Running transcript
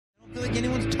like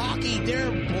anyone's talking.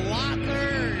 They're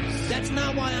blockers. That's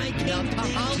not why I came to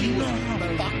Hollywood. You know how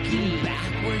fucking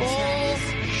backwards that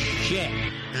is? Shit.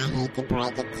 I hate to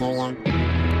break it to you.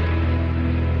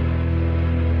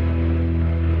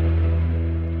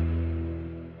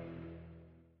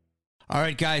 All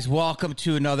right, guys, welcome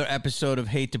to another episode of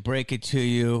Hate to Break It to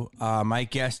You. My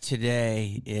guest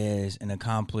today is an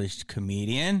accomplished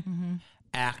comedian,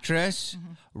 actress,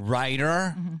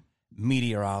 writer,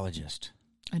 meteorologist.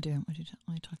 I do.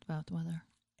 I talked about the weather.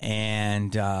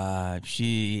 And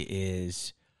she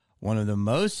is one of the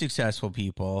most successful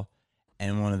people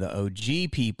and one of the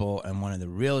OG people and one of the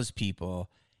realest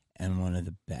people and one of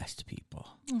the best people.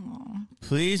 Aww.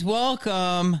 Please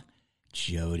welcome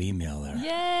Jodi Miller.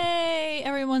 Yay!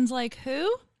 Everyone's like,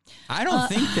 who? I don't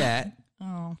think that.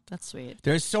 Oh, that's sweet.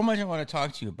 There's so much I want to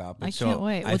talk to you about. But I can't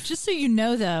wait. Well, just so you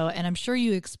know, though, and I'm sure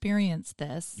you experienced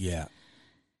this. Yeah.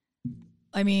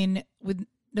 I mean, with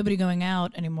nobody going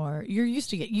out anymore, you're used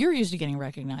to getting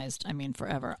recognized. I mean,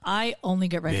 forever. I only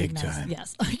get recognized. Big time.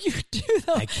 Yes, you do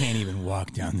though. I can't even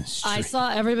walk down the street. I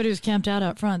saw everybody was camped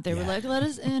out front. They were like, "Let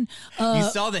us in." You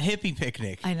saw the hippie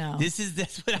picnic. I know.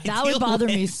 That's what I That would bother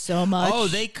me so much. Oh,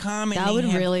 they come and that would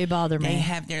really bother me. They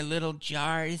have their little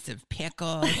jars of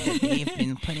pickles that they've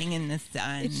been putting in the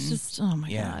sun. It's just, oh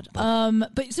my God.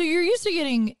 But so you're used to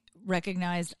getting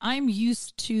recognized. I'm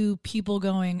used to people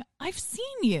going, I've seen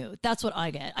you. That's what I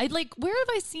get. I'd like, where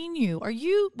have I seen you?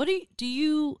 Do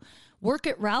you work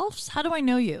at Ralph's? How do I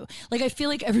know you? Like, I feel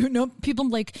like people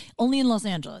like only in Los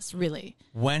Angeles, really.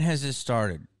 When has this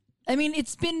started? I mean,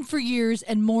 it's been for years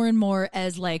and more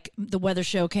as like the weather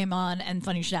show came on and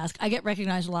Funny You Should Ask, I get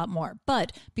recognized a lot more.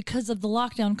 But because of the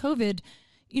lockdown, COVID,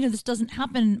 this doesn't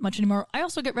happen much anymore. I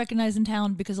also get recognized in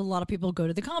town because a lot of people go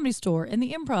to the Comedy Store and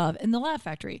the Improv and the Laugh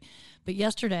Factory. But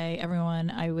yesterday,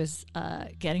 I was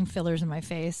getting fillers in my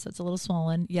face, so it's a little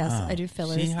swollen. Yes, I do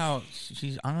fillers. See how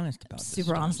she's honest about this.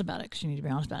 Super honest about it because you need to be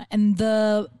honest about it. And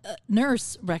the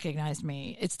nurse recognized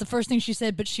me. It's the first thing she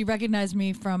said, but she recognized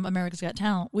me from America's Got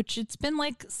Talent, which it's been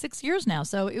like 6 years now.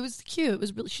 So it was cute. It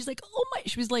was really. She's like, oh my.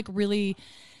 She was like really.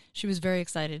 She was very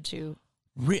excited to.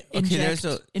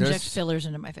 Inject fillers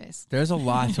into my face. There's a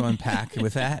lot to unpack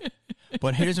with that.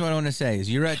 But here's what I want to say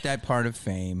is you're at that part of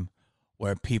fame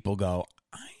where people go,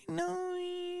 I know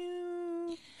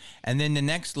you. And then the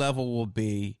next level will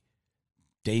be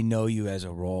they know you as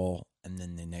a role. And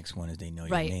then the next one is they know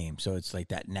your name. So it's like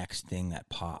that next thing that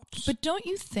pops. But don't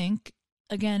you think,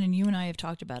 again, and you and I have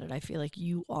talked about it, I feel like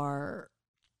you are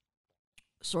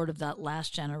sort of that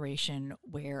last generation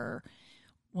where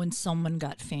when someone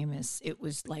got famous, it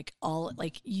was like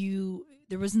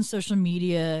there wasn't social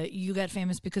media. You got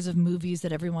famous because of movies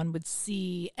that everyone would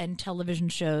see and television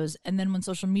shows. And then when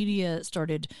social media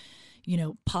started,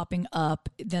 popping up,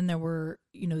 then there were,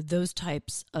 those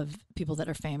types of people that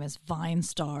are famous, Vine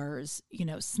stars,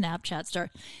 Snapchat stars.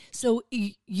 So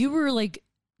you were like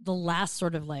the last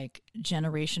sort of like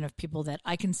generation of people that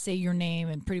I can say your name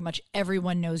and pretty much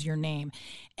everyone knows your name.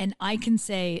 And I can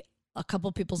say a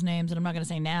couple people's names, and I'm not going to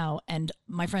say now, and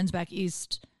my friends back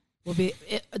east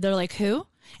they're like, who?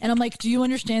 And I'm like, do you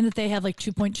understand that they have like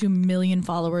 2.2 million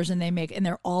followers and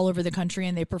they're all over the country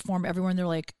and they perform everywhere, and they're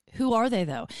like, who are they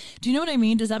though? Do you know what I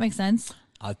mean? Does that make sense?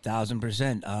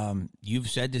 1,000%. You've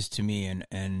said this to me,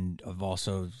 and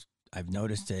I've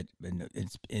noticed it, and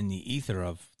it's in the ether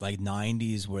of like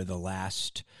 90s were the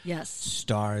last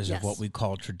stars of what we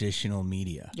call traditional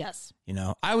media. Yes.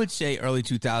 I would say early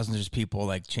 2000s there's people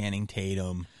like Channing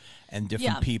Tatum and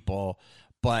different people.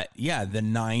 But yeah, the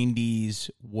 90s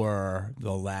were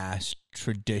the last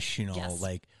traditional,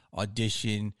 like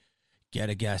audition, get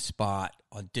a guest spot,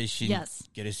 audition,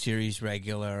 get a series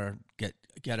regular, get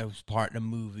a part in a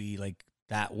movie, like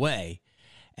that way.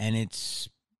 And it's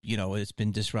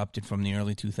been disrupted from the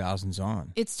early 2000s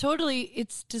on.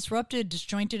 It's disrupted,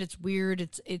 disjointed. It's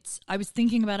weird. I was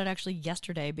thinking about it actually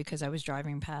yesterday because I was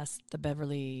driving past the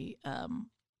Beverly,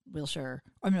 Wilshire.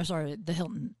 The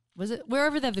Hilton. Was it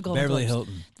wherever they have the Golden Beverly Globes?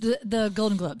 Hilton. The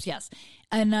Golden Globes, yes.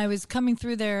 And I was coming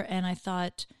through there and I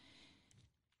thought,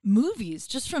 movies,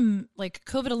 just from like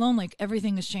COVID alone, like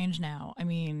everything has changed now. I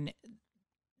mean,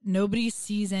 nobody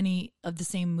sees any of the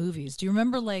same movies. Do you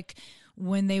remember like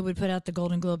when they would put out the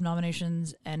Golden Globe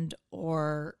nominations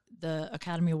or the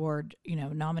Academy Award,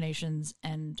 nominations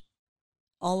and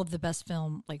all of the best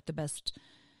film, like the best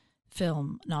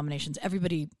film nominations,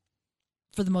 everybody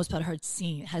for the most part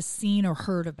has seen or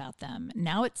heard about them.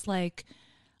 Now it's like,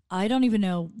 I don't even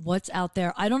know what's out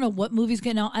there. I don't know what movies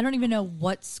getting out. I don't even know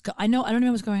I don't even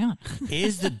know what's going on.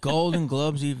 Is the Golden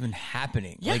Globes even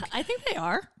happening? Yeah, I think they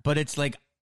are. But it's like,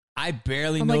 I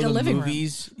barely know the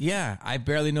movies. Room. Yeah, I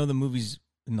barely know the movies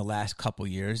in the last couple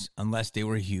years unless they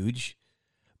were huge.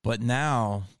 But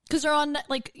now, because they're on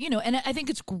like, you know, and I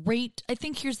think it's great. I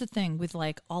think here's the thing with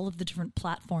like all of the different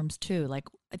platforms too. Like,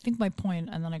 I think my point,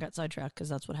 and then I got sidetracked because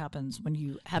that's what happens when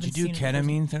you haven't. Did you do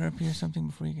ketamine therapy or something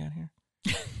before you got here?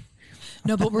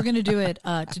 No, but we're going to do it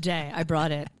today. I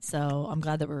brought it, so I'm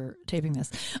glad that we're taping this.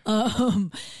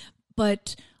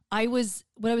 But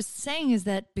what I was saying is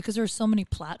that because there are so many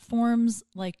platforms,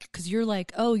 like, because you're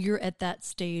like, oh, you're at that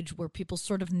stage where people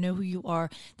sort of know who you are.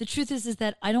 The truth is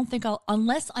that I don't think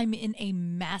unless I'm in a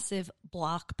massive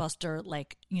blockbuster,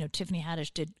 like, you know, Tiffany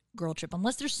Haddish did Girl Trip,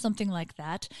 unless there's something like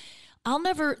that, I'll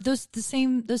never, those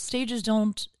stages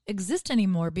don't exist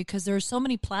anymore because there are so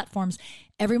many platforms.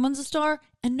 Everyone's a star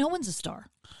and no one's a star.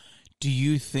 Do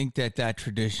you think that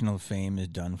traditional fame is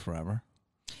done forever?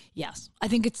 Yes, I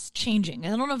think it's changing. I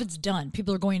don't know if it's done.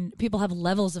 People have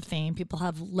levels of fame. People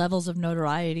have levels of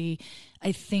notoriety.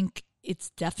 I think it's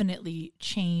definitely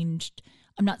changed.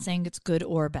 I'm not saying it's good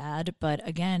or bad, but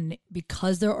again,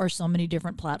 because there are so many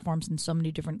different platforms and so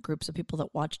many different groups of people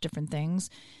that watch different things,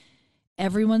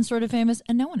 everyone's sort of famous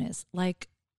and no one is. Like,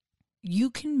 you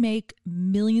can make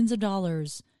millions of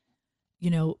dollars, you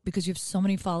know, because you have so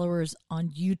many followers on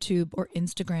YouTube or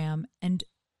Instagram and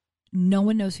no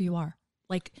one knows who you are.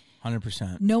 Like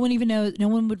 100%. No one even knows. No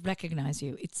one would recognize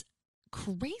you. It's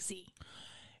crazy.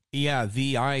 Yeah,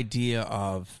 the idea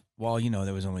of, well, you know,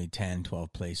 there was only 10,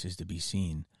 12 places to be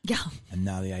seen. Yeah. And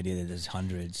now the idea that there's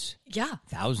hundreds. Yeah.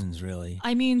 Thousands, really.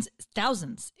 I mean,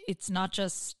 thousands. It's not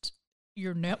just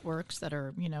your networks that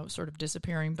are, you know, sort of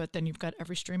disappearing, but then you've got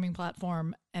every streaming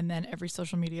platform and then every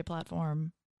social media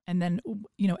platform. And then,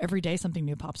 you know, every day something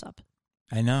new pops up.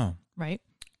 I know. Right?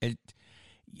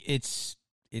 It's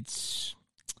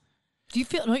don't you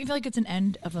feel like it's an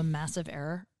end of a massive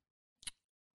era?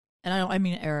 And I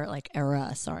mean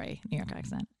era, sorry, New York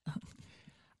accent.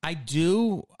 I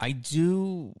do,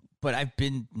 but I've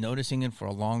been noticing it for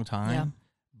a long time. Yeah.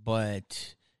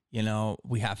 But, you know,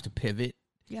 we have to pivot.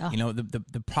 Yeah. You know,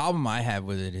 the problem I have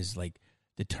with it is like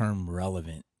the term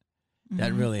relevant.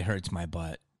 That really hurts my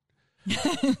butt.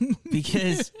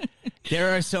 Because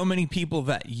there are so many people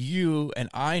that you and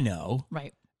I know,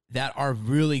 right, that are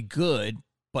really good,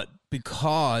 but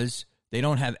because they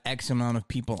don't have X amount of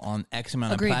people on X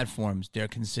amount Agreed. of platforms, they're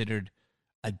considered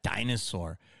a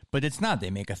dinosaur. But it's not. They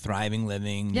make a thriving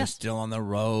living. Yes. They're still on the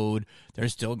road. They're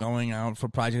still going out for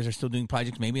projects. They're still doing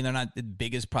projects. Maybe they're not the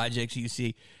biggest projects you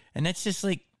see. And that's just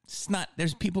like, it's not,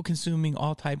 there's people consuming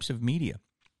all types of media.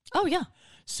 Oh, yeah.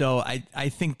 So I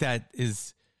think that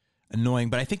is annoying,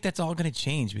 but I think that's all going to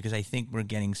change because I think we're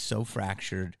getting so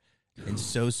fractured and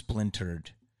so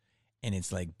splintered. And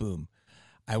it's like, boom.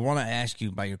 I want to ask you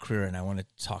about your career, and I want to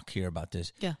talk here about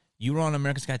this. Yeah. You were on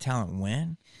America's Got Talent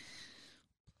when?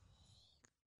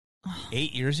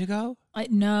 8 years ago?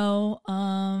 No.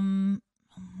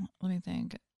 Let me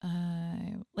think.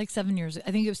 Like 7 years.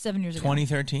 I think it was 7 years ago.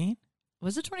 2013?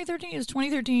 Was it 2013? It was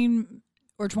 2013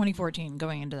 or 2014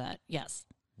 going into that. Yes.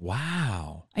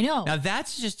 Wow. I know. Now,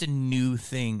 that's just a new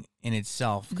thing in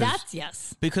itself. That's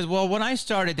yes. Because, well, when I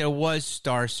started, there was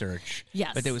Star Search.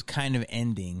 Yes. But it was kind of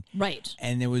ending. Right.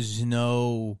 And there was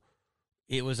no,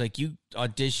 it was like you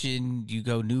audition, you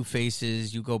go new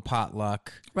faces, you go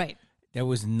potluck. Right. There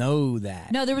was no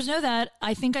that. No, there was no that.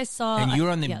 I think I saw. And you're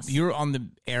on the yes. you're on the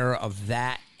era of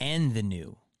that and the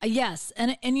new. Yes.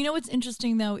 And you know what's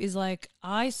interesting though is like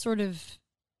I sort of,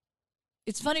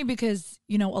 it's funny because,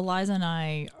 you know, Eliza and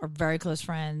I are very close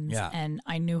friends. Yeah. And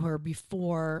I knew her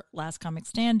before Last Comic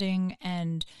Standing.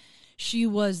 And she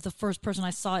was the first person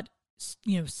I saw it,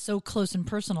 you know, so close and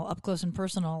personal, up close and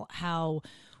personal, how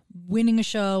winning a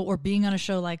show or being on a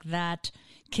show like that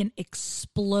can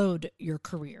explode your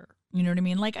career. You know what I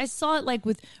mean? Like I saw it like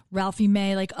with Ralphie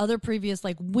May, like other previous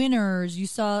like winners you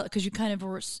saw because you kind of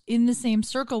were in the same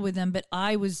circle with them. But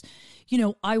I was, you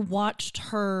know, I watched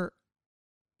her,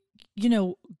 you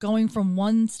know, going from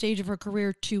one stage of her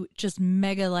career to just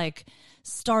mega like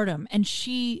stardom. And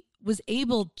she was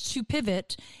able to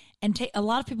pivot and take, a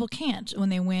lot of people can't when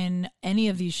they win any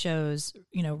of these shows,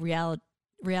 you know,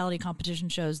 reality competition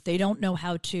shows. They don't know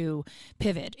how to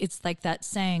pivot. It's like that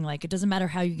saying, like, it doesn't matter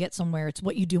how you get somewhere, it's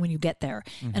what you do when you get there.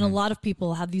 Mm-hmm. And a lot of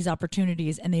people have these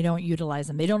opportunities and they don't utilize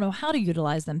them. They don't know how to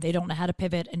utilize them. They don't know how to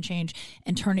pivot and change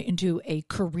and turn it into a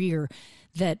career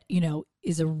that, you know,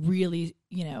 is a really,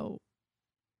 you know,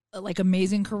 like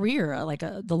amazing career, like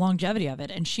the longevity of it.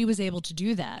 And she was able to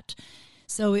do that.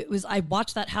 So it was, I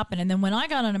watched that happen. And then when I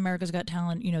got on America's Got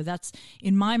Talent, you know, that's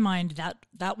in my mind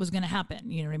that was going to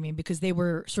happen. You know what I mean? Because they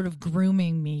were sort of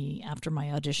grooming me after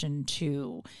my audition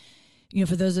to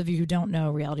for those of you who don't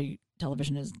know, reality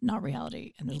television is not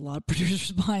reality, and there's a lot of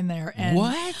producers behind there. And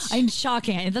what? I'm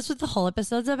shocking, and that's what the whole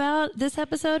episode's about. This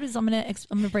episode is I'm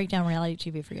gonna break down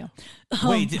reality TV for you.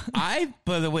 Wait, I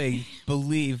by the way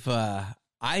believe I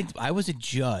was a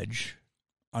judge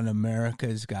on on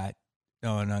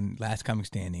Last Comic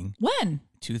Standing. When?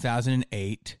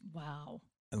 2008. Wow.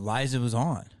 Liza was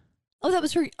on. Oh, that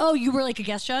was her. Oh, you were like a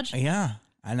guest judge? Yeah,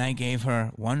 and I gave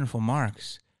her wonderful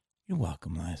marks. You're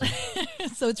welcome, Liza.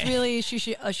 So it's really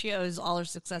she owes all her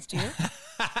success to you.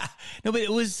 No, but it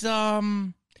was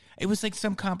like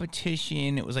some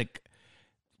competition. It was like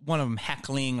one of them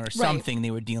heckling or something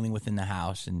they were dealing with in the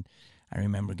house, and I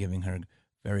remember giving her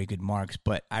very good marks.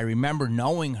 But I remember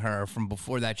knowing her from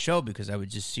before that show because I would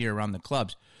just see her around the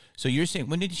clubs. So you're saying,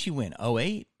 when did she win?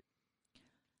 2008?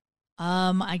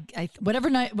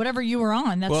 Whatever you were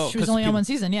on, she was only on one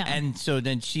season, yeah. And so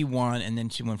then she won, and then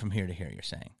she went from here to here, you're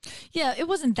saying. Yeah, it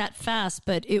wasn't that fast,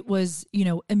 but it was,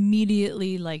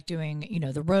 immediately like doing,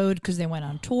 the road because they went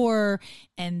on tour,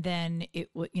 and then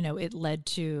it led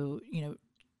to,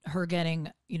 her getting,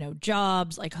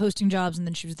 jobs, like hosting jobs, and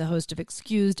then she was the host of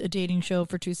Excused, a dating show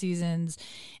for 2 seasons.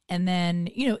 And then,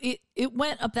 it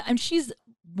went up that, and she's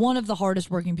one of the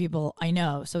hardest working people I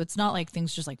know. So it's not like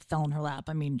things just like fell in her lap.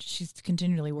 I mean, she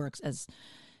continually works as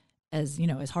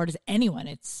hard as anyone.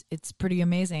 It's pretty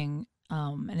amazing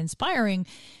and inspiring.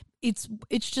 It's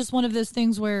just one of those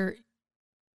things where,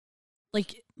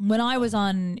 like, when I was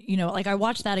on, like I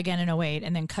watched that again in 2008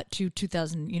 and then cut to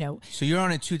 2000, So you're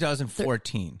on in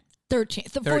 2014.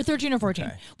 13 or 14.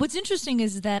 Okay. What's interesting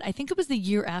is that I think it was the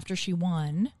year after she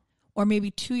won, or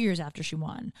maybe 2 years after she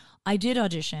won, I did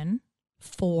audition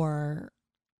for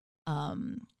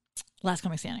Last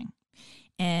Comic Standing,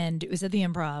 and it was at the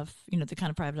Improv, the kind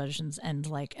of private auditions, and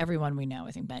like everyone we know,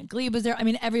 I think Ben Glebe was there. I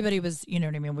mean, everybody was, what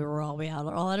I mean? We were all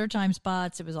at our time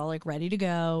spots. It was all like ready to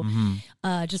go.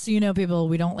 Mm-hmm. Just so you know, people,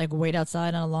 we don't like wait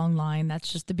outside on a long line.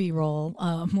 That's just the B-roll.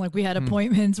 Like we had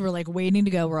appointments. We're like waiting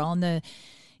to go. We're all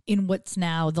in what's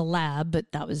now the lab,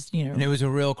 but that was, And it was a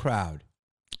real crowd.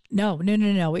 No.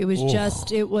 It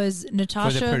was it was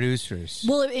Natasha. For the producers.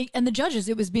 Well, and the judges,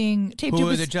 it was being taped. Who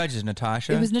were the judges?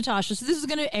 Natasha? It was Natasha. So this was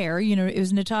going to air, it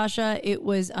was Natasha. It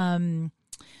was,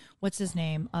 what's his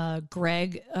name?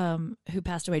 Greg, who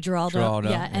passed away, Geraldo.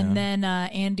 Yeah. And then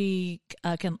Andy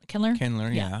Kindler.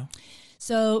 Kindler, yeah.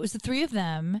 So it was the 3 of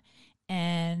them.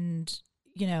 And,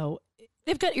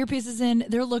 they've got earpieces in,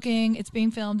 they're looking, it's being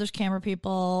filmed, there's camera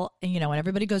people, and and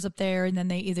everybody goes up there, and then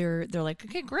they're like,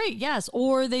 okay, great, yes,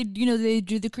 or they they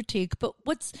do the critique. But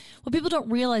what people don't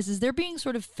realize is they're being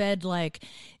sort of fed like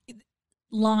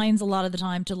lines a lot of the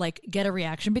time to like get a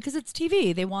reaction, because it's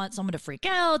TV. They want someone to freak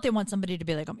out, they want somebody to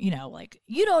be like, like,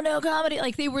 you don't know comedy,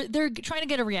 like they're trying to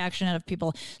get a reaction out of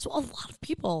people. So a lot of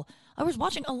people, I was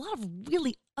watching a lot of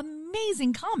really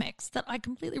amazing comics that I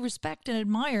completely respect and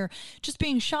admire just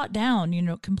being shot down,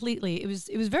 completely. It was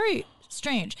very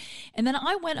strange. And then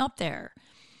I went up there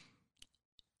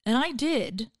and I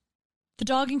did the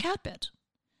dog and cat bit.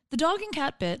 The dog and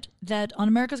cat bit that on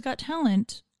America's Got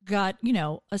Talent got,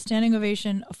 a standing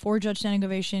ovation, a 4-judge standing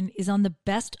ovation, is on the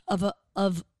best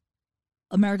of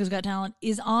America's Got Talent,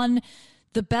 is on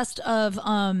the best of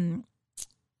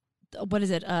what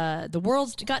is it? The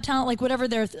World's Got Talent, like whatever.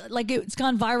 It's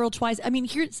gone viral twice. I mean,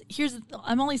 here's.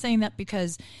 I'm only saying that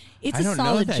because it's a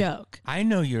solid joke. I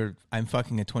know I'm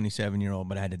fucking a 27-year-old,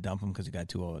 but I had to dump him because he got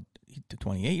too old. The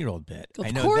 28-year-old bit.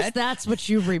 Of course, that's what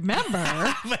you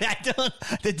remember. But I don't.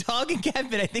 The dog and cat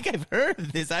bit. I think I've heard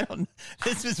of this. I don't.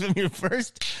 This was from your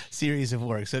first series of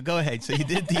work. So go ahead. So you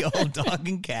did the old dog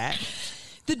and cat.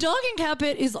 The dog and cat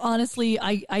bit is honestly,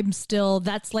 I'm still.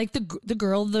 That's like the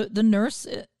girl, the nurse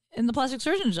in the plastic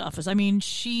surgeon's office. I mean,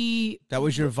 that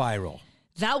was your viral.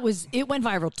 It went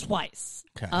viral twice.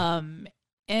 Okay.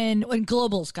 And when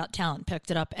Global's Got Talent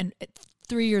picked it up, and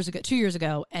 2 years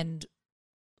ago, and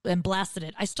blasted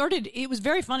it. It was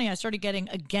very funny. I started getting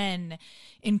again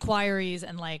inquiries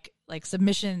and like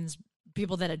submissions,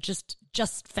 people that had just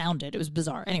found it. It was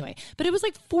bizarre. Anyway, but it was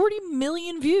like 40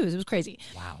 million views. It was crazy.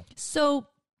 Wow. So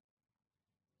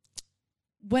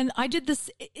when I did this,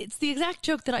 it's the exact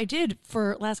joke that I did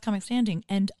for Last Comic Standing,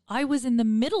 and I was in the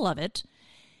middle of it,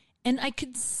 and I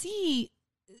could see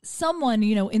someone,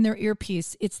 in their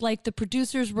earpiece. It's like the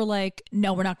producers were like,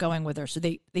 no, we're not going with her. So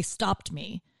they stopped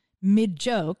me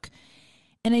mid-joke,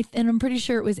 and I'm pretty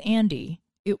sure it was Andy.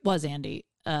 It was Andy.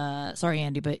 Sorry,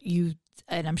 Andy, but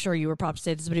and I'm sure you were proud to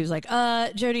say this, but he was like,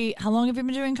 Jodi, how long have you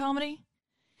been doing comedy?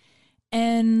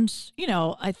 And,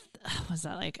 was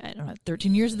that like, I don't know,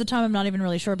 13 years at the time? I'm not even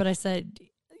really sure, but I said,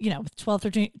 12,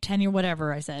 13, 10 year,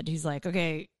 whatever I said. He's like,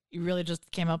 okay, you really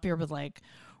just came up here with like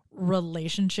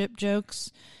relationship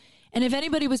jokes. And if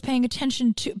anybody was paying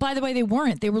attention to, by the way, they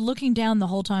weren't. They were looking down the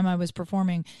whole time I was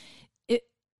performing.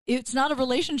 It's not a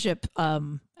relationship,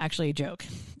 actually, joke.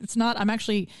 It's not.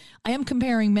 I am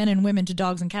comparing men and women to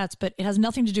dogs and cats, but it has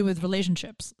nothing to do with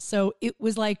relationships. So it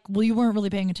was like, well, you weren't really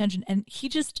paying attention. And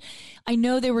I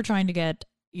know they were trying to get,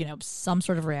 some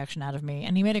sort of reaction out of me.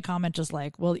 And he made a comment just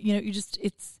like, well, you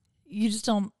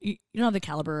don't have the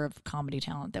caliber of comedy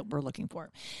talent that we're looking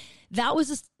for. That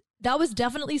was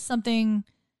definitely something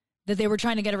that they were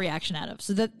trying to get a reaction out of.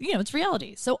 So that, it's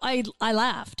reality. So I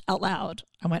laughed out loud.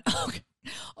 I went,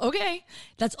 okay.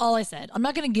 That's all I said. I'm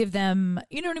not going to give them,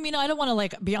 you know what I mean? I don't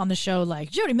want to be on the show like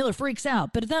Jodi Miller freaks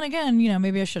out. But then again,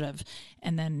 maybe I should have.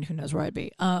 And then who knows where I'd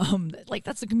be.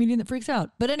 That's a comedian that freaks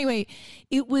out. But anyway,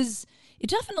 it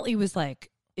definitely was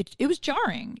like, it was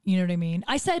jarring. You know what I mean?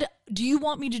 I said, do you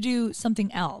want me to do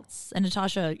something else? And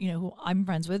Natasha, who I'm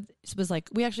friends with, was like,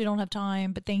 we actually don't have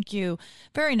time, but thank you.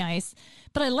 Very nice.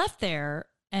 But I left there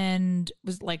and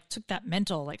was like, took that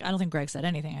mental, I don't think Greg said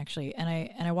anything actually. And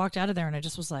I walked out of there and I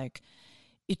just was like,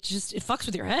 it fucks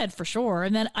with your head for sure.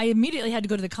 And then I immediately had to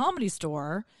go to the Comedy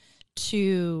Store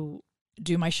to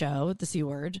do my show, The C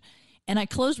Word. And I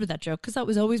closed with that joke because that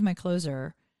was always my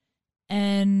closer.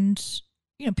 And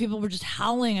people were just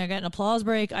howling. I got an applause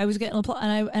break. I was getting applause,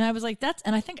 and I was like,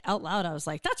 and I think out loud I was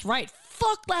like, that's right.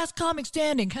 Fuck Last Comic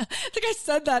Standing. I think I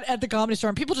said that at the Comedy Store.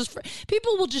 And people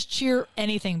will just cheer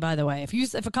anything. By the way,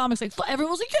 if a comic's like,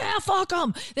 everyone's like, yeah, fuck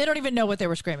them. They don't even know what they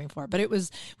were screaming for. But it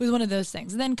was one of those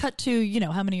things. And then cut to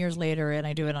how many years later, and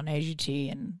I do it on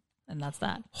AGT, and that's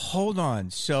that. Hold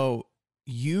on. So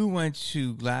you went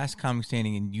to Last Comic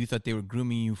Standing and you thought they were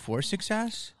grooming you for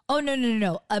success? Oh,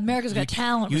 no. America's Got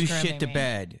Talent was you grooming shit the me.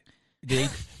 Bed.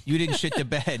 You didn't shit the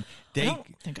bed. I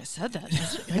don't think I said that.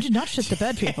 I did not shit the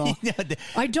bed, people. No,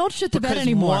 I don't shit the bed because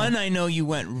anymore. One, I know you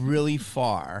went really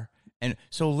far. And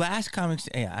so Last Comic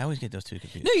Standing, I always get those two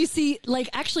confused. No, you see,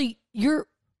 actually,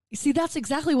 that's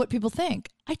exactly what people think.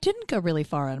 I didn't go really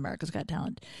far on America's Got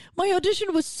Talent. My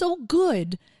audition was so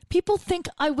good. People think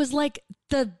I was like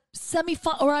the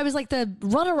semifinal, or I was like the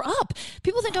runner-up.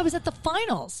 People think I was at the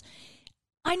finals.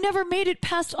 I never made it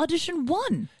past audition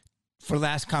 1. For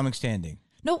Last Comic Standing?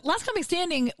 No, Last Comic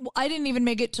Standing, I didn't even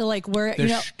make it to where,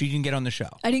 you didn't get on the show?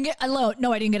 I didn't get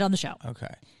on the show.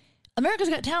 Okay. America's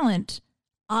Got Talent,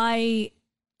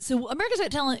 So America's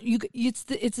Got Talent,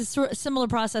 it's a sort of similar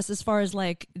process as far as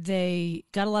they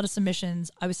got a lot of submissions.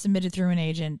 I was submitted through an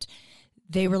agent.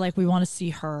 They were like, we want to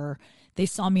see her. They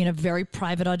saw me in a very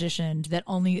private audition that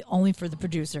only for the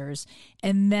producers.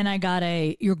 And then I got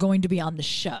you're going to be on the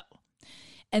show.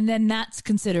 And then that's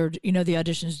considered, the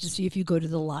auditions to see if you go to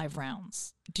the live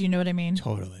rounds. Do you know what I mean?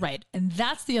 Totally. Right. And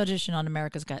that's the audition on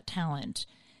America's Got Talent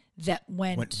that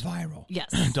went viral.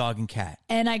 Yes. Dog and cat.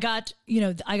 And I got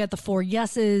the 4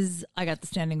 yeses. I got the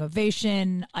standing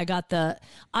ovation. I got the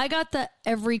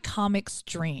every comic's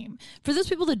dream. For those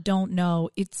people that don't know,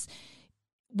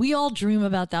 we all dream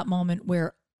about that moment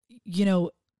where,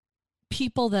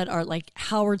 people that are like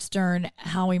Howard Stern,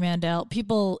 Howie Mandel,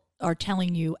 people are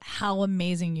telling you how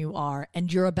amazing you are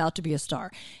and you're about to be a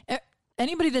star.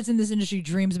 Anybody that's in this industry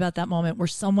dreams about that moment where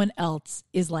someone else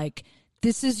is like,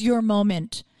 this is your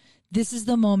moment. This is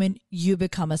the moment you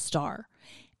become a star.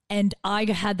 And I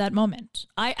had that moment.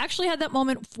 I actually had that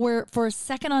moment where for a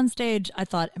second on stage, I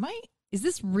thought, is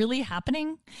this really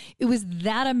happening? It was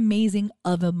that amazing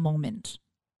of a moment.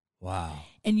 Wow.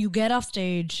 And you get off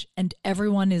stage and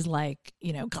everyone is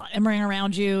clamoring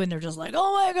around you and they're just like,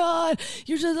 oh my God,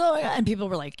 you're just, oh my God. And people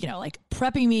were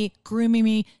prepping me, grooming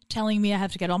me, telling me I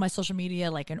have to get all my social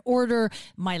media in order.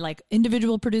 My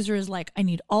individual producer is like, I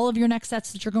need all of your next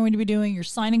sets that you're going to be doing. You're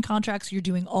signing contracts. You're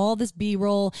doing all this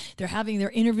B-roll. They're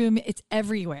interviewing me. It's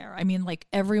everywhere. I mean,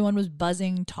 everyone was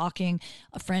buzzing, talking.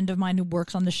 A friend of mine who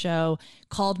works on the show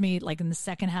called me in the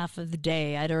second half of the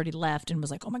day. I'd already left and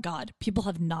was like, oh my God, people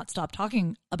have not stopped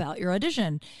talking about your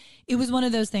audition. It was one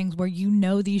of those things where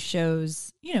these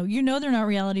shows, they're not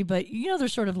reality, but they're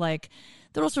sort of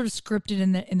they're all sort of scripted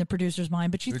in the producer's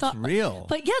mind. But it's real.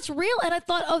 But yeah, it's real. And I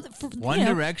thought, One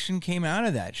Direction came out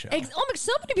of that show.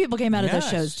 So many people came out of those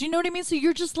shows. Do you know what I mean? So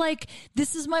you're just like,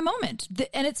 this is my moment.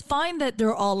 And it's fine that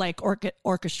they're all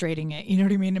orchestrating it. You know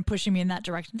what I mean? And pushing me in that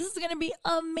direction. This is going to be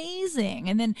amazing.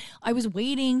 And then I was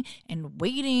waiting,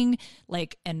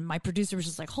 and my producer was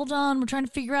just like, hold on, we're trying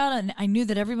to figure out. And I knew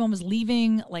that everyone was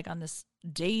leaving on this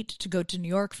date to go to New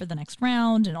York for the next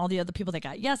round and all the other people that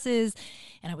got yeses.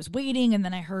 And I was waiting. And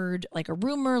then I heard like a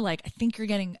rumor, like, I think you're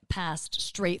getting passed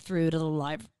straight through to the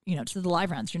live, to the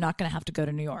live rounds. You're not going to have to go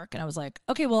to New York. And I was like,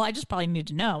 okay, well, I just probably need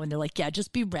to know. And they're like, yeah,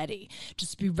 just be ready.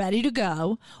 Just be ready to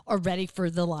go or ready for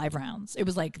the live rounds. It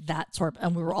was like that sort of,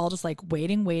 and we were all just like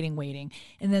waiting.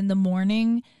 And then the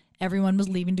morning everyone was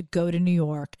leaving to go to New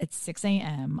York at 6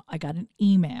 a.m., I got an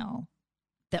email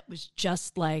that was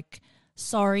just like,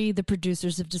 sorry, the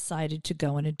producers have decided to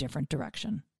go in a different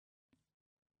direction.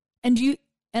 I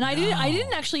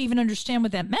didn't actually even understand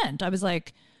what that meant. I was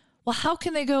like, well, how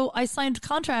can they go? I signed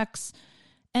contracts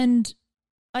and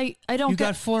I don't. You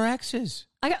got 4 X's.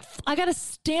 I got a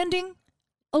standing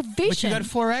ovation. But you got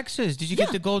 4 X's. Did you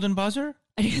get the golden buzzer?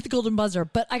 I didn't get the golden buzzer,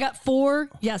 but I got 4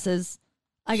 yeses.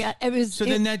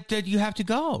 Then that you have to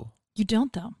go. You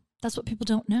don't though. That's what people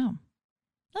don't know.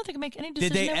 No, they can make any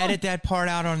decision. Did they edit that part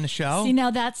out on the show? See,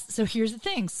 now so here's the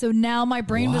thing. So now my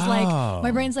brain's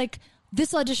like,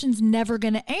 this audition's never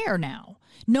going to air now.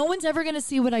 No one's ever going to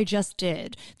see what I just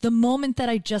did. The moment that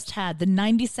I just had, the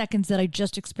 90 seconds that I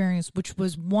just experienced, which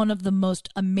was one of the most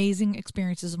amazing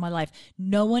experiences of my life.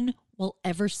 No one will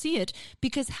ever see it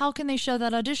because how can they show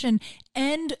that audition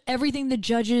and everything the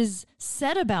judges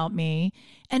said about me?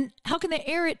 And how can they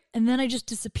air it and then I just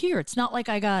disappear? It's not like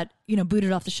I got,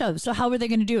 booted off the show. So how were they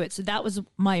going to do it? So that was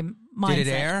my mindset. Did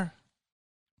it air?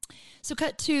 So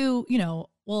cut to,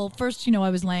 well, first, I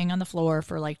was laying on the floor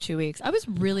for like 2 weeks. I was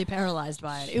really paralyzed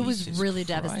by it. It was really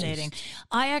devastating.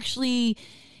 I actually,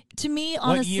 to me,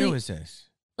 honestly. What year was this?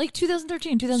 Like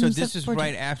 2013, 2014. So this is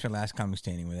right after Last Comic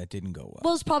Standing where that didn't go well.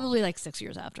 Well, it's probably like 6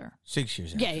 years after. 6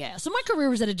 years after. Yeah. So my career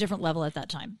was at a different level at that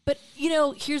time. But,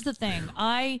 here's the thing.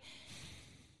 I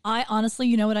honestly,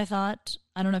 you know what I thought?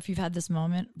 I don't know if you've had this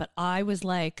moment, but I was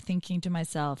like thinking to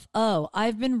myself, oh,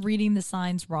 I've been reading the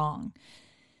signs wrong.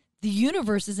 The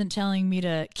universe isn't telling me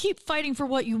to keep fighting for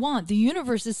what you want. The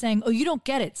universe is saying, oh, you don't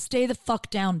get it. Stay the fuck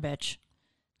down, bitch.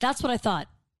 That's what I thought.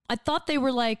 I thought they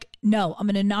were like, no, I'm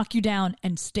going to knock you down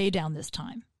and stay down this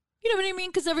time. You know what I mean?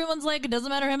 Because everyone's like, it doesn't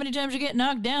matter how many times you get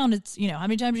knocked down. It's, how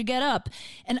many times you get up.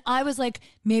 And I was like,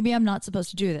 maybe I'm not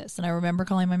supposed to do this. And I remember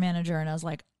calling my manager and I was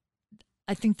like,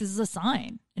 I think this is a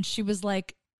sign. And she was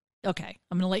like, okay,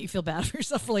 I'm going to let you feel bad for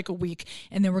yourself for like a week.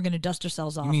 And then we're going to dust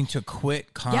ourselves off. You mean to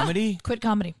quit comedy? Yeah, quit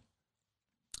comedy.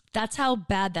 That's how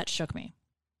bad that shook me.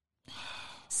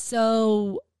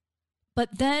 So,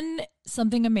 but then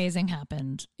something amazing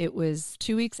happened. It was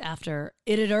 2 weeks after.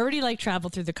 It had already like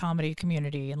traveled through the comedy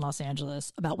community in Los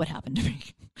Angeles about what happened to me.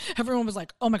 Everyone was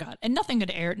like, oh my God. And nothing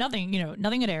had aired. Nothing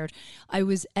had aired. I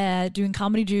was doing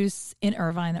Comedy Juice in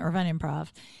Irvine, the Irvine Improv.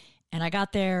 And I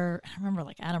got there, I remember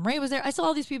like Adam Ray was there. I saw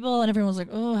all these people and everyone was like,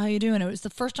 oh, how you doing? It was the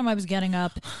first time I was getting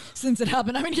up since it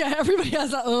happened. I mean, yeah, everybody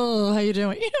has that, oh, how you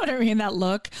doing? You know what I mean? That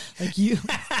look. Like you.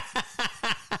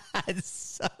 It's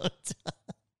so tough.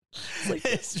 Like,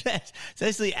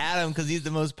 especially Adam, because he's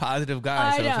the most positive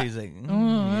guy. So if he's like,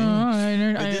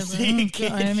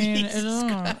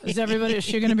 is everybody, is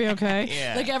she going to be okay?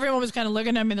 Yeah. Like everyone was kind of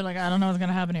looking at me. They're like, I don't know what's going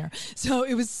to happen here. So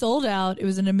it was sold out. It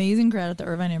was an amazing crowd at the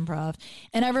Irvine Improv.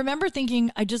 And I remember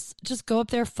thinking, I just go up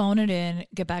there, phone it in,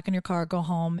 get back in your car, go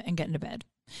home and get into bed.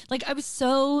 Like I was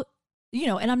so,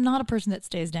 and I'm not a person that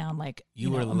stays down. Like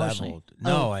you were leveled.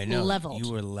 No, I know. Leveled.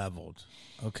 You were leveled.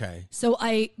 Okay. So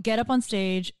I get up on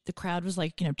stage. The crowd was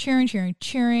like,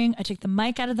 cheering. I take the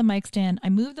mic out of the mic stand. I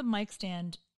move the mic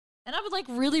stand. And I was like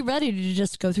really ready to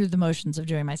just go through the motions of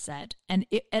doing my set. And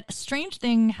a strange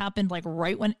thing happened like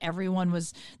right when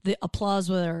the applause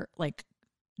were like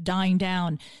dying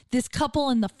down. This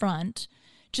couple in the front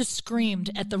just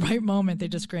screamed at the right moment. They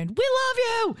just screamed, we love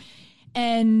you.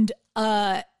 And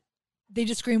they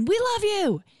just screamed, we love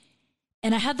you.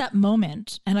 And I had that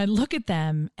moment and I look at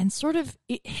them and sort of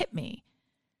it hit me.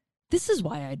 This is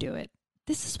why I do it.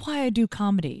 This is why I do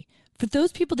comedy. For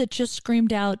those people that just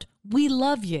screamed out, we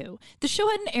love you. The show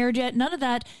hadn't aired yet. None of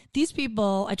that. These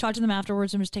people, I talked to them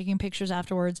afterwards and was taking pictures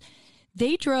afterwards.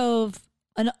 They drove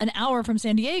an hour from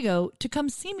San Diego to come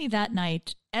see me that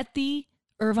night at the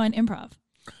Irvine Improv.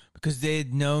 Because they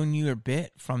had known your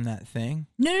bit from that thing?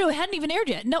 No, it hadn't even aired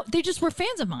yet. No, they just were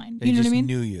fans of mine. They know what I mean?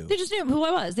 Knew you. They just knew who I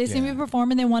was. They seen me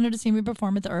perform and they wanted to see me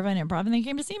perform at the Irvine Improv and they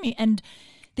came to see me. And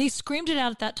they screamed it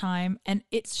out at that time and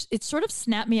it sort of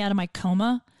snapped me out of my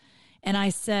coma. And I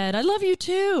said, I love you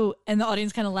too. And the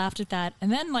audience kind of laughed at that.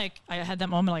 And then like I had that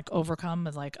moment like overcome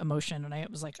with like emotion. And I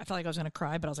felt like I was going to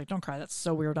cry, but I was like, don't cry. That's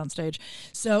so weird on stage.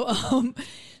 So,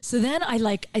 so then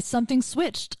something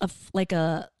switched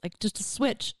just a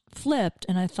switch flipped.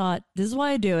 And I thought, this is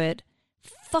why I do it.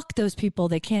 Fuck those people.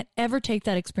 They can't ever take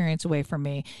that experience away from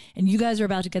me. And you guys are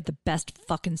about to get the best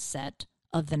fucking set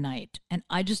of the night, and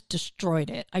I just destroyed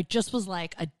it. I just was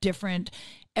like a different,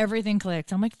 everything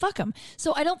clicked. I'm like, fuck them.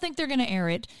 So I don't think they're going to air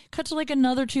it. Cut to like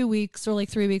another 2 weeks or like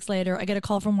 3 weeks later, I get a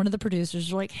call from one of the producers.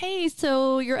 They're like, hey,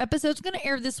 so your episode's going to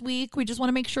air this week. We just want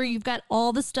to make sure you've got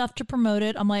all the stuff to promote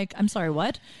it. I'm like, I'm sorry,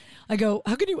 what? I go,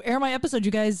 how could you air my episode?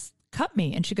 You guys cut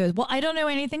me. And she goes, well, I don't know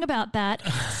anything about that.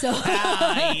 So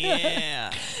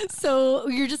yeah. So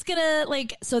you're just gonna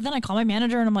like, so then I call my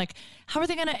manager and I'm like, how are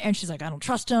they gonna, and she's like, I don't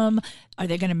trust them. Are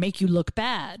they gonna make you look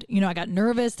bad? You know, I got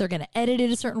nervous. They're gonna edit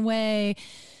it a certain way.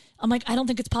 I'm like, I don't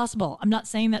think it's possible. I'm not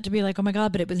saying that to be like, oh my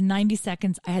God, but it was 90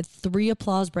 seconds. I had 3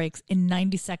 applause breaks in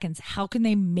 90 seconds. How can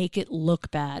they make it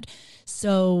look bad?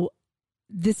 So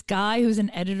this guy who's an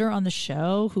editor on the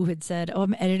show who had said, oh,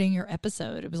 I'm editing your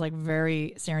episode. It was like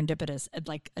very serendipitous.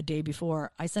 Like a day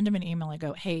before, I send him an email. I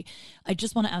go, hey, I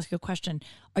just want to ask you a question.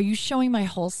 Are you showing my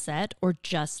whole set or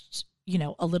just, you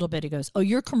know, a little bit? He goes, oh,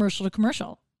 you're commercial to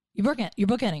commercial. You're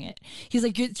bookending it. He's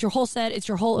like, it's your whole set. It's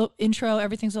your whole intro,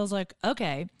 everything. So I was like,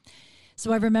 okay.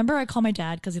 So I remember I called my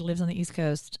dad because he lives on the East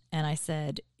Coast. And I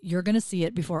said, you're going to see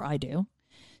it before I do.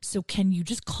 So can you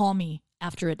just call me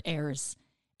after it airs?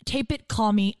 Tape it,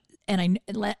 call me, and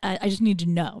I just need to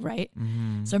know, right?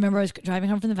 Mm-hmm. So I remember I was driving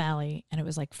home from the Valley, and it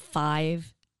was like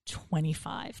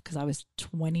 5:25 because I was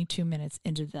 22 minutes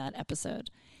into that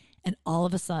episode. And all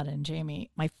of a sudden,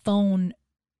 Jamie, my phone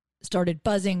started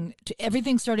buzzing.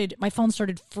 My phone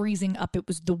started freezing up. It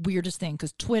was the weirdest thing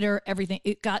because Twitter, everything,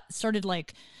 it started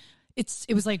like,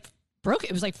 it was like broke.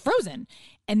 It was like frozen.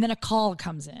 And then a call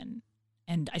comes in,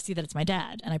 and I see that it's my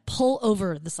dad, and I pull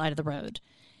over the side of the road.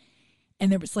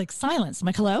 And there was like silence. I'm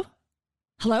like, hello?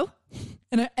 Hello?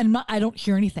 And I don't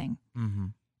hear anything. Mm-hmm.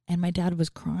 And my dad was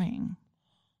crying.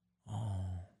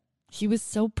 Oh. He was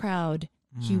so proud.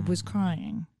 He was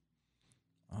crying.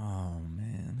 Oh,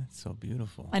 man. That's so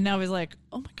beautiful. And I was like,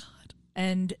 oh, my God.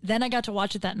 And then I got to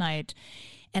watch it that night.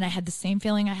 And I had the same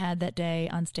feeling I had that day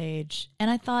on stage.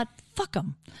 And I thought, fuck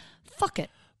them. Fuck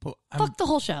it. Fuck the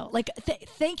whole show. Like,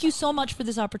 thank you so much for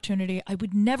this opportunity. I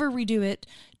would never redo it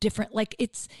different. Like,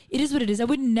 it is what it is. I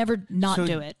would never not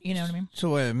do it. You know what I mean?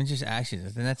 So let me just ask you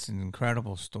this, and that's an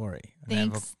incredible story.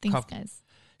 Thanks, guys.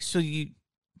 So you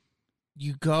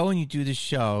go and you do the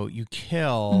show. You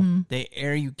kill. Mm-hmm. They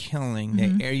air you killing.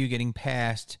 Mm-hmm. They air you getting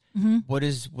passed. Mm-hmm. What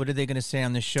are they going to say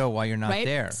on the show while you're not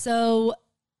there? So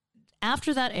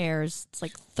after that airs, it's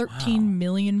like 13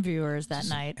 million viewers that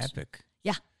night. Epic.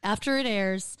 Yeah. After it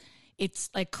airs, it's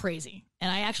like crazy.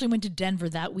 And I actually went to Denver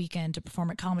that weekend to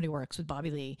perform at Comedy Works with Bobby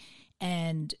Lee.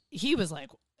 And he was like,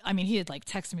 I mean, he had like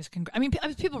texted me.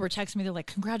 People were texting me. They're like,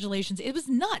 congratulations. It was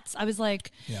nuts. I was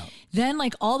like, yeah. Then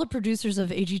like all the producers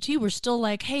of AGT were still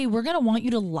like, hey, we're going to want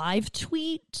you to live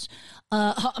tweet.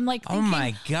 I'm like, thinking, oh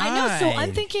my God. I know. So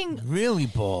I'm thinking really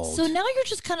bold. So now you're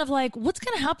just kind of like, what's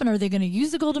going to happen? Are they going to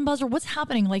use the golden buzzer? What's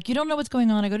happening? Like, you don't know what's going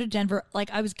on. I go to Denver.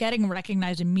 Like I was getting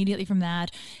recognized immediately from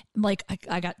that. Like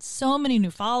I got so many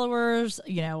new followers,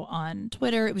 you know, on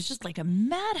Twitter. It was just like a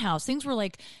madhouse. Things were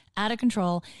like out of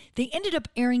control. They ended up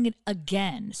airing it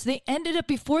again. So they ended up,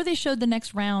 before they showed the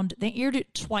next round, they aired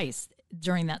it twice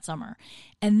during that summer.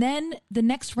 And then the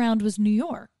next round was New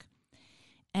York.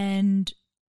 And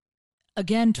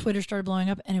again, Twitter started blowing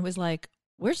up, and it was like,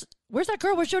 where's that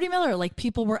girl? Where's Jodi Miller? Like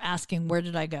people were asking, where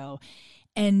did I go?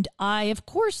 And I, of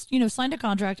course, you know, signed a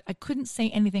contract. I couldn't say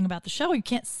anything about the show. You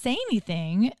can't say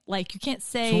anything. Like you can't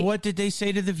say. So what did they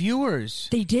say to the viewers?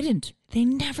 They didn't. They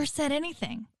never said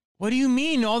anything. What do you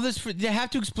mean? All this they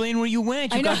have to explain where you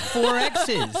went. You got 4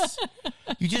 X's.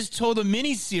 You just told a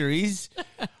miniseries.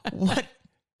 What?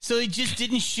 So they just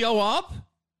didn't show up?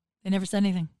 They never said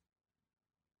anything.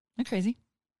 Isn't that crazy?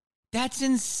 That's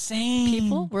insane.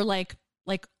 People were like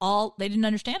they didn't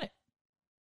understand it.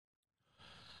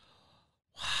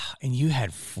 Wow. And you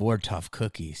had 4 tough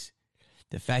cookies.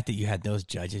 The fact that you had those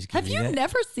judges. Have you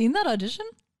never seen that audition?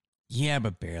 Yeah,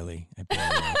 but barely. I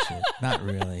barely watched it. Not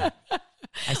really.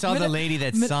 I saw the lady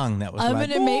that sung. That was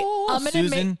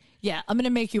Susan. I'm gonna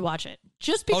make you watch it.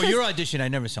 Just because. Oh, your audition! I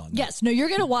never saw that. Yes, no, you're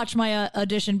gonna watch my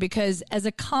audition because as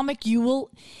a comic, you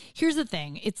will. Here's the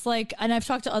thing: it's like, and I've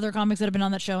talked to other comics that have been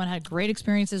on that show and had great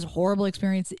experiences, horrible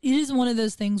experiences. It is one of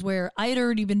those things where I had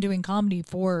already been doing comedy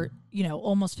for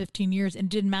almost 15 years, and it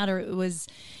didn't matter.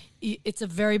 It's a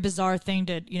very bizarre thing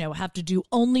to, have to do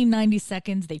only 90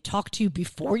 seconds. They talk to you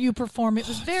before you perform. It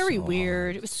was very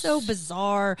weird. It was so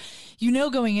bizarre.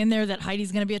 Going in there that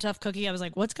Heidi's going to be a tough cookie. I was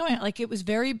like, what's going on? Like, it was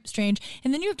very strange.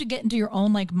 And then you have to get into your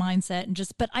own, mindset and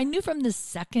but I knew from the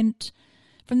second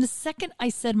From the second I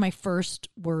said my first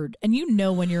word, and you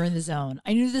know when you're in the zone,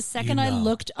 I knew the second I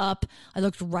looked up, I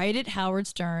looked right at Howard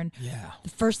Stern. Yeah. The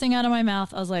first thing out of my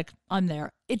mouth, I was like, I'm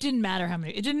there. It didn't matter how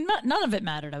many. None of it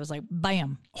mattered. I was like,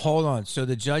 bam. Hold on. So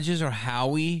the judges are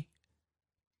Howie,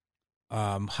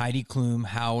 Heidi Klum,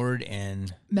 Howard,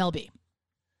 and Mel B.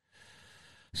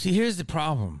 See, here's the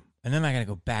problem. And then I got to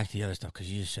go back to the other stuff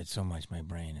because you just said so much. My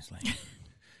brain is like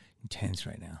intense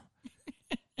right now.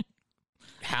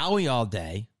 Howie all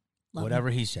day, Love whatever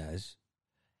he says.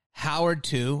 Howard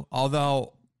too,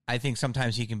 although I think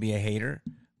sometimes he can be a hater,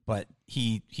 but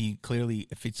he clearly,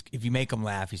 if you make him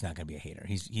laugh, he's not going to be a hater.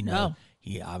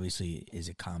 He obviously is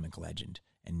a comic legend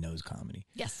and knows comedy.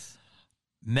 Yes.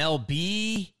 Mel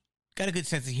B got a good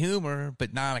sense of humor,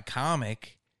 but not a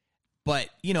comic, but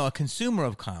a consumer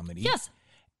of comedy. Yes.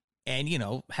 And,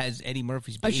 has Eddie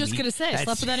Murphy's baby. I was just going to say,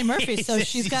 slept with Eddie Murphy, so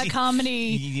she's got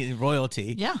comedy.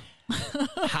 Royalty. Yeah.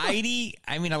 Heidi,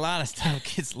 a lot of stuff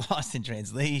gets lost in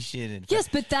translation. And yes,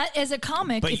 but that as a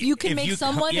comic, if you can make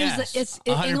someone who's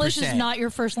English is not your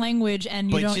first language, and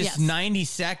you don't. Just 90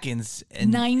 seconds.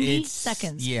 And 90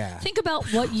 seconds. Yeah. Think about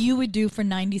what you would do for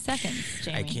 90 seconds,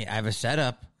 Jamie. I can't. I have a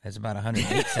setup. That's about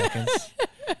 108 seconds.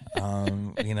 Where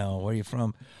are you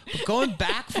from? But going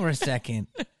back for a second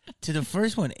to the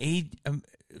first one,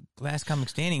 Last Comic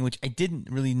Standing, which I didn't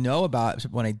really know about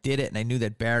when I did it, and I knew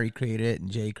that Barry created it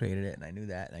and Jay created it, and I knew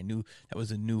that, and I knew that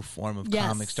was a new form of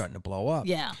comics starting to blow up.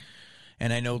 Yeah.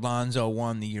 And I know Lonzo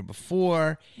won the year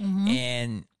before,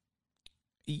 and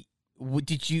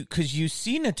did you? Because you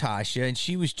see Natasha, and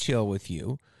she was chill with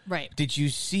you, right? Did you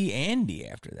see Andy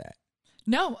after that?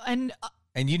 No, and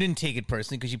you didn't take it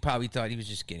personally because you probably thought he was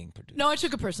just getting produced. No, I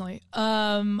took it personally.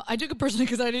 I took it personally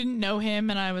because I didn't know him,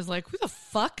 and I was like, "Who the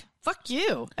fuck? Fuck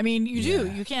you!" I mean, you do.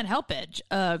 You can't help it.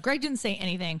 Greg didn't say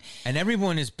anything, and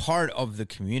everyone is part of the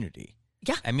community.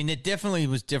 Yeah, it definitely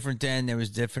was different then. There was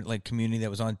different community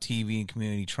that was on TV and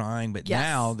community trying, but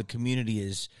now the community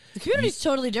is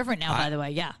totally different now. By the way,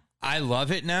 yeah, I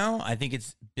love it now. I think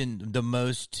it's been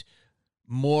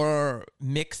more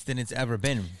mixed than it's ever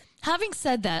been. Having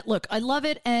said that, look, I love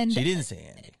it, and she didn't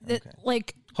say Andy. Okay.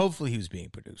 Hopefully he was being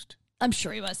produced. I'm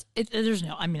sure he was. There's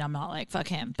no. I'm not like fuck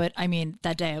him, but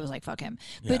that day I was like fuck him.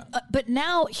 But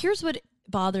now here's what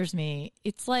bothers me.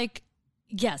 It's like,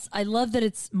 yes, I love that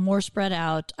it's more spread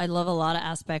out. I love a lot of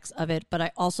aspects of it, but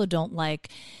I also don't like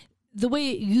the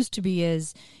way it used to be.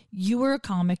 Is you were a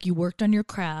comic, you worked on your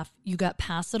craft, you got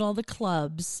passed at all the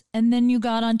clubs, and then you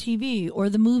got on TV or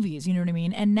the movies, you know what I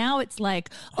mean? And now it's like,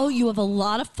 oh, you have a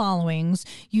lot of followings,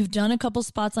 you've done a couple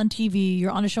spots on TV,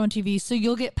 you're on a show on TV, so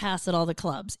you'll get passed at all the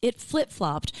clubs. It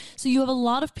flip-flopped. So you have a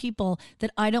lot of people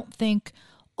that I don't think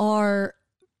are...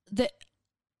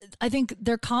 I think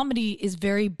their comedy is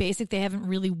very basic. They haven't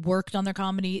really worked on their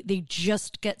comedy. They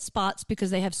just get spots because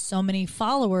they have so many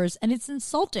followers, and it's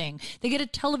insulting. They get a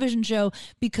television show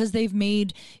because they've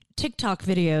made TikTok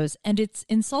videos, and it's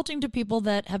insulting to people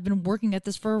that have been working at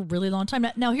this for a really long time.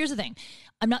 Now here's the thing.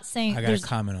 I'm not saying I got to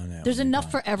comment on that. There's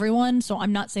enough for everyone, so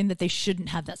I'm not saying that they shouldn't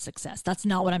have that success. That's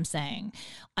not what I'm saying.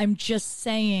 I'm just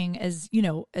saying, as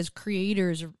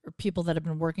creators or people that have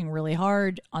been working really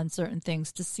hard on certain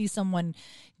things, to see someone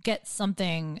get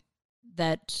something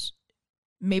that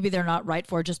maybe they're not right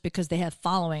for just because they have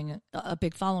a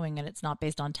big following, and it's not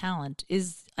based on talent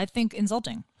is, I think,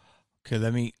 insulting. Okay,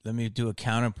 let me do a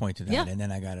counterpoint to that, and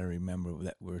then I got to remember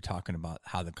that we were talking about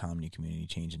how the comedy community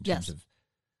changed in terms of,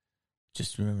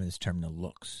 just remember this term, the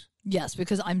looks. Yes,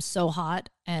 because I'm so hot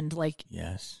and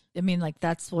yes.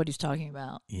 That's what he's talking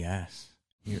about. Yes.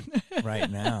 Right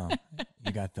now,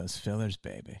 you got those fillers,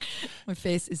 baby. My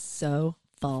face is so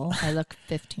full. I look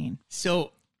 15.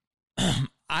 So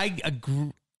I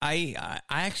agree. I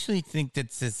actually think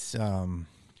that this,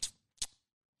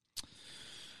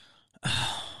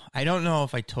 I don't know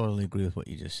if I totally agree with what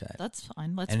you just said. That's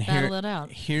fine. Let's battle it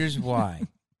out. Here's why.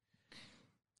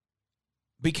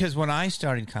 Because when I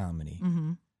started comedy,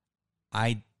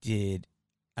 I did,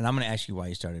 and I'm going to ask you why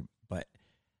you started, but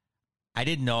I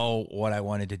didn't know what I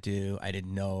wanted to do. I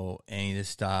didn't know any of this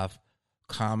stuff.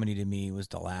 Comedy to me was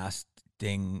the last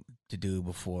thing to do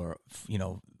before,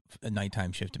 a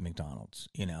nighttime shift at McDonald's.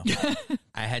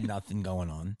 I had nothing going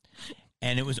on.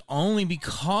 And it was only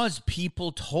because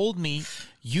people told me,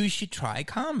 you should try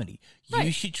comedy. Right.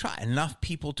 You should try. Enough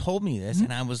people told me this.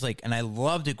 And I was like, and I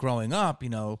loved it growing up,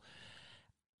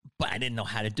 but I didn't know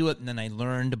how to do it. And then I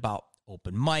learned about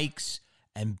open mics,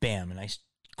 and bam. And I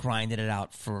grinded it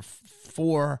out for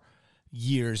 4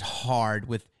 years hard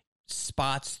with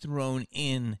spots thrown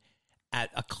in at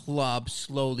a club,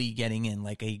 slowly getting in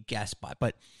like a guest spot.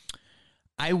 But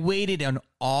I waited on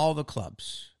all the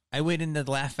clubs. I waited in the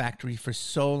Laugh Factory for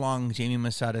so long. Jamie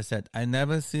Masada said, I don't know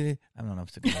if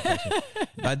it's a good impression,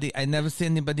 but I never see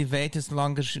anybody wait as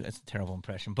long as you. That's a terrible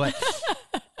impression. But,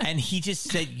 and he just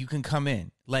said, you can come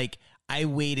in. Like, I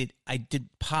waited. I did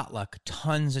potluck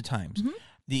tons of times,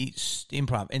 the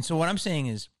improv. And so what I'm saying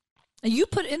is. You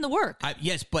put in the work.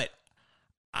 Yes, but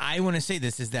I want to say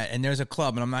this is that, and there's a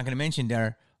club, and I'm not going to mention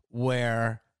there,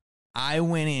 where I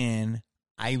went in,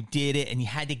 I did it, and you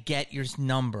had to get your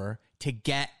number to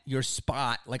get your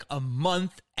spot like a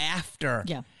month after.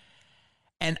 Yeah.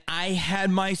 And I had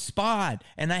my spot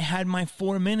and I had my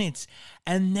 4 minutes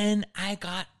and then I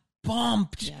got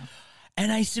bumped. Yeah.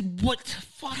 And I said, what the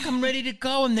fuck? I'm ready to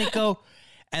go. And they go,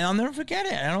 and I'll never forget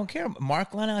it. I don't care.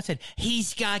 Mark Lenow said,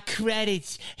 he's got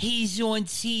credits. He's on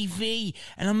TV.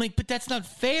 And I'm like, but that's not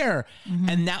fair. Mm-hmm.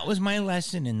 And that was my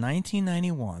lesson in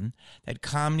 1991, that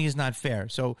comedy is not fair.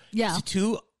 So yeah,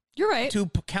 you're right. To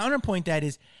counterpoint that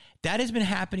has been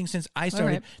happening since I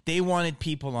started. Right. They wanted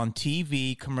people on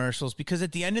TV, commercials, because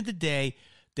at the end of the day,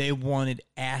 they wanted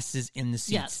asses in the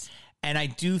seats. Yes. And I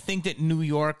do think that New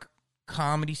York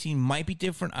comedy scene might be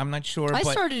different. I'm not sure. I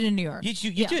started in New York.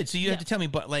 You did, so you have to tell me.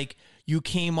 But like, you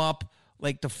came up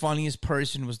like the funniest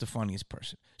person was the funniest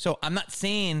person. So I'm not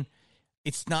saying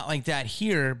it's not like that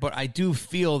here, but I do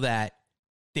feel that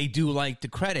they do like the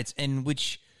credits, and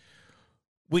which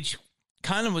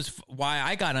kind of was why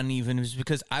I got uneven, was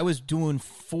because I was doing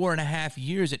 4.5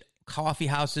 years at coffee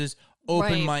houses,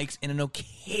 open mics, and an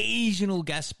occasional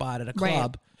guest spot at a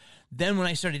club. Right. Then when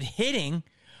I started hitting,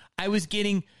 I was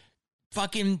getting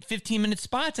fucking 15-minute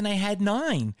spots, and I had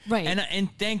 9. Right. And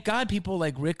thank God people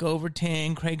like Rick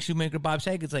Overton, Craig Shoemaker, Bob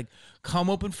Saget's like, come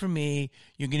open for me.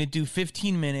 You're going to do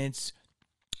 15 minutes.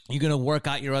 You're going to work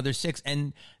out your other 6.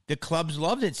 And the clubs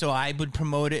loved it, so I would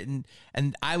promote it,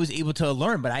 and I was able to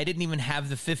learn, but I didn't even have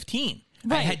the 15.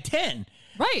 Right. I had 10.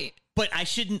 Right. But I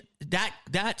shouldn't,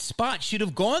 that spot should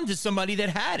have gone to somebody that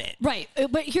had it. Right.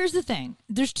 But here's the thing.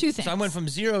 There's 2 things. So I went from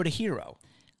 0 to hero.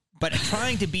 But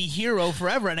trying to be hero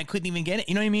forever, and I couldn't even get it.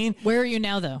 You know what I mean? Where are you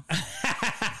now, though?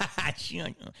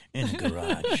 In a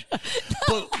garage.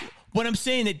 But what I'm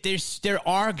saying, that there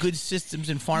are good systems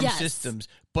and farm systems,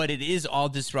 but it is all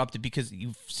disrupted because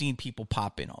you've seen people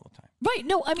pop in all the time. Right.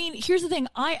 No, I mean, here's the thing.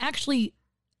 I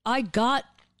got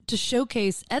to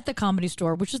showcase at the Comedy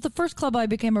Store, which is the first club I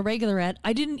became a regular at.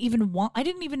 That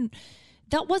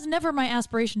was never my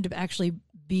aspiration to actually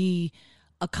be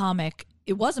a comic.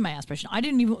 It wasn't my aspiration.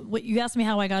 What you asked me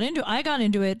how I got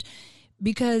into it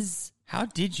because... How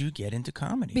did you get into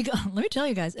comedy? Let me tell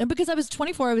you guys. And because I was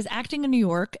 24, I was acting in New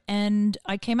York, and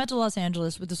I came out to Los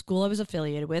Angeles with the school I was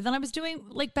affiliated with, and I was doing,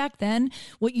 like, back then,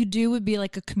 what you do would be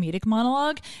like a comedic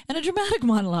monologue and a dramatic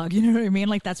monologue. You know what I mean?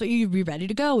 Like, that's what you'd be ready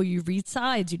to go. You read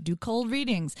sides, you do cold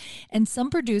readings. And some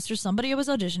producer, somebody I was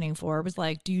auditioning for, was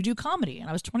like, do you do comedy? And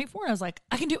I was 24, and I was like,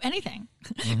 I can do anything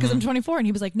because I'm 24. And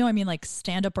he was like, no, I mean, like,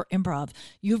 stand-up or improv.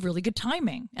 You have really good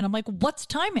timing. And I'm like, what's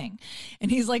timing? And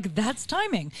he's like, that's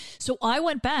timing. So I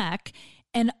went back,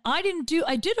 and I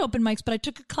did open mics, but I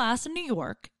took a class in New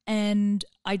York, and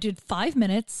I did 5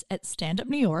 minutes at Stand Up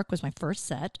New York was my first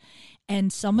set.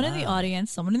 And someone in the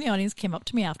audience came up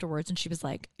to me afterwards, and she was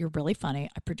like, you're really funny.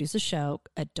 I produce a show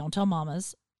at Don't Tell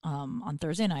Mamas on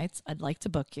Thursday nights. I'd like to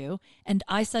book you. And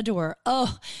I said to her,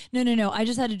 oh, no. I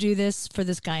just had to do this for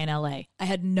this guy in LA. I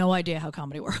had no idea how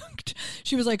comedy worked.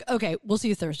 She was like, okay, we'll see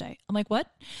you Thursday. I'm like, what?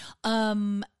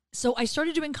 So I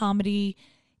started doing comedy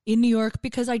in New York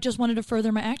because I just wanted to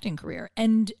further my acting career.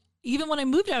 And even when I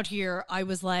moved out here, I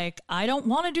was like, I don't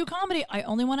want to do comedy. I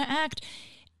only want to act.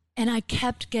 And I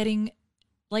kept getting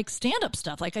like stand-up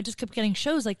stuff. Like I just kept getting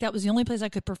shows. Like that was the only place I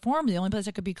could perform, the only place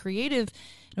I could be creative.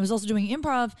 And I was also doing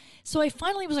improv. So I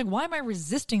finally was like, why am I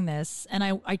resisting this? And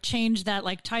I changed that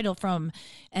like title from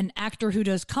an actor who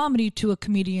does comedy to a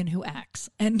comedian who acts.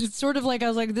 And it's sort of like, I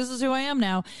was like, this is who I am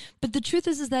now. But the truth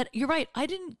is that you're right. I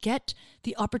didn't get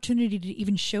the opportunity to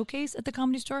even showcase at the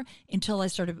Comedy Store until I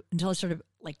started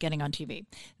like getting on TV.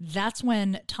 That's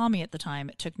when Tommy at the time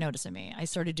took notice of me. I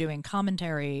started doing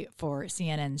commentary for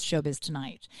CNN's Showbiz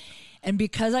Tonight. And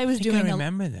because I was doing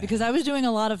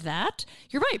a lot of that,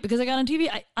 you're right, because I got on TV,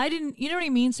 I didn't, you know what I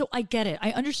mean? So I get it.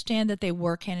 I understand that they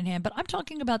work hand in hand, but I'm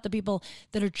talking about the people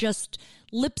that are just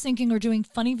lip syncing or doing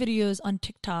funny videos on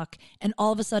TikTok, and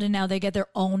all of a sudden now they get their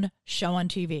own show on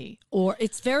TV. Or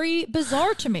it's very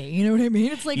bizarre to me. You know what I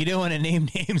mean? It's like, you don't want to name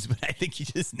names, but I think you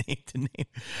just named a name.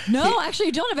 No, actually,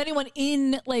 I don't have anyone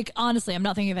in, like, honestly, I'm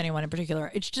not thinking of anyone in particular.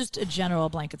 It's just a general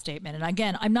blanket statement. And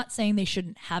again, I'm not saying they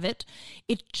shouldn't have it.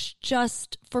 It's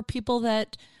just for people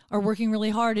that are working really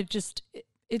hard.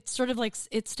 it's sort of like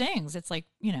it stings. It's like,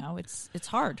 it's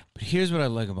hard. But here's what I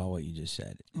like about what you just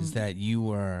said is that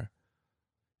you're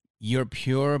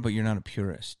pure, but you're not a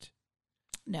purist.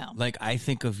 No. Like I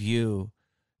think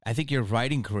your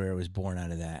writing career was born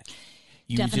out of that.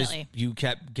 Definitely. You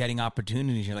kept getting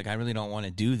opportunities. You're like, I really don't want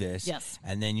to do this. Yes.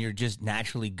 And then you're just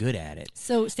naturally good at it.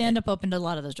 So stand-up opened a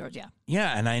lot of those doors, yeah.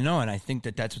 Yeah, and I know, and I think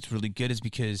that's what's really good is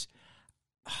because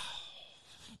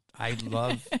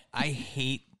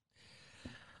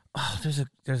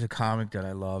there's a comic that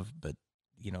I love, but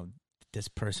this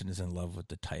person is in love with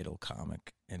the title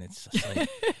comic, and it's just like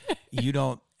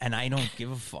and I don't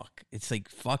give a fuck. It's like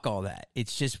fuck all that.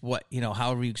 It's just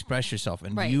however you express yourself,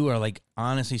 and you are like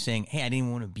honestly saying, hey, I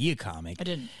didn't want to be a comic. I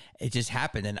didn't. It just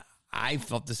happened, and I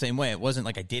felt the same way. It wasn't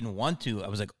like I didn't want to. I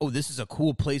was like, oh, this is a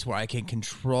cool place where I can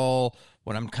control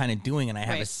what I'm kind of doing, and I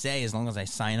have a say as long as I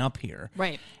sign up here.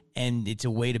 Right. And it's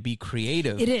a way to be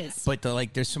creative. It is. But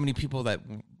there's so many people that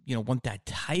want that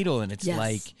title, and it's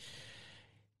like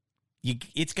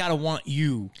it's got to want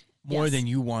you more than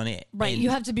you want it. Right. And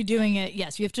you have to be doing it.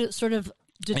 Yes. You have to sort of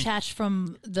detach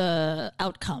from the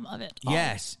outcome of it.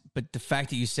 Yes. But the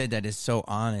fact that you said that is so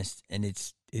honest, and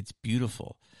it's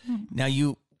beautiful. Now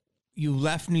you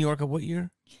left New York at what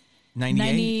year?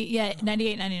 98?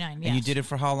 98, 99. Yeah. And you did it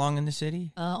for how long in the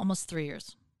city? Almost 3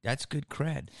 years. That's good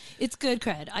cred. It's good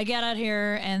cred. I get out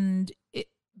here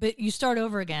but you start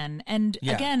over again. And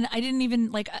again, I didn't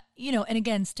even and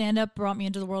again, stand up brought me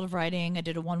into the world of writing. I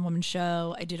did a 1-woman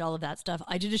show. I did all of that stuff.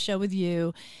 I did a show with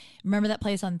you. Remember that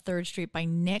place on 3rd Street by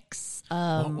Nick's?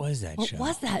 What was that show? What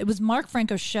was that? It was Mark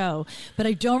Franco's show, but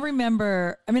I don't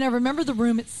remember. I mean, I remember the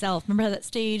room itself. Remember how that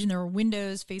stage and there were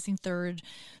windows facing 3rd.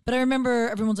 But I remember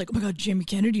everyone's like, oh my God, Jamie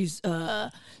Kennedy's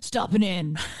stopping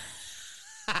in.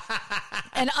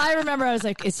 And I remember I was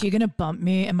like, is he going to bump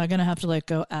me? Am I going to have to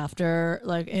go after?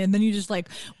 And then you just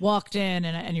walked in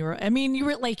and you were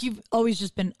like, you've always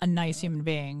just been a nice human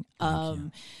being.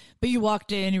 But you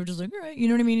walked in, you were just like, all right, you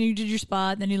know what I mean? And you did your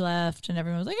spot, and then you left, and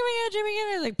everyone was like, oh my God, Jimmy,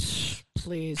 I was like,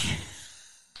 please.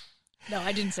 No,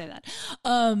 I didn't say that.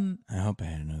 I hope I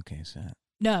had an okay set.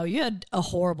 No, you had a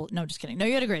horrible. No, just kidding. No,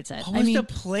 you had a great set. What was the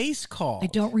place called? I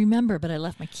don't remember, but I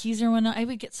left my keys there one night. I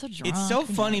would get so drunk. It's so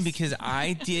funny because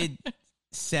I did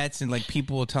sets and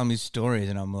people will tell me stories,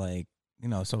 and I'm like,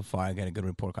 so far I got a good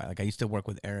report card. I used to work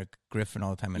with Eric Griffin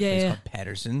all the time at a place called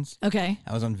Patterson's. Okay,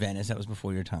 I was on Venice. That was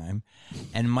before your time.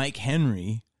 And Mike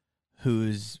Henry,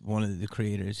 who's one of the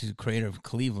creators, he's a creator of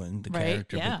Cleveland, the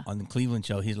character on the Cleveland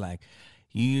show. He's like,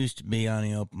 you used to be on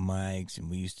the open mics, and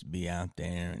we used to be out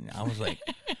there. And I was like,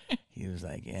 he was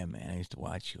like, yeah, man, I used to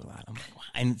watch you a lot. I'm like, wow.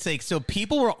 And it's like, so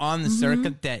people were on the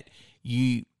circuit that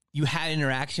you had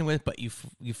interaction with, but you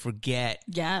forget.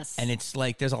 Yes. And it's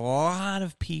like, there's a lot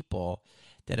of people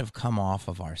that have come off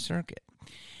of our circuit.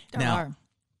 There are.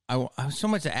 I have so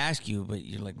much to ask you, but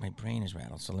you're like, my brain is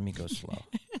rattled, so let me go slow.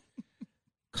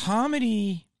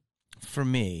 Comedy, for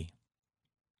me,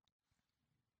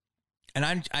 and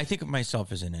I think of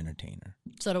myself as an entertainer.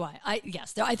 So do I.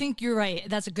 Yes, I think you're right.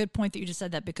 That's a good point that you just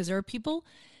said that, because there are people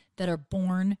that are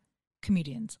born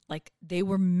comedians. They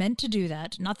were meant to do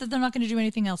that. Not that they're not going to do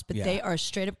anything else, but they are a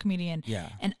straight up comedian. Yeah.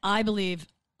 And I believe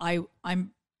I'm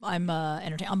a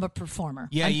entertainer. I'm a performer.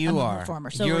 Yeah, I'm are a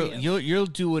performer. So you'll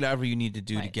do whatever you need to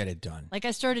do to get it done.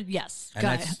 I started. Yes.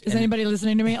 Is anybody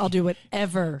listening to me? I'll do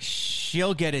whatever.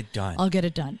 She'll get it done. I'll get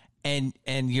it done. And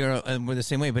we're the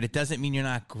same way, but it doesn't mean you're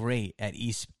not great at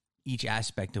each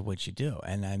aspect of what you do.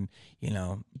 And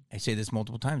I say this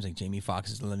multiple times. Jamie Foxx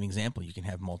is a living example. You can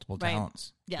have multiple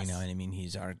talents. Yes. You know what I mean?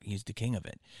 He's the king of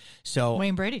it. So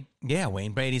Wayne Brady. Yeah,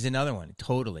 Wayne Brady's another one.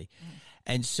 Totally.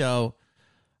 And so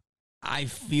I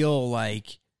feel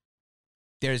like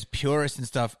there's purists and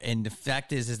stuff. And the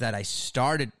fact is that I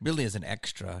started really as an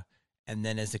extra, and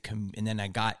then and then I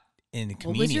got in the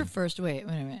comedian. What was your first? Wait a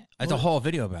minute. It's a whole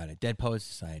video about it. Dead Poets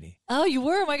Society. Oh, you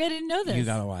were? Oh my God, I didn't know this. You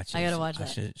gotta watch it. I gotta watch that.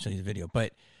 I should show you the video.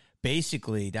 But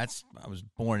basically, I was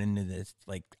born into this.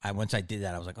 Once I did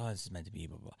that, I was like, oh, this is meant to be.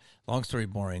 Blah, blah. Long story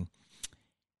boring.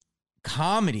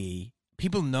 Comedy.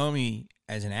 People know me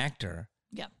as an actor.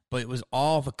 Yeah. But it was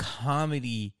all the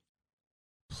comedy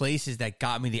places that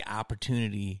got me the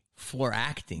opportunity for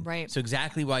acting. Right. So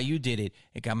exactly why you did it,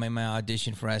 it got me my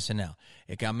audition for SNL.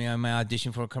 It got me on my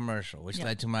audition for a commercial, which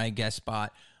led to my guest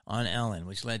spot on Ellen,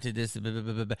 which led to this, blah, blah,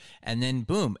 blah, blah, and then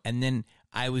boom. And then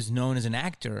I was known as an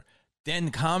actor. Then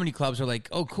the comedy clubs are like,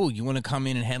 oh, cool, you want to come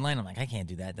in and headline? I'm like, I can't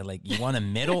do that. They're like, you want a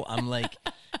middle? I'm like,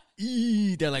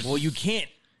 they're like, well, you can't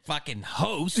fucking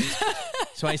host.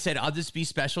 So I said, I'll just be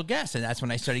special guest. And that's when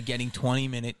I started getting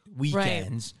 20-minute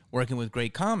weekends working with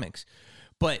great comics.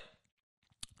 But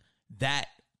that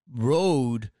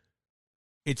road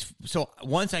it's so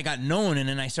once I got known and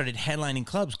then I started headlining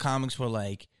clubs, comics were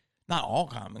like, not all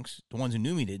comics, the ones who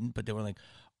knew me didn't, but they were like,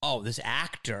 oh, this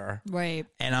actor. Right.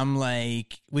 And I'm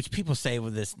like, which people say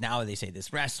with this, now they say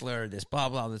this wrestler, this blah,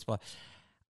 blah, this blah.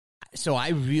 So I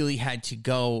really had to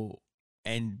go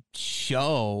and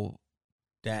show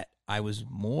that I was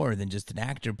more than just an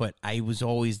actor, but I was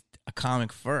always a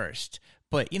comic first.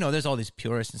 But, you know, there's all these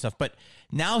purists and stuff. But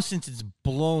now since it's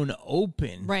blown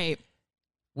open, right,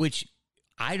 which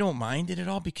I don't mind it at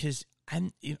all because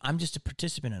I'm just a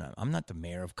participant in it. I'm not the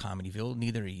mayor of Comedyville.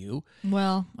 Neither are you.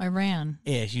 Well, I ran.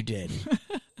 Yes, you did.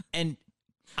 And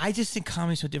I just think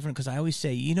comedy's so different because I always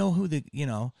say, you know who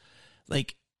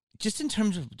like just in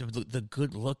terms of the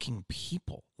good-looking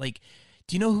people. Like,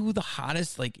 do you know who the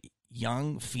hottest, like,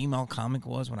 young female comic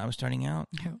was when I was starting out?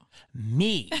 Who?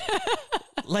 Me.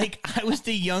 Like, I was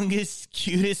the youngest,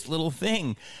 cutest little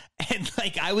thing. And,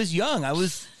 like, I was young. I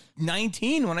was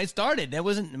 19 when I started. There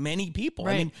wasn't many people.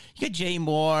 Right. I mean, you got Jay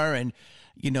Moore and,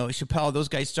 you know, Chappelle. Those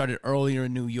guys started earlier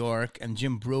in New York. And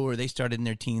Jim Brewer, they started in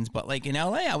their teens. But, like, in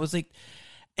L.A., I was like...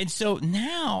 And so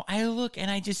now I look and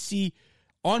I just see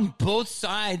on both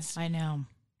sides... I know.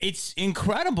 It's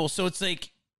incredible. So it's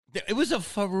like... It was a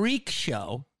freak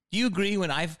show. Do you agree? When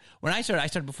I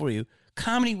started before you.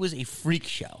 Comedy was a freak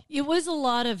show. It was a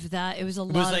lot of that. It was a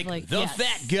lot of like the yes.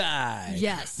 fat guy.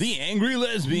 Yes. The angry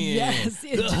lesbian. Yes.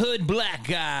 The hood black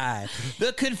guy.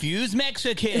 The confused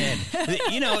Mexican.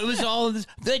 It was all of this.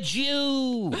 The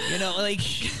Jew. You know, like.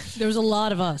 There was a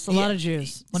lot of us. A lot of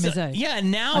Jews, let me say. Yeah,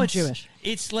 now it's Jewish.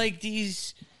 It's like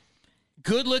these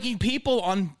good-looking people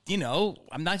on, you know,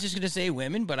 I'm not just going to say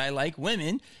women, but I like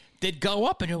women. That go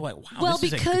up and you're like, wow. Well,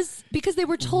 this because they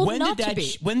were told not to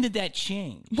be. When did that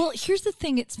change? Well, here's the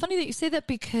thing. It's funny that you say that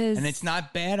because... And it's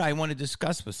not bad. I want to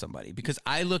discuss with somebody because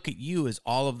I look at you as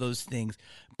all of those things,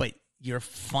 but you're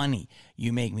funny.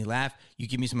 You make me laugh. You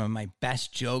give me some of my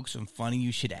best jokes and funny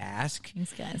you should ask.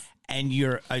 Thanks, guys. And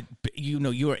you're an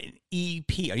EP.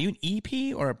 Are you an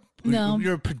EP or No.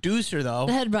 You're a producer though?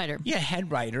 The head writer. Yeah, head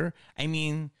writer. I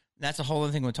mean, that's a whole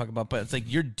other thing we'll talk about, but it's like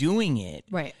you're doing it.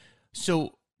 Right.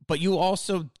 So... But you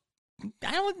also,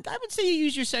 I would say you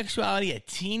use your sexuality a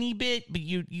teeny bit, but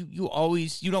you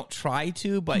don't try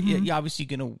to, but you're obviously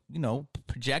going to,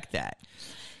 project that.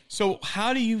 So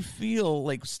how do you feel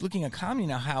like looking at comedy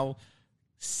now, how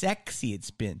sexy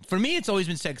it's been? For me, it's always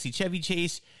been sexy. Chevy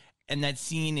Chase and that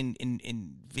scene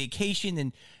in Vacation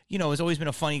and, has always been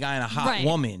a funny guy and a hot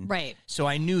woman. Right. So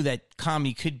I knew that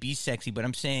comedy could be sexy, but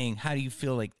I'm saying, how do you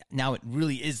feel like now it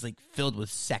really is like filled with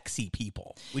sexy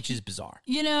people, which is bizarre.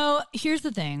 Here's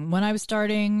the thing. When I was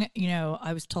starting,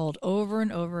 I was told over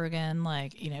and over again,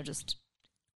 like, just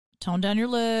tone down your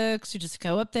looks. You just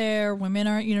go up there. Women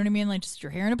aren't, you know what I mean? Like, just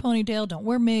your hair in a ponytail. Don't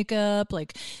wear makeup.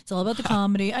 Like, it's all about the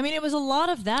comedy. I mean, it was a lot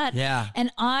of that. Yeah.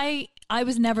 And I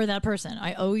was never that person.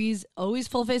 I always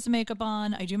full face of makeup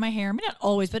on. I do my hair. I mean, not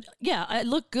always, but yeah, I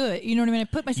look good. You know what I mean? I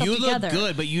put myself together. You look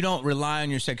good, but you don't rely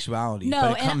on your sexuality. No,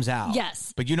 but it comes out.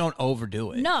 Yes. But you don't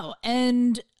overdo it. No,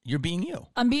 and... You're being you.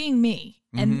 I'm being me.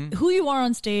 And who you are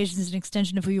on stage is an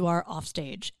extension of who you are off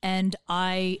stage. And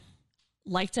I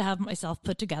like to have myself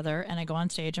put together and I go on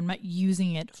stage. I'm not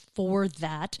using it for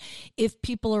that. If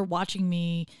people are watching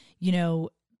me,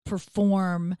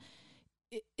 perform,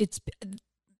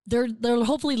 they're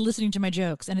hopefully listening to my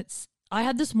jokes. And I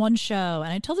had this one show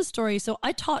and I tell this story. So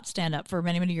I taught stand up for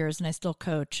many, many years and I still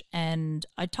coach and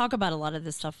I talk about a lot of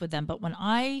this stuff with them. But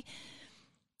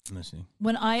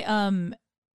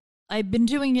I've been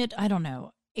doing it, I don't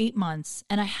know, 8 months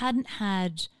and I hadn't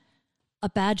had a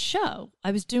bad show.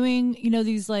 I was doing,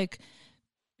 these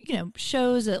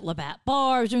shows at Labatt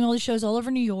Bar. I was doing all these shows all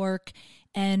over New York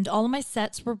and all of my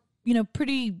sets were,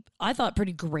 I thought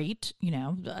pretty great,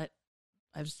 I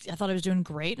thought I was doing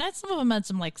great. And some of them had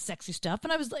some like sexy stuff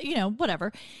and I was like,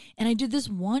 whatever. And I did this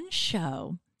one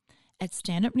show at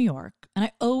Stand Up New York. And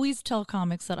I always tell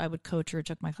comics that I would coach or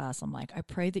took my class. I'm like, I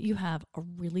pray that you have a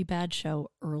really bad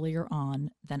show earlier on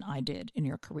than I did in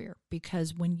your career.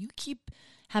 Because when you keep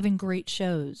having great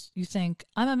shows, you think,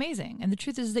 I'm amazing. And the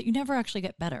truth is that you never actually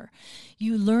get better.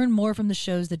 You learn more from the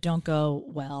shows that don't go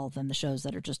well than the shows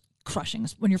that are just crushing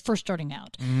when you're first starting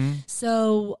out. Mm-hmm.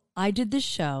 So I did this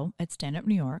show at Stand Up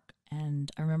New York.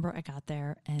 And I remember I got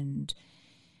there and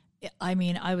I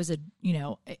mean, I was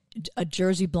a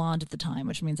Jersey blonde at the time,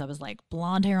 which means I was like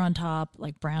blonde hair on top,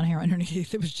 like brown hair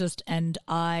underneath. It was just, and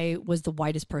I was the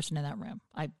whitest person in that room.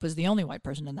 I was the only white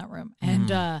person in that room.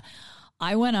 And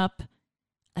I went up,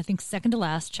 I think second to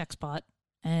last check spot.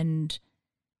 And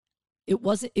it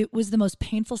was the most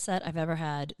painful set I've ever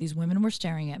had. These women were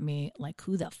staring at me like,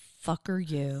 who the fuck are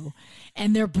you?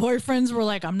 And their boyfriends were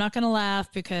like, I'm not going to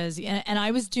laugh because, and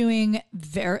I was doing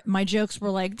my jokes were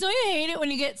like, don't you hate it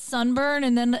when you get sunburn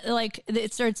and then like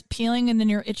it starts peeling and then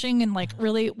you're itching in like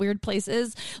really weird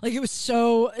places? Like it was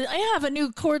so, I have a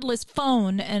new cordless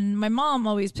phone and my mom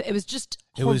always, it was just,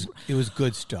 it was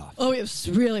good stuff. Oh, it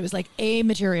was like A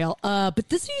material. But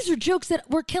these are jokes that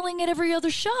were killing at every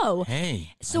other show.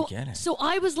 Hey, so I get it. So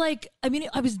I was like, I mean,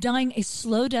 I was dying a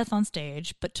slow death on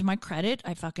stage, but to my credit,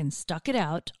 I fucking stuck it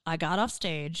out. I got off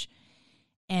stage,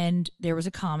 and there was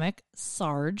a comic,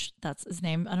 Sarge. That's his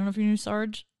name. I don't know if you knew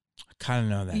Sarge. I kind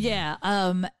of know that. Yeah.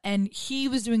 And he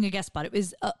was doing a guest spot. It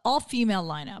was an all-female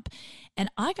lineup. And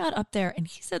I got up there, and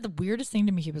he said the weirdest thing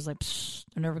to me. He was like,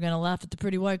 they're never going to laugh at the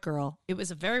pretty white girl. It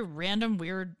was a very random,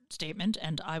 weird statement.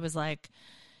 And I was like,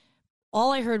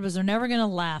 all I heard was they're never going to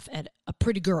laugh at a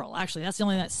pretty girl. Actually, that's the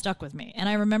only thing that stuck with me. And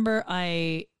I remember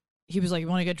he was like, you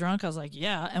want to get drunk? I was like,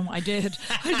 yeah. And I did.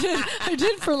 I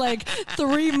did for like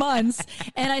 3 months.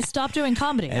 And I stopped doing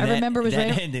comedy. And I remember it was that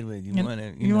right. ended with,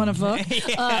 you want to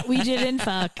fuck? We didn't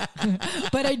fuck.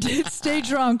 But I did stay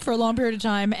drunk for a long period of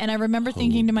time. And I remember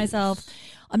thinking to myself,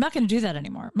 I'm not going to do that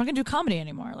anymore. I'm not going to do comedy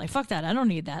anymore. Like, fuck that. I don't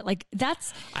need that. Like,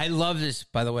 that's... I love this,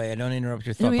 by the way. I don't interrupt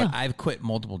your thought, but I've quit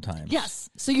multiple times. Yes.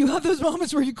 So you have those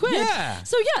moments where you quit. Yeah.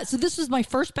 So this was my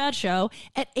first bad show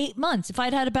at 8 months. If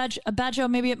I'd had a bad show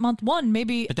maybe at month 1,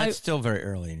 maybe... But that's still very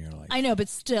early in your life. I know, but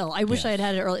still, I wish I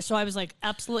had it early. So I was like,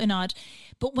 absolutely not.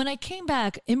 But when I came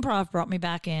back, improv brought me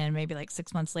back in maybe like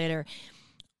 6 months later.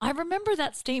 I remember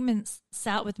that statement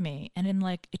sat with me, and I'm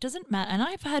like, it doesn't matter. And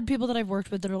I've had people that I've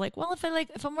worked with that are like, well,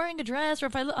 if I'm wearing a dress, or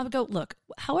if I would go, look,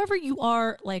 however you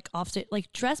are, like off stage,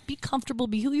 like dress, be comfortable,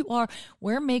 be who you are,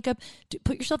 wear makeup,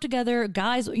 put yourself together,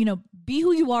 guys, be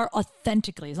who you are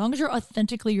authentically. As long as you're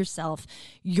authentically yourself,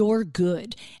 you're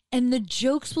good, and the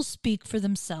jokes will speak for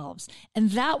themselves. And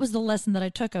that was the lesson that I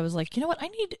took. I was like, you know what, I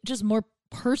need just more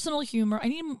personal humor. I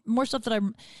need more stuff that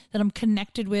I'm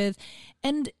connected with,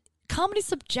 and comedy's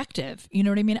subjective. You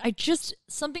know what I mean?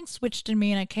 Something switched in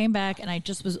me and I came back and I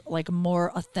just was like a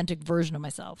more authentic version of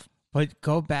myself. But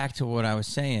go back to what I was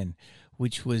saying,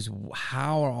 which was,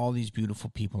 how are all these beautiful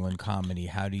people in comedy?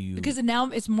 How do you... Because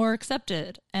now it's more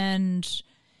accepted, and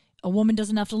a woman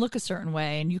doesn't have to look a certain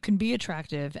way, and you can be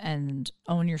attractive and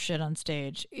own your shit on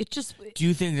stage. Do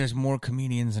you think there's more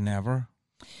comedians than ever?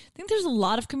 I think there's a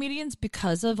lot of comedians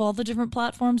because of all the different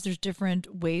platforms. There's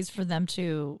different ways for them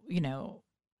to,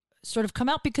 sort of come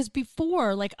out, because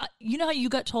before, like, you know how you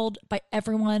got told by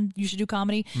everyone you should do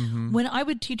comedy? Mm-hmm. When I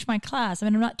would teach my class, I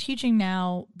mean, I'm not teaching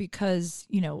now because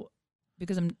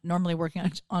I'm normally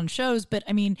working on shows, but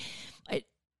I mean,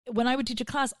 when I would teach a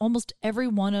class, almost every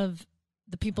one of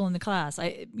the people in the class,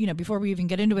 before we even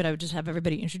get into it, I would just have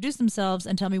everybody introduce themselves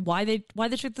and tell me why they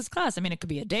took this class. I mean, it could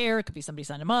be a dare, it could be somebody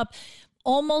signed them up.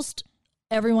 Almost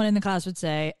everyone in the class would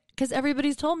say, because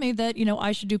everybody's told me that,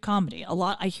 I should do comedy a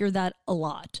lot. I hear that a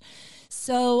lot.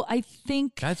 So I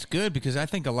think... That's good, because I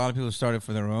think a lot of people started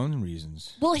for their own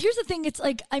reasons. Well, here's the thing. It's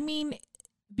like, I mean,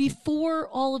 before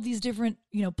all of these different,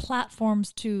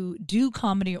 platforms to do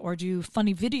comedy or do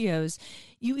funny videos,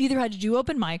 you either had to do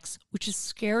open mics, which is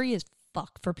scary as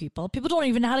fuck for people. People don't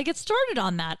even know how to get started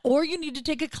on that. Or you need to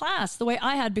take a class the way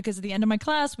I had, because at the end of my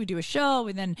class, we do a show,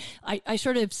 and then I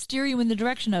sort of steer you in the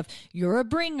direction of, you're a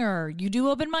bringer, you do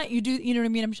open mic, you know what I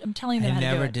mean? I'm telling them how to do it.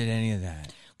 I never did any of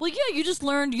that. Well, yeah, you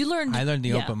learned. I learned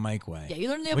the open mic way. Yeah, you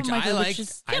learned the open mic way, which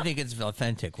is... I think it's the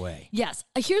authentic way. Yes.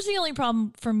 Here's the only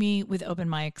problem for me with open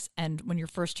mics and when you're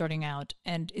first starting out,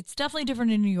 and it's definitely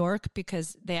different in New York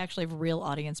because they actually have real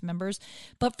audience members.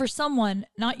 But for someone,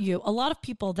 not you, a lot of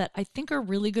people that I think are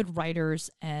really good writers,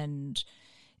 and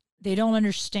they don't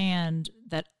understand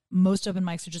that most open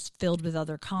mics are just filled with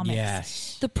other comics.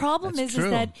 Yes. The problem is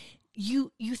that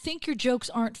you think your jokes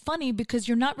aren't funny because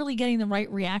you're not really getting the right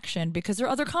reaction, because there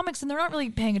are other comics and they're not really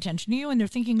paying attention to you, and they're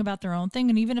thinking about their own thing.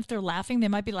 And even if they're laughing, they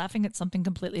might be laughing at something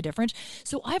completely different.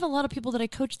 So I have a lot of people that I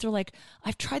coach. They're like,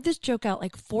 I've tried this joke out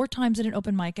like 4 times at an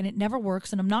open mic and it never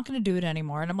works, and I'm not going to do it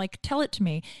anymore. And I'm like, tell it to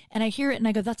me. And I hear it and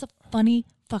I go, that's a funny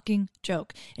fucking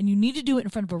joke. And you need to do it in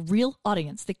front of a real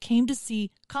audience that came to see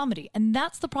comedy. And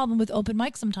that's the problem with open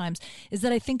mic sometimes, is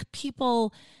that I think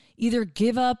people either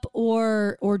give up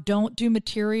or don't do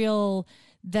material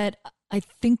that I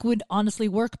think would honestly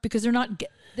work, because they're not.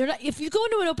 If you go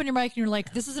into an open mic and you're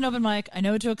like, this is an open mic, I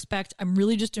know what to expect, I'm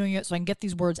really just doing it so I can get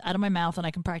these words out of my mouth and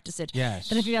I can practice it. Yes.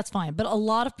 Then I think that's fine. But a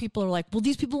lot of people are like, well,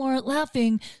 these people aren't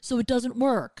laughing, so it doesn't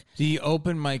work. The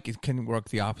open mic can work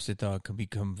the opposite, though. It can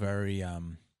become very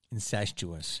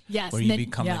incestuous. Yes. Where you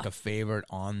become like a favorite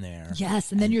on there.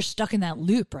 Yes. And then you're stuck in that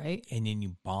loop, right? And then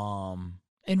you bomb.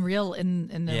 In the real,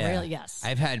 yes.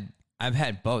 I've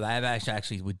had both. I have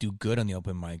actually would do good on the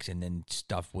open mics, and then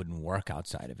stuff wouldn't work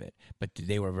outside of it. But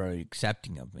they were very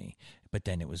accepting of me. But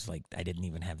then it was like I didn't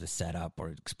even have to set up or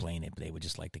explain it. But they would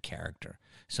just like the character.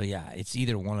 So yeah, it's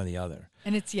either one or the other.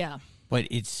 And it's But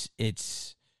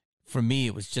it's for me,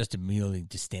 it was just immediately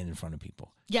to stand in front of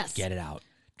people. Yes. Get it out.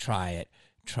 Try it.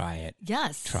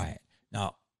 Yes. Try it.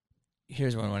 Now,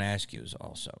 here's what I want to ask you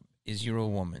is you're a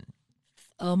woman.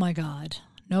 Oh my God.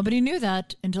 Nobody knew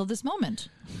that until this moment.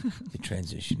 The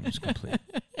transition was complete.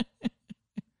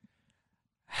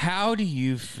 How do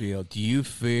you feel? Do you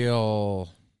feel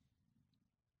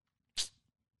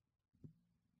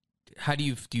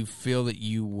that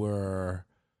you were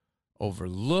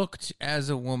overlooked as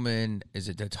a woman? Is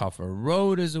it a tougher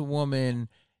road as a woman?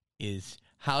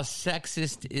 How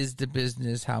sexist is the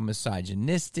business? How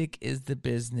misogynistic is the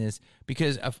business?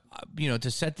 Because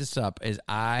to set this up,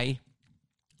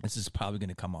 this is probably going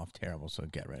to come off terrible, so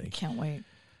get ready. Can't wait.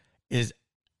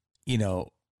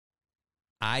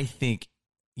 I think,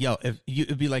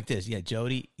 it'd be like this. Yeah,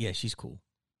 Jodi, she's cool.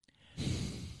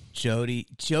 Jodi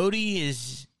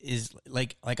is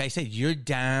like I said, you're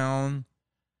down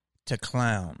to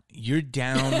clown. You're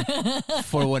down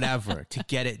for whatever to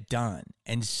get it done.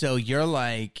 And so you're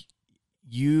like,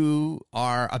 you're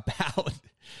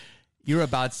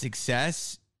about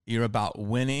success. You're about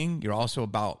winning. You're also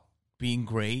about being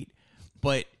great,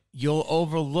 but you'll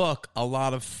overlook a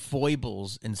lot of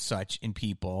foibles and such in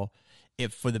people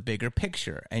for the bigger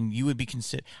picture. And you would be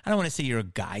considered, I don't want to say you're a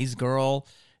guy's girl.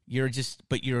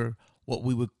 But you're what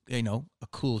we would, a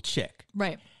cool chick.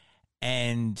 Right.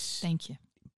 And thank you.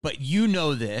 But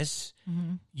this,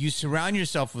 you surround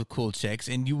yourself with cool chicks,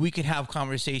 and we could have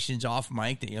conversations off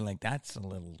mic that you're like, that's a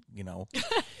little,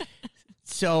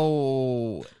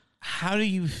 So how do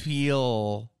you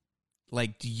feel?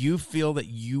 Like, do you feel that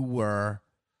you were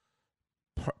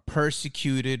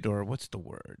persecuted, or what's the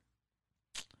word?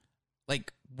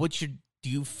 Like, do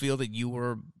you feel that you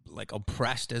were like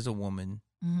oppressed as a woman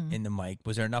in the mic?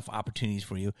 Was there enough opportunities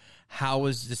for you? How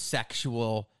was the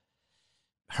sexual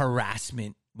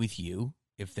harassment with you,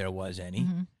 if there was any,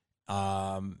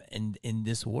 in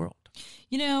this world?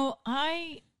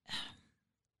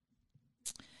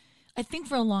 I think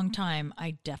for a long time,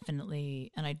 I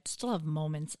definitely, and I still have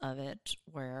moments of it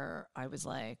where I was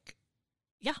like,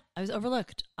 I was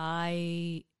overlooked.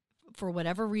 For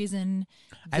whatever reason.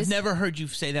 I've never heard you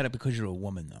say that because you're a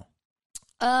woman, though.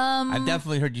 I've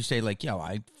definitely heard you say, like,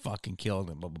 I fucking killed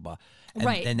him, blah, blah, blah.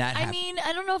 Right. And that I mean,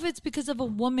 I don't know if it's because of a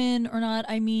woman or not.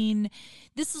 I mean,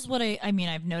 this is what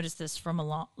I've noticed this for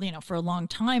a long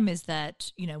time is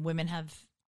that, women have,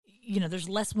 there's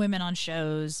less women on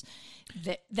shows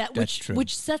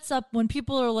which sets up when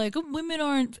people are like, oh, women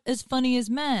aren't as funny as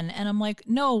men. And I'm like,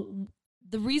 no,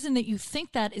 the reason that you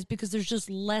think that is because there's just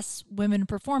less women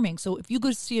performing. So if you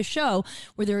go see a show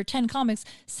where there are 10 comics,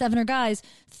 7 are guys,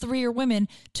 3 are women,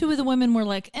 2 of the women were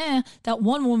like, that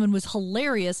one woman was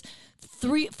hilarious.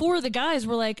 4 of the guys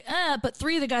were like, but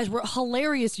 3 of the guys were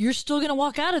hilarious. You're still going to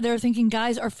walk out of there thinking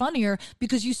guys are funnier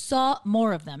because you saw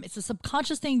more of them. It's a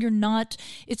subconscious thing.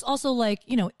 It's also like,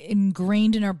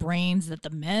 ingrained in our brains that the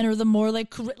men are the more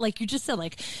like you just said,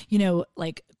 like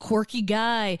quirky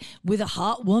guy with a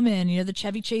hot woman, the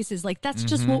Chevy Chases, like that's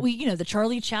just what we, the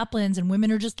Charlie Chaplins, and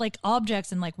women are just like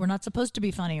objects, and like we're not supposed to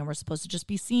be funny, and we're supposed to just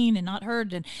be seen and not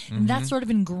heard. And that's sort of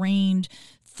ingrained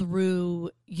through,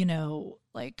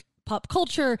 like pop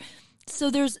culture.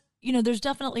 So there's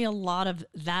definitely a lot of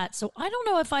that. So I don't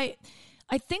know if I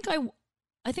think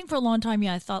for a long time,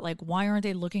 I thought like, why aren't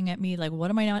they looking at me? Like,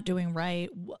 what am I not doing right?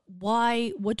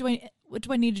 Why, what do I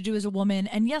need to do as a woman?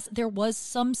 And yes, there was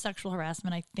some sexual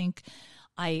harassment. I think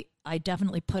I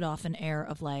definitely put off an air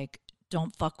of like,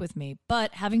 don't fuck with me.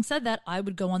 But having said that, I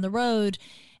would go on the road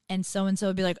and so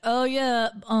would be like, oh yeah,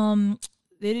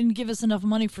 they didn't give us enough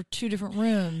money for 2 different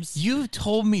rooms. You've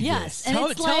told me this. Tell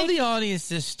the audience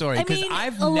this story, because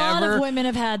a lot of women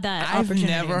have had that opportunity.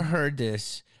 I've never heard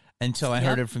this until I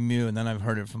heard it from you, and then I've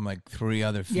heard it from like 3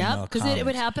 other female because it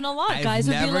would happen a lot. Guys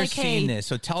would be like, I've never seen this.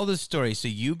 So tell the story. So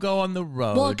you go on the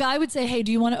road. Well, a guy would say, hey,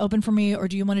 do you want to open for me, or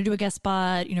do you want to do a guest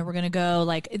spot? We're going to go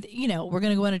we're going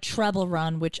to go on a treble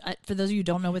run, which for those of you who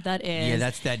don't know what that is. Yeah,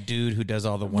 that's that dude who does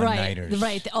all the one-nighters.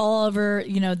 Right. All over,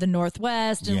 the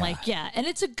Northwest. And and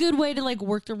it's a good way to like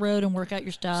work the road and work out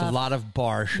your stuff. It's a lot of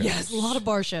bar shows. Yes, a lot of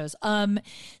bar shows.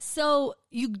 So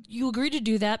you agree to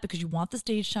do that because you want the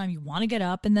stage time, you want to get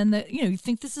up, and then you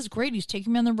think this is great. He's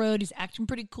taking me on the road. He's acting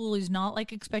pretty cool. He's not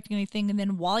like expecting anything. And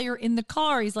then while you're in the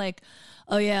car, he's like,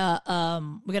 "Oh yeah,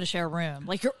 we got to share a room."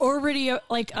 Like you're already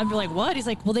like, I'm like, "What?" He's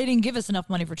like, "Well, they didn't give us enough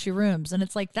money for 2 rooms," and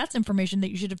it's like that's information that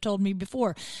you should have told me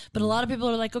before. But a lot of people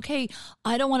are like, "Okay,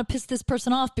 I don't want to piss this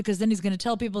person off because then he's going to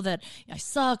tell people that I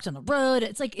sucked on the road."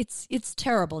 It's like it's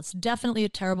terrible. It's definitely a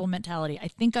terrible mentality. I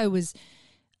think I was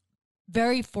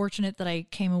very fortunate that I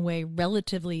came away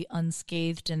relatively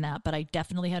unscathed in that, but I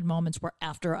definitely had moments where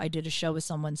after I did a show with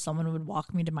someone would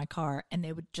walk me to my car and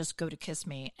they would just go to kiss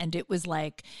me. And it was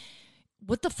like,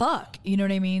 what the fuck? You know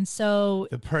what I mean? So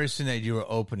the person that you were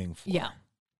opening for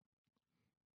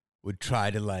would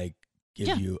try to like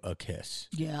give you a kiss.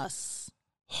 Yes.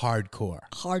 Hardcore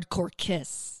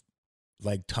kiss.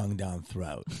 Like tongue down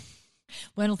throat.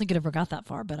 Well, I don't think it ever got that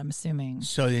far, but I'm assuming.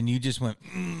 So then you just went...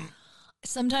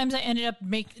 Sometimes I ended up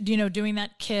doing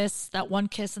that one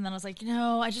kiss, and then I was like,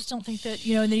 I just don't think that,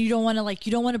 and then you don't want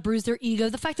to bruise their ego.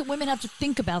 The fact that women have to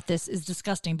think about this is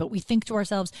disgusting, but we think to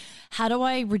ourselves, how do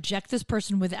I reject this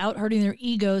person without hurting their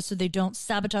ego so they don't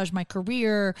sabotage my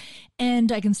career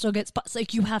and I can still get spots?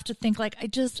 Like you have to think like, I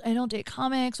don't date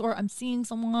comics, or I'm seeing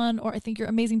someone, or I think you're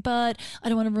amazing, but I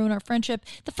don't want to ruin our friendship.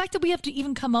 The fact that we have to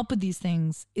even come up with these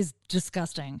things is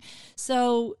disgusting.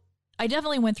 So I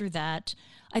definitely went through that.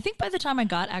 I think by the time I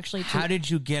got actually to... How did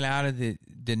you get out of the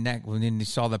next... when you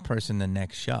saw the person the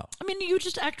next show? I mean, you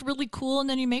just act really cool, and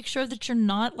then you make sure that you're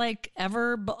not like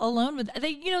ever alone with...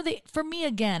 For me,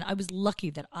 again, I was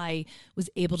lucky that I was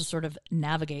able to sort of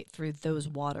navigate through those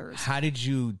waters. How did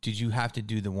you have to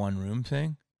do the one room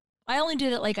thing? I only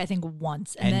did it I think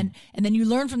once, and then you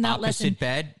learn from that lesson. Opposite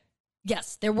bed?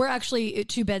 Yes, there were actually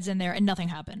 2 beds in there, and nothing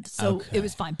happened, so it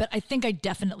was fine. But I think I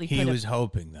definitely... He was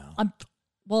hoping, though.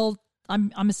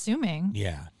 I'm assuming.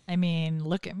 Yeah. I mean,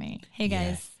 look at me. Hey,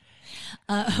 guys.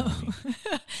 Yeah.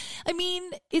 I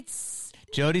mean, it's...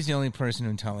 Jodi's the only person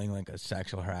who telling like a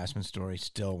sexual harassment story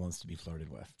still wants to be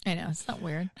flirted with. I know. It's not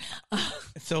weird.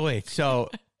 So wait. So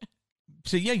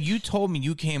yeah, you told me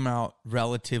you came out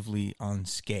relatively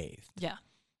unscathed. Yeah.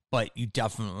 But you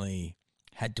definitely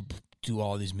had to do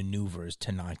all these maneuvers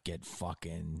to not get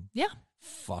fucking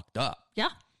fucked up.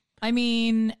 Yeah. I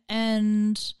mean,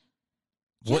 and...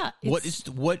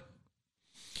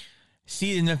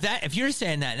 See, and if you're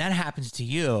saying that happens to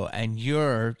you, and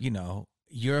you're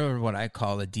what I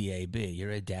call a DAB, you're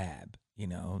a dab,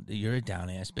 you're a down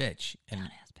ass bitch,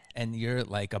 and you're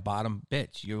like a bottom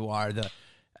bitch. You are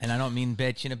and I don't mean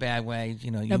bitch in a bad way,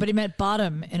 Nobody meant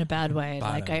bottom in a bad way.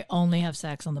 Bottom. Like I only have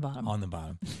sex on the bottom. On the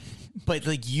bottom. But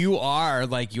like you are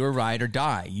like you're ride or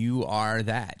die. You are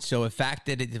that. So the fact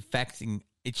that it's affecting.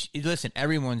 Listen,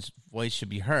 everyone's voice should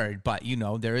be heard, but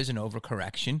there is an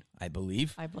overcorrection, I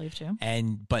believe. I believe too.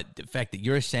 But the fact that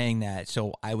you're saying that,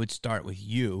 so I would start with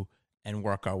you and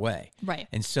work our way. Right.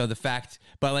 And so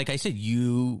but like I said,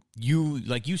 you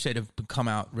like you said, have come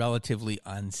out relatively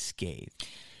unscathed.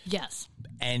 Yes.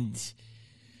 And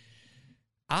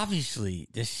obviously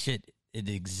this shit, it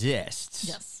exists.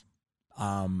 Yes.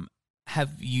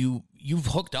 You've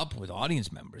hooked up with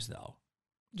audience members though?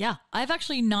 Yeah, I've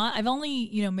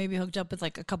only, maybe hooked up with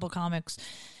like a couple comics,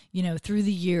 through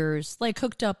the years, like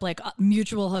hooked up, like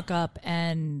mutual hookup,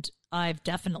 and I've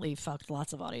definitely fucked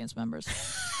lots of audience members.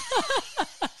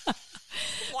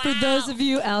 For those of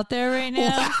you out there right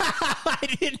now. Wow,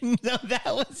 I didn't know that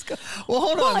was well,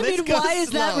 hold on. I mean, why is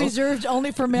that reserved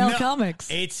only for male comics?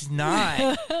 It's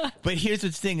not. But here's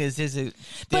the thing is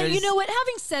But you know what?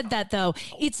 Having said that, though,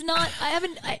 it's not.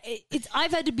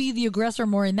 I've had to be the aggressor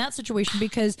more in that situation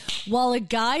because while a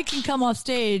guy can come off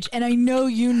stage, and I know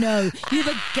you have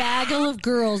a gaggle of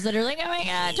girls that are like, oh my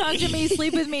God, talk to me,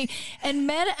 sleep with me. And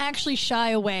men actually shy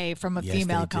away from a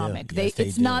female comic.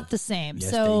 It's not the same.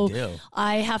 Yes, so they do.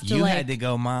 I have to You had to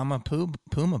go Mama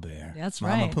Puma Bear. That's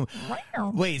Mama right.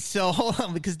 Puma. Wait, so hold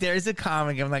on, because there's a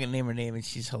comic, I'm not going to name her name, and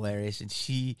she's hilarious. And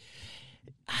she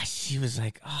was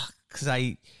like, oh, because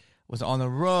I was on the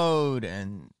road,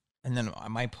 and then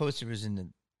my poster was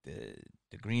in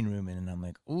the green room, and I'm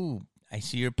like, ooh, I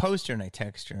see your poster, and I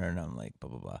text her, and I'm like, blah,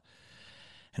 blah, blah.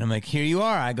 And I'm like, here you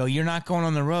are. I go, you're not going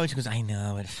on the road. She goes, I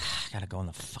know, but I got to go on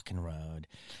the fucking road.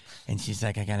 And she's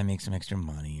like, I got to make some extra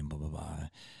money, and blah, blah, blah.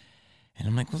 And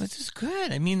I'm like, well, this is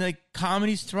good. I mean, like,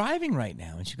 comedy's thriving right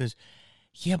now. And she goes,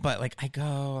 yeah, but, like, I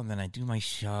go, and then I do my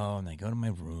show, and I go to my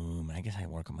room, and I guess I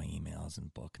work on my emails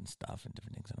and book and stuff and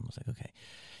different things. And I was like, okay.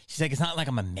 She's like, it's not like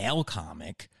I'm a male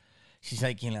comic. She's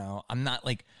like, I'm not,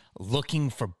 like, looking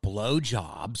for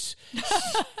blowjobs.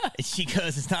 She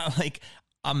goes, it's not like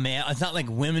a male. It's not like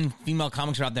female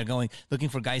comics are out there looking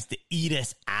for guys to eat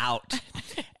us out.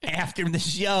 after the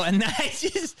show, and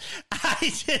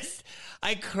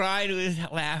I cried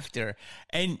with laughter,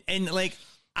 and like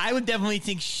I would definitely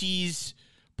think she's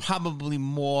probably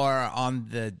more on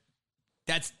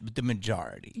that's the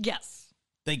majority. Yes.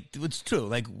 Like, it's true.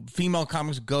 Like, female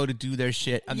comics go to do their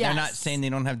shit. Yes. They're not saying they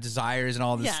don't have desires and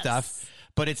all this stuff.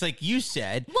 But it's like you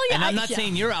said. Well, yeah, and I'm not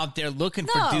saying you're out there looking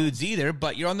for dudes either,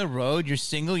 but you're on the road. You're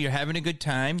single. You're having a good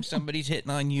time. Somebody's hitting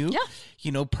on you. Yeah.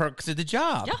 You know, perks of the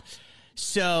job. Yeah.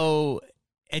 So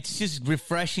it's just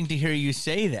refreshing to hear you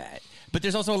say that. But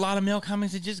there's also a lot of male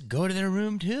comics that just go to their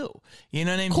room too. You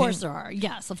know what I mean? Of course there are.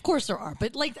 Yes, of course there are.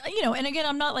 But like, you know, and again,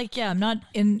 I'm not like, I'm not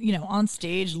in, you know, on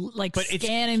stage like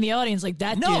scanning the audience like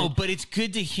that. No, dude. but it's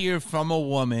good to hear from a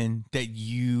woman that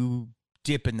you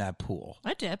dip in that pool.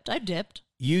 I dipped.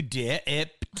 You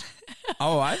dipped.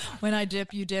 Oh, when I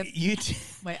dip, you dip.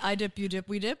 Wait, I dip, you dip,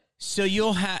 we dip. So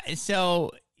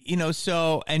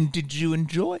and did you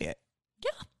enjoy it?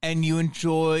 Yeah. And you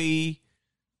enjoy.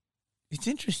 It's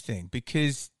interesting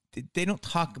because they don't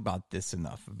talk about this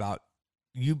enough. About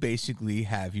you basically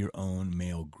have your own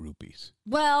male groupies.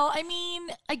 Well, I mean,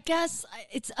 I guess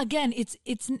it's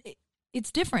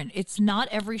different. It's not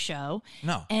every show.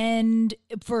 No. And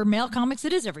for male comics,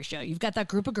 it is every show. You've got that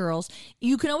group of girls.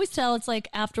 You can always tell it's like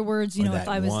afterwards, you know, if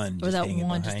I was, or that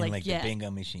one just like the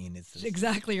bingo machine. It's just,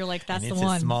 exactly. You're like, that's the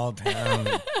one. It's a small town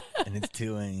and it's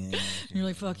 2 a.m. You're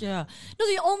like, fuck yeah. No,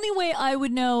 the only way I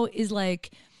would know is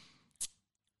like,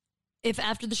 if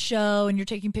after the show and you're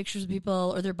taking pictures of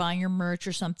people or they're buying your merch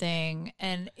or something,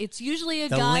 and it's usually a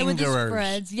guy with his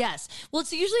friends. Yes. Well,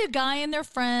 it's usually a guy and their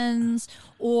friends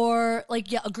or like,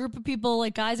 a group of people,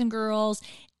 like guys and girls,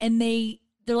 and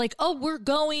they're like, oh, we're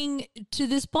going to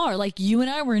this bar. Like you and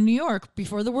I were in New York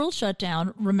before the world shut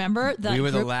down. Remember that? We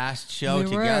were the last show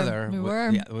together. We were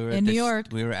in New York.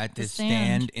 We were at this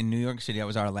stand in New York City. That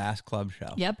was our last club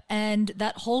show. Yep. And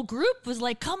that whole group was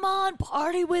like, come on,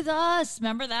 party with us.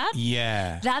 Remember that?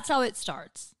 Yeah. That's how it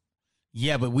starts.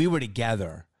 Yeah, but we were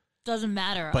together. Doesn't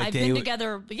matter. I've been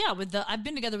together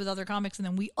with other comics, and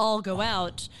then we all go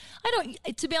out.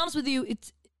 To be honest with you,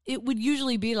 it would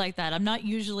usually be like that.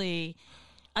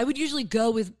 I would usually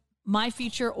go with my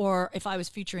feature, or if I was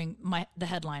featuring the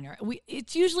headliner.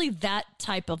 It's usually that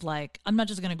type of like, I'm not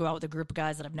just going to go out with a group of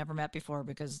guys that I've never met before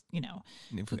because, you know.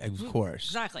 Of course.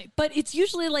 Exactly. But it's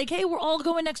usually like, hey, we're all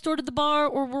going next door to the bar,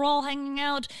 or we're all hanging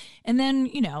out. And then,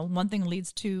 you know, one thing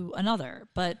leads to another.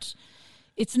 But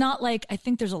it's not like, I'm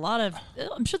sure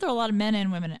there are a lot of men and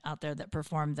women out there that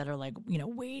perform that are like, you know,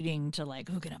 waiting to like,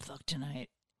 who can I fuck tonight?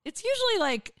 It's usually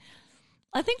like,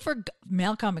 I think for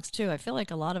male comics too, I feel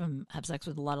like a lot of them have sex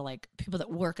with a lot of like people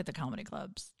that work at the comedy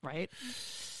clubs, right?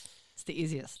 It's the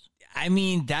easiest. I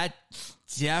mean, that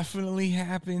definitely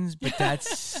happens, but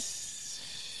that's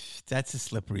a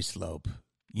slippery slope.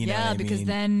 You know what I because mean?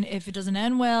 then if it doesn't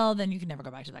end well, then you can never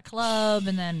go back to that club,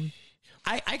 and then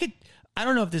I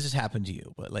don't know if this has happened to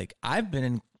you, but like I've been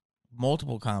in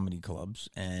multiple comedy clubs,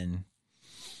 and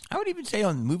I would even say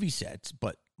on movie sets,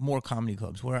 but more comedy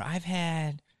clubs where I've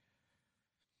had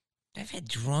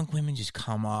drunk women just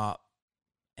come up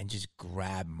and just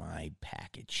grab my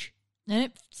package. And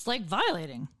it's like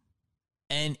violating.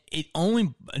 And it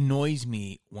only annoys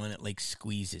me when it like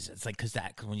squeezes. It's like, cause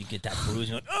when you get that bruise,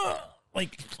 you're like, oh,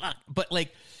 like, fuck. But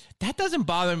like, that doesn't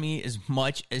bother me as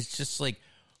much as just like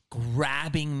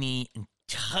grabbing me and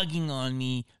tugging on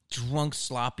me, drunk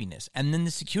sloppiness. And then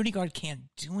the security guard can't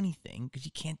do anything because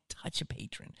you can't touch a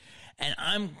patron. And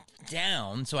I'm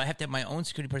down, so I have to have my own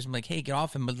security person be like, hey, get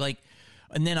off him. But like,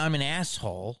 and then I'm an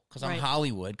asshole because I'm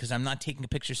Hollywood, because I'm not taking a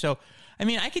picture. So, I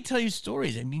mean, I could tell you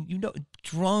stories. I mean, you know,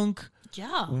 drunk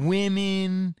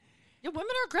women. Yeah, women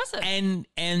are aggressive.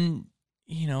 And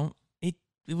you know, it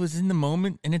was in the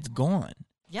moment and it's gone.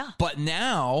 Yeah. But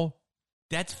now,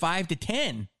 that's 5 to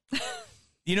 10.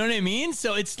 You know what I mean?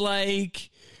 So it's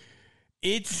like,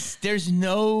 there's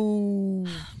no...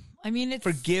 I mean, it's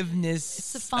forgiveness.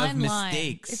 It's a fine line.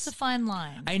 Mistakes. It's a fine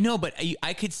line. I know, but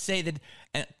I could say that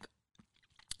it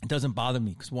doesn't bother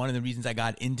me, because one of the reasons I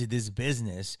got into this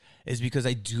business is because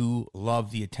I do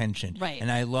love the attention, right?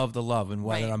 And I love the love, and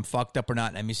whether I'm fucked up or not,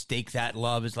 and I mistake that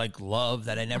love as like love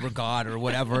that I never got or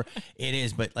whatever it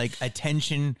is. But like,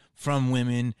 attention from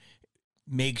women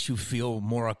makes you feel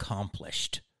more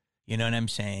accomplished. You know what I'm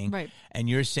saying? Right. And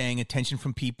you're saying attention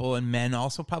from people and men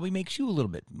also probably makes you a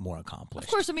little bit more accomplished.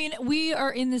 Of course. I mean, we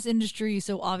are in this industry,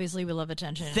 so obviously we love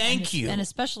attention. Thank you. And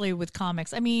especially with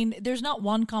comics. I mean, there's not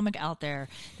one comic out there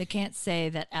that can't say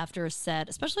that after a set,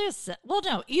 especially a set, well,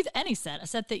 no, any set, a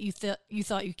set that you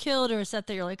thought you killed, or a set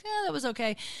that you're like, that was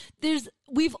okay.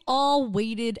 We've all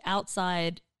waited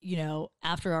outside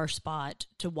after our spot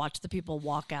to watch the people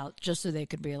walk out just so they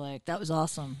could be like, that was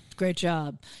awesome. Great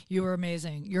job. You were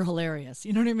amazing. You're hilarious.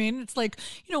 You know what I mean? It's like,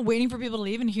 waiting for people to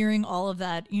leave and hearing all of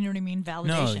that, you know what I mean?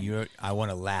 Validation. No, I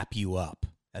want to lap you up.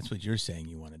 That's what you're saying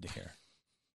you wanted to hear.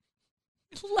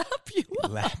 Lap you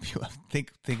up. Lap you up.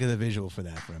 Think of the visual for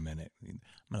that for a minute. I'm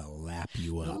going to lap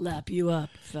you up. Lap you up,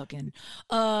 fucking.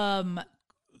 But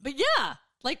yeah,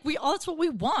 like that's what we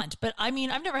want. But I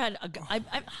mean, I've never had I've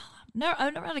never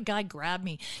had a guy grab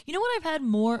me. You know what I've had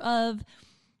more of?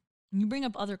 You bring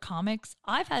up other comics.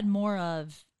 I've had more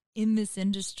of in this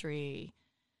industry,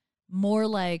 more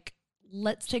like,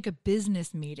 let's take a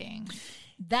business meeting.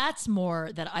 That's more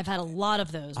that I've had a lot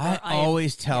of those. I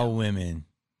always tell women,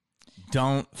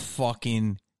 don't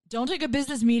take a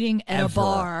business meeting at a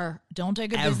bar. Don't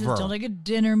take a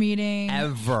dinner meeting.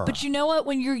 Ever. But you know what?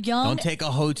 When you're young. Don't take a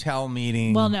hotel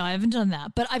meeting. Well, no, I haven't done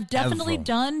that. But I've definitely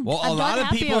done. Well, a lot of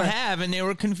people have, and they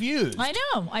were confused. I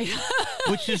know.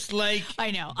 Which is like. I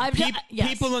know.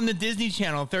 People on the Disney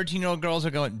Channel, 13-year-old girls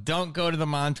are going, don't go to the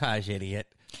montage, idiot.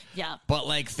 Yeah. But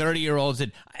like 30-year-olds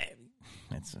that.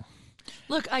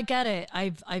 Look, I get it.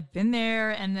 I've been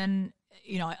there, and then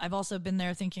I've also been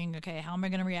there thinking, okay, how am I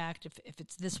going to react if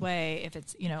it's this way? If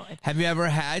it's Have you ever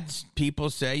had people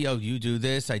say, "Yo, you do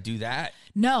this, I do that"?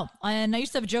 No, and I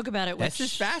used to have a joke about it. That's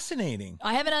just fascinating.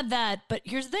 I haven't had that, but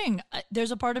here's the thing: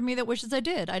 there's a part of me that wishes I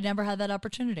did. I never had that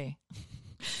opportunity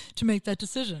to make that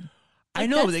decision. Like, I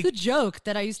know that's the joke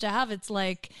that I used to have. It's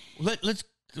like let's.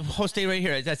 Stay right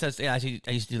here.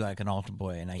 I used to do like an altar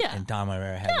boy, and Dom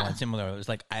Herrera had one similar. It was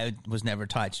like I was never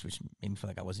touched, which made me feel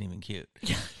like I wasn't even cute.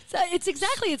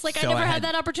 It's like I never had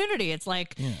that opportunity. It's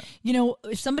like,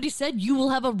 if somebody said you will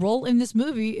have a role in this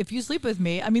movie if you sleep with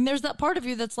me, I mean, there's that part of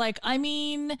you that's like, I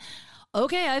mean,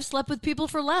 okay, I've slept with people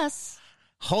for less.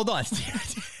 Hold on.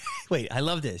 Wait, I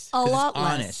love this. A lot it's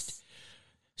honest. Less.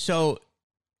 So,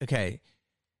 okay.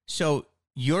 So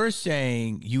you're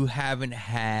saying you haven't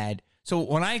had. So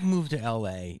when I moved to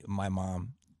LA, my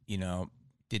mom,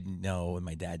 didn't know, and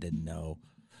my dad didn't know.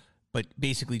 But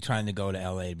basically trying to go to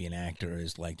LA to be an actor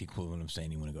is like the equivalent of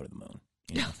saying you want to go to the moon.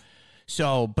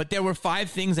 So, but there were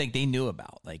 5 things like they knew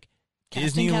about, like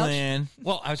Casting Disneyland. Couch?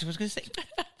 Well, I was going to say,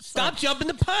 stop jumping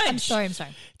the punch. I'm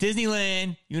sorry.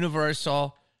 Disneyland,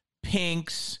 Universal,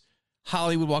 Pink's,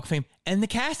 Hollywood Walk of Fame, and the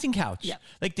casting couch. Yep.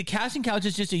 Like the casting couch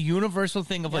is just a universal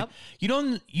thing of like, you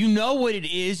know what it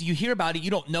is, you hear about it, you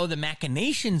don't know the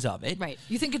machinations of it. Right.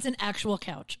 You think it's an actual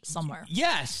couch somewhere.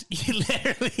 Yes,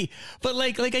 literally. But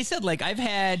like I said, like I've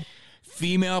had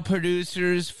female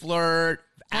producers flirt,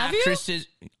 Have actresses.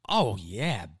 You? Oh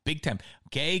yeah, big time.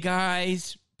 Gay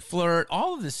guys flirt,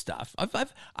 all of this stuff.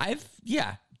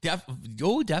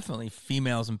 Definitely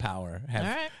females in power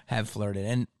have flirted,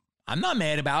 and I'm not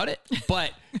mad about it,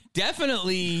 but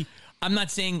definitely, I'm not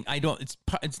saying I don't.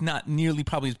 It's not nearly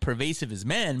probably as pervasive as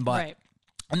men, but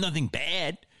I'm nothing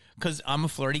bad because I'm a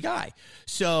flirty guy.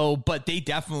 So, but they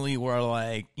definitely were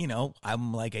like,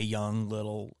 I'm like a young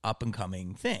little up and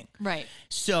coming thing, right?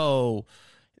 So,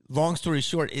 long story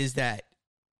short is that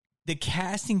the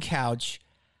casting couch,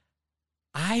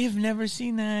 I have never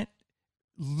seen that.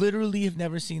 Literally, have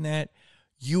never seen that.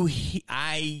 You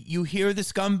hear the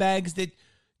scumbags that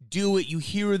do it. You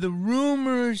hear the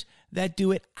rumors that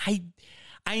do it.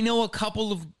 I know a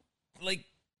couple of like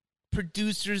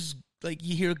producers, like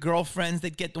you hear girlfriends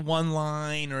that get the one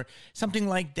line or something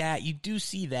like that. You do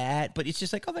see that, but it's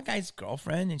just like, oh, that guy's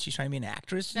girlfriend and she's trying to be an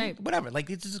actress, whatever. Like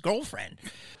it's his girlfriend.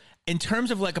 In terms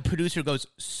of like a producer goes,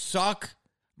 suck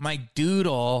my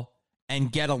doodle and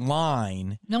get a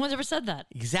line. No one's ever said that.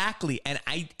 Exactly. And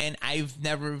I've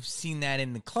never seen that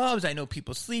in the clubs. I know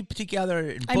people sleep together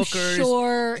in bookers. I'm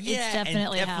sure it's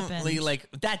definitely happened. Like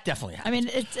that definitely happened. I mean,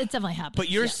 it's definitely happened. But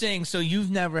you're saying, so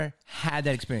you've never had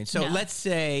that experience. So let's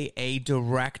say a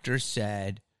director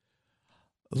said,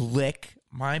 lick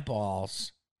my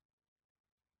balls,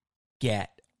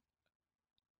 get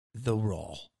the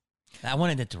role. I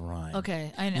wanted it to rhyme.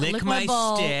 Okay, I know. Lick my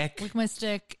ball, stick. Lick my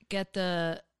stick,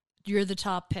 you're the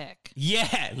top pick.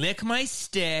 Yeah, lick my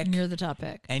stick. And you're the top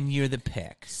pick. And you're the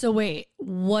pick. So wait,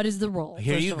 what is the role?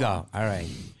 Here you go. All right.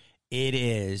 It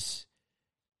is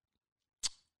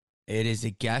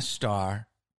a guest star,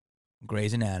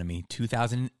 Grey's Anatomy,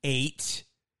 2008,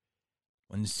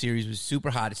 when the series was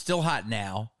super hot. It's still hot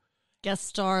now. Guest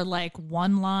star, like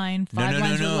one line, 5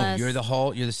 lines or less. You're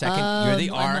the second, you're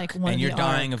the arc, and you're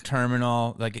dying of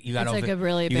terminal. Like you got it's like a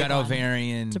really big one.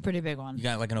 Ovarian. It's a pretty big one. You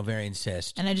got like an ovarian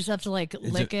cyst. And I just have to like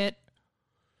lick it.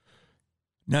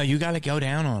 No, you got to go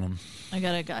down on them. I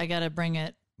gotta bring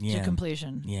it to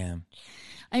completion. Yeah.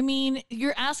 I mean,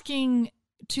 you're asking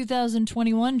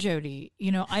 2021 Jodi.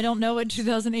 You know, I don't know what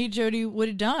 2008 Jodi would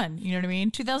have done. You know what I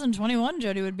mean? 2021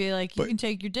 Jodi would be like, you can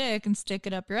take your dick and stick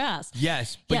it up your ass.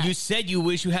 Yes, but you said you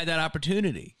wish you had that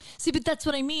opportunity. See, but that's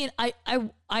what I mean.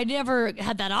 I never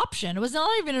had that option. It was not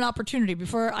even an opportunity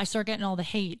before I start getting all the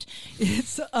hate.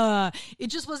 It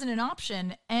just wasn't an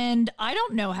option, and I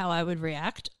don't know how I would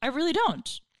react. I really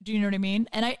don't. Do you know what I mean?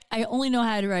 And I only know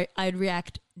how I'd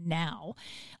react now.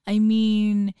 I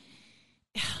mean,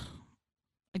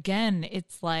 again,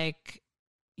 it's like,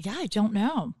 yeah, I don't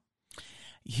know.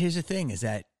 Here's the thing: is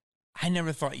that I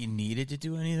never thought you needed to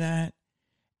do any of that,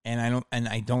 and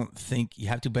I don't think you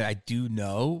have to. But I do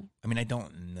know. I mean, I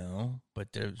don't know,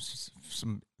 but there's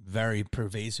some very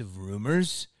pervasive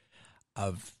rumors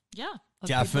of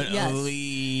definitely,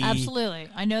 yes, absolutely.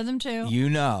 I know them too. You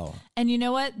know, and you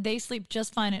know what? They sleep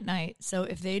just fine at night. So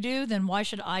if they do, then why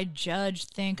should I judge?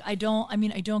 I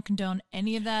don't condone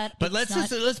any of that. But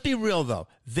let's be real though.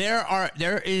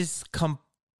 There is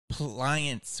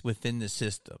compliance within the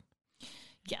system.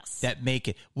 Yes, that make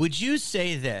it. Would you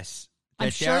say this? I'm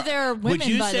sure there are women. Would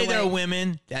you say there are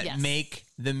women that make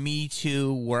the Me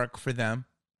Too work for them?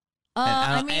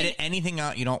 And edit anything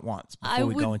out you don't want before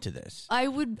we go into this. I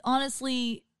would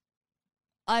honestly,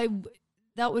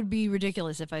 that would be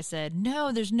ridiculous if I said,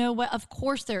 no, there's no way. Of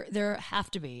course there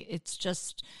have to be. It's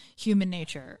just human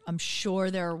nature. I'm sure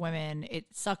there are women. It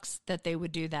sucks that they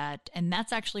would do that. And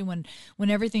that's actually when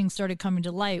everything started coming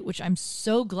to light, which I'm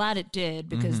so glad it did,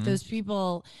 because those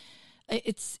people,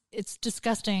 it's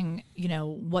disgusting, you know,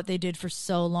 what they did for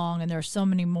so long. And there are so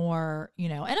many more, you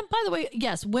know, and by the way,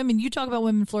 yes, women, you talk about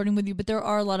women flirting with you, but there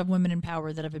are a lot of women in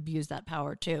power that have abused that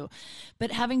power too.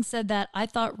 But having said that, I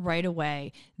thought right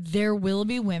away, there will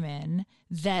be women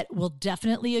that will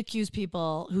definitely accuse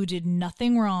people who did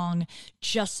nothing wrong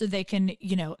just so they can,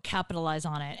 you know, capitalize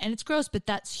on it. And it's gross, but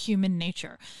that's human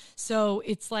nature. So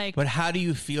it's like, but how do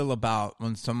you feel about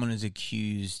when someone is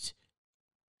accused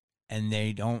and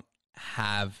they don't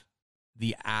have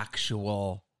the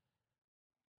actual,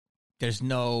 there's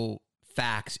no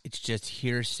facts, it's just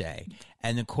hearsay,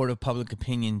 and the court of public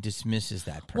opinion dismisses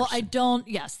that person? Well, I don't.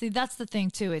 Yes, see, that's the thing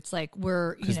too. It's like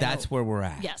because that's where we're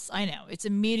at. Yes, I know. It's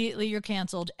immediately you're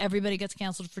canceled. Everybody gets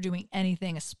canceled for doing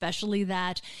anything, especially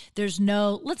that. There's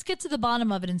no, let's get to the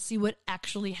bottom of it and see what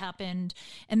actually happened.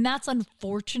 And that's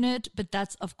unfortunate, but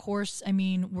that's, of course, I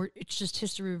mean, it's just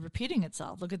history repeating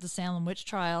itself. Look at the Salem witch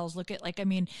trials. Look at, like, I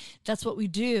mean, that's what we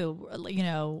do. You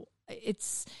know,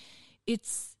 it's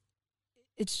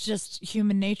just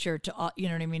human nature to, you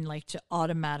know what I mean? Like, to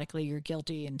automatically, you're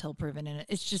guilty until proven innocent.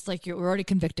 It's just like we're already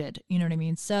convicted. You know what I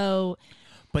mean? So,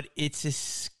 but it's a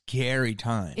scary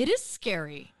time. It is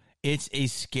scary. It's a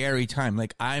scary time.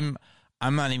 Like, I'm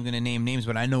not even going to name names,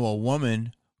 but I know a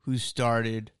woman who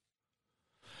started.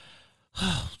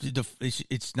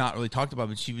 It's not really talked about,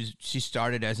 but she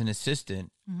started as an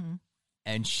assistant,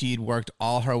 and she'd worked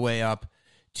all her way up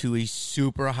to a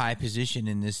super high position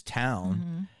in this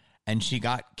town. And she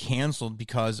got canceled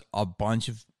because a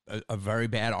very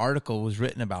bad article was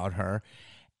written about her.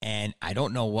 And I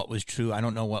don't know what was true. I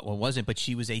don't know what wasn't. But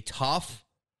she was a tough,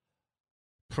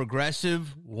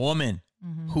 progressive woman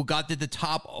who got to the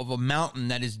top of a mountain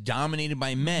that is dominated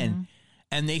by men.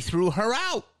 And they threw her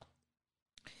out.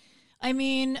 I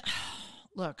mean,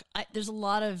 look, there's a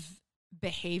lot of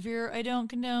behavior I don't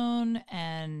condone.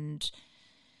 And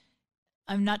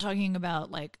I'm not talking about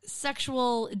like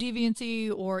sexual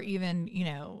deviancy or even, you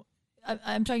know,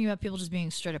 I'm talking about people just being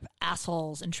straight up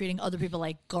assholes and treating other people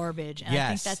like garbage. And I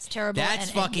think that's terrible. That's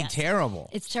fucking terrible.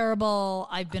 It's terrible.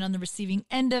 I've been on the receiving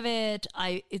end of it.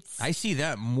 I see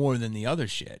that more than the other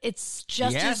shit. It's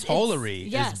just the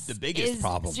assholery is the biggest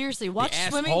problem. Seriously, watch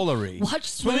Swimming. Watch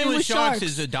Swimming with Sharks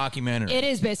is a documentary. It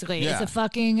is basically. Yeah. It's a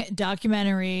fucking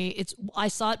documentary. I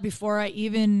saw it before I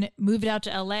even moved out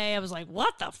to LA. I was like,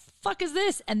 what the fuck is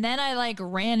this? And then I like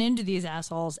ran into these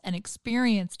assholes and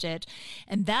experienced it.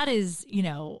 And that is, you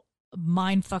know,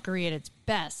 mind fuckery at its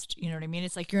best. You know what I mean?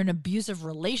 It's like you're in an abusive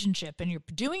relationship and you're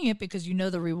doing it because you know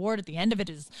the reward at the end of it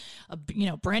is a, you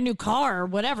know, brand new car or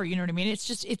whatever. You know what I mean? It's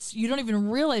just, you don't even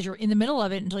realize you're in the middle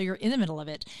of it until you're in the middle of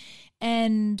it.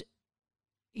 And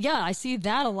yeah, I see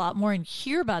that a lot more and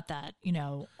hear about that, you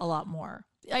know, a lot more.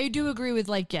 I do agree with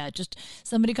like, yeah, just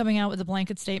somebody coming out with a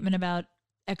blanket statement about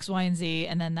X, Y, and Z,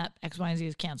 and then that X, Y, and Z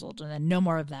is canceled, and then no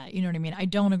more of that. You know what I mean? I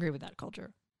don't agree with that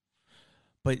culture.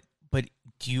 But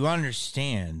do you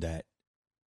understand that?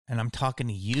 And I'm talking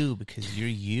to you because you're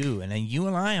you, and then you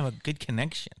and I have a good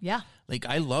connection. Yeah. Like,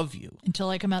 I love you. Until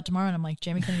I come out tomorrow and I'm like,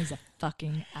 Jamie Kennedy's a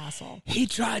fucking asshole. He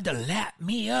tried to lap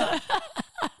me up.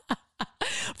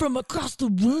 From across the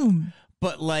room.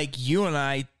 But, like, you and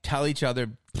I tell each other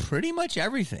pretty much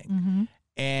everything. Mm-hmm.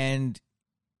 And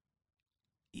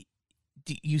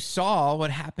you saw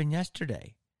what happened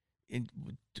yesterday. I'm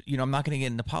not going to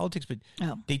get into politics, but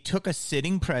they took a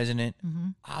sitting president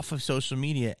off of social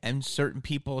media and certain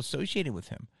people associated with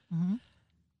him. Mm-hmm.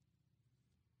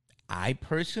 I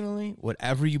personally,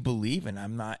 whatever you believe,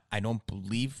 and I don't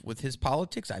believe with his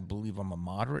politics. I believe I'm a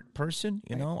moderate person.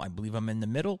 You know, I believe I'm in the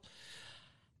middle.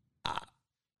 I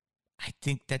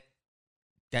think that's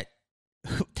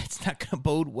not going to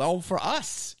bode well for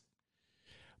us.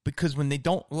 Because when they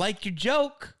don't like your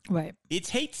joke, right, it's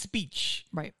hate speech,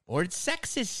 right, or it's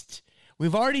sexist.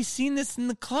 We've already seen this in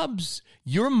the clubs.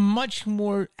 You're much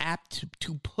more apt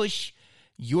to push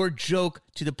your joke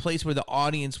to the place where the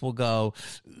audience will go,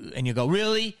 and you go,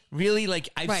 really? Really? Like,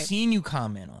 I've seen you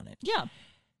comment on it. Yeah.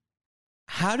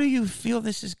 How do you feel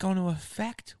this is going to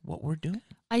affect what we're doing?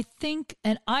 I think,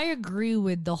 and I agree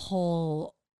with the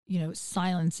whole,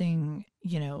 silencing,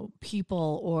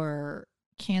 people or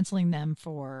canceling them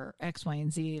for X, Y,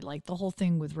 and Z. Like the whole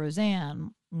thing with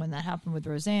Roseanne, when that happened with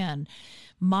Roseanne,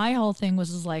 my whole thing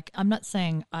was like, I'm not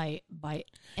saying by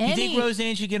any... You think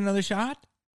Roseanne should get another shot?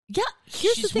 Yeah,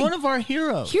 She's one of our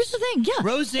heroes. Here's the thing, yeah.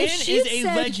 Roseanne is a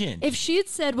legend. If she had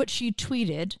said what she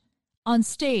tweeted on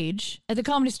stage at the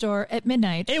Comedy Store at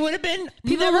midnight, it would have been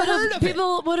people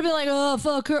would have been like, oh,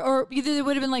 fuck her, or either they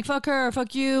would have been like, fuck her or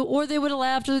fuck you, or they would have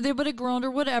laughed or they would have groaned or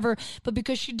whatever. But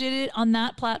because she did it on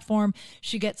that platform,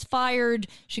 she gets fired,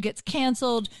 she gets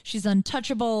canceled, she's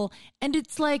untouchable. And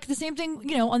it's like the same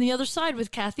thing, on the other side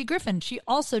with Kathy Griffin. She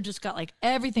also just got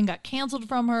everything got canceled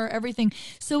from her, everything.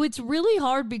 So it's really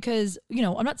hard because,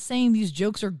 I'm not saying these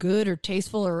jokes are good or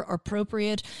tasteful or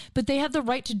appropriate, but they have the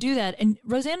right to do that. And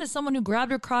Roseanne is someone who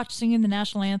grabbed her crotch singing the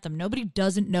national anthem. Nobody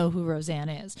doesn't know who Roseanne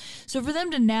is. So for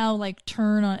them to now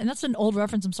turn on, and that's an old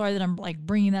reference. I'm sorry that I'm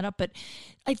bringing that up, but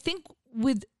I think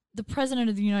with the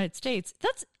president of the United States,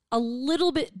 that's a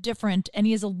little bit different, and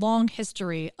he has a long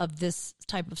history of this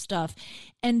type of stuff.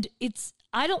 And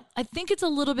I think it's a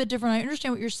little bit different. I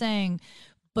understand what you're saying,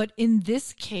 but in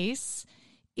this case,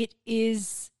 it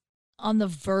is on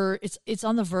the it's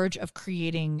on the verge of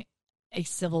creating a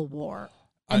civil war.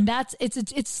 And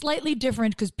it's slightly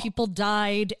different because people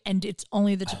died, and it's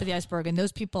only the tip of the iceberg. And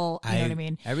those people, you know what I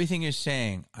mean? Everything you're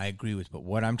saying, I agree with. But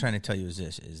what I'm trying to tell you is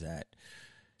that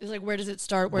it's where does it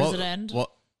start? Where does it end?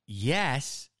 Well,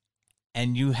 yes.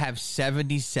 And you have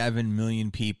 77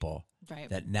 million people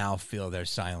that now feel their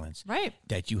silence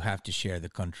that you have to share the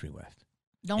country with.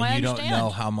 No, and I you understand. don't know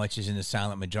how much is in the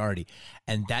silent majority.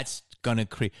 And that's going to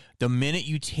create... The minute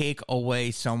you take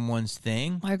away someone's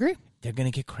thing... I agree. They're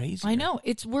going to get crazy. I know.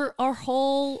 Our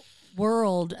whole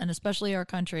world, and especially our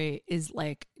country, is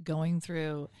going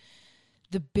through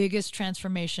the biggest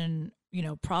transformation,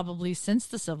 probably since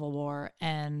the Civil War.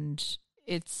 And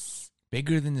it's...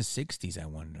 Bigger than the 60s, I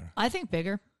wonder. I think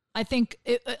bigger. I think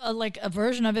a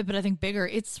version of it, but I think bigger.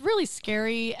 It's really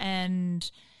scary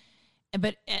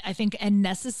but I think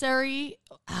necessary.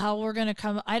 How we're gonna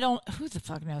come? Who the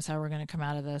fuck knows how we're gonna come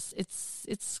out of this?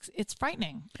 It's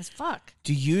frightening as fuck.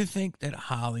 Do you think that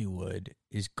Hollywood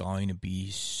is going to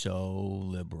be so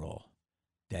liberal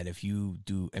that if you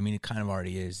do, I mean, it kind of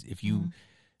already is. If you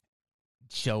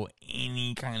show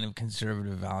any kind of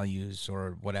conservative values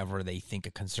or whatever they think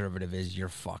a conservative is, you're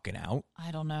fucking out?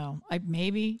 I don't know. I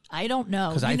don't know.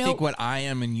 Because I think what I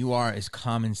am and you are is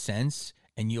common sense.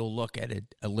 And you'll look at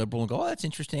a liberal and go, oh, that's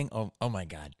interesting. Oh my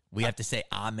God. We have to say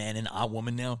man and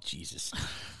woman now? Jesus.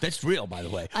 That's real, by the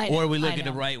way. Or we look at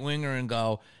a right winger and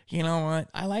go, you know what?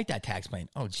 I like that tax plan.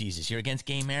 Oh, Jesus. You're against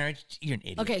gay marriage? You're an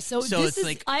idiot. Okay, so this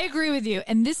is, I agree with you.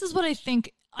 And this is what I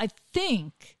think,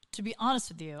 to be honest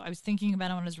with you, I was thinking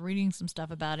about it when I was reading some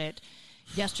stuff about it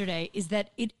yesterday, is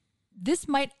that this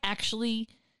might actually,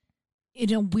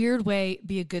 in a weird way,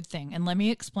 be a good thing. And let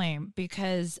me explain,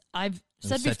 because I've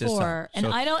said before, and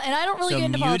I don't really get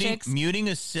into politics. Muting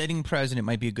a sitting president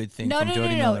might be a good thing.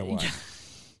 Jodi Miller.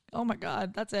 Oh my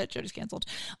God, that's it. Jodi's canceled.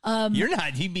 You're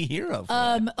not. He'd be hero.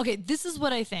 Okay, this is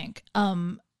what I think.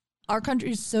 Our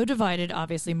country is so divided.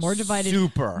 Obviously, more divided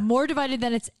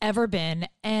than it's ever been,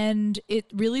 and it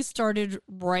really started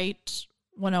right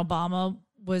when Obama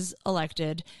was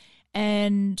elected,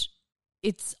 and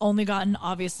it's only gotten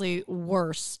obviously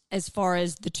worse as far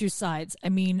as the two sides. I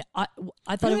mean, I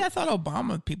thought I thought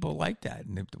Obama people liked that,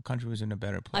 and the country was in a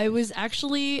better place. I was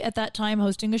actually at that time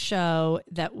hosting a show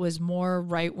that was more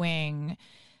right wing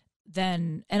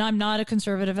than, and I'm not a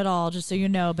conservative at all, just so you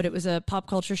know. But it was a pop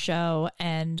culture show,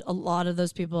 and a lot of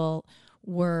those people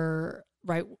were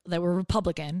that were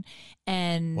Republican,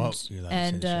 and Whoa, you're allowed to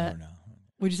say the show now.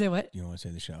 Would you say what? You don't want to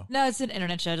say the show? No, it's an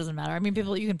internet show. It doesn't matter. I mean,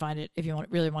 people, you can find it if you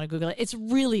really want to Google it. It's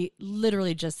really,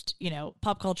 literally just,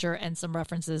 pop culture and some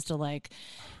references to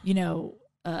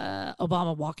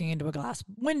Obama walking into a glass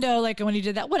window, like when he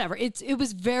did that, whatever. It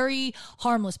was very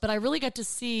harmless, but I really got to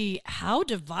see how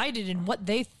divided and what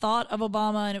they thought of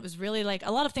Obama. And it was really like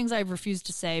a lot of things I refused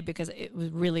to say because it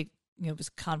was really, it was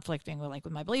conflicting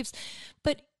with my beliefs.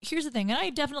 But here's the thing, and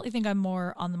I definitely think I'm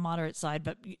more on the moderate side,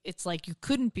 but it's like you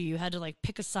couldn't be. You had to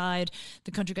pick a side.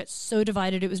 The country got so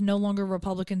divided. It was no longer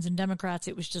Republicans and Democrats.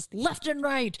 It was just left and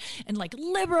right and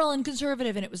liberal and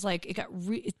conservative. And it was it got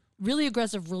really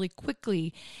aggressive really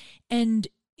quickly. And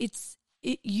it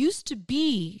used to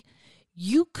be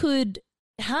you could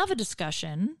have a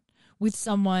discussion with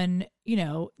someone,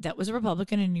 that was a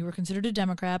Republican and you were considered a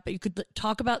Democrat, but you could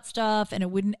talk about stuff and it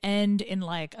wouldn't end in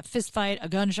a fist fight, a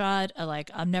gunshot,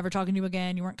 I'm never talking to you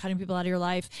again. You weren't cutting people out of your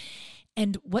life.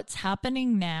 And what's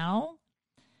happening now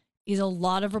is a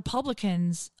lot of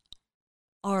Republicans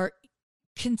are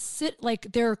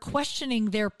they're questioning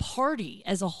their party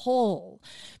as a whole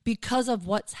because of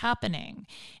what's happening.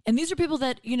 And these are people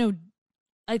that,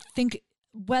 I think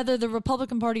whether the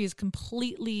Republican Party is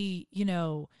completely,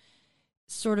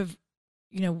 sort of,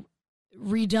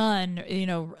 redone,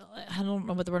 I don't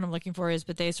know what the word I'm looking for is,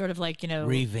 but they sort of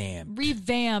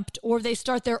revamped, or they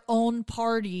start their own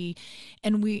party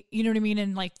and you know what I mean?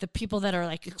 And the people that are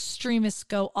extremists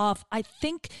go off. I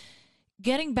think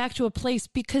getting back to a place,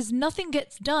 because nothing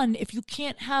gets done if you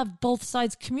can't have both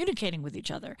sides communicating with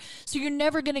each other. So you're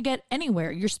never going to get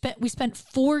anywhere. We spent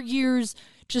 4 years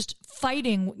just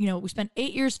fighting, we spent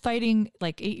 8 years fighting,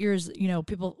 8 years,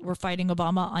 people were fighting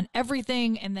Obama on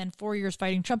everything. And then 4 years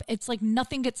fighting Trump. It's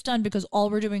nothing gets done because all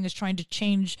we're doing is trying to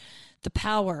change the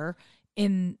power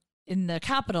in the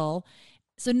Capitol.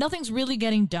 So nothing's really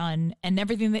getting done, and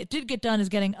everything that did get done is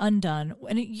getting undone.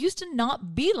 And it used to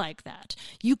not be like that.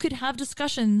 You could have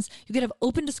discussions, you could have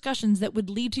open discussions that would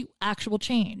lead to actual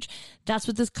change. That's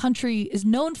what this country is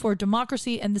known for,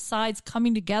 democracy and the sides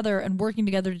coming together and working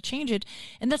together to change it.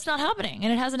 And that's not happening,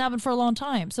 and it hasn't happened for a long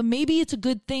time. So maybe it's a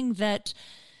good thing that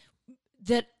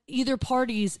either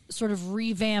parties sort of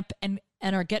revamp and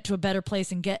get to a better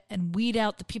place and weed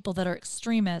out the people that are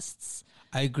extremists.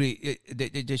 I agree.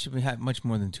 There should have much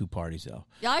more than two parties, though.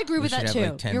 Yeah, I agree with that,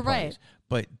 too. 10 You're parties. right.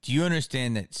 But do you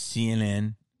understand that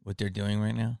CNN, what they're doing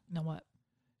right now? No, what?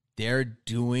 They're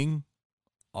doing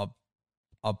a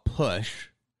push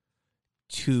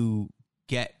to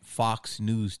get Fox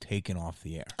News taken off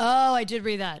the air. Oh, I did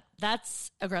read that.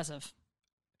 That's aggressive.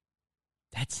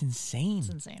 That's insane. It's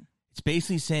insane. It's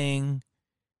basically saying,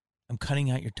 I'm cutting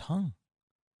out your tongue.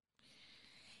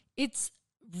 It's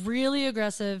really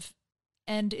aggressive.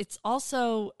 And it's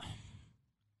also...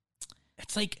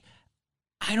 It's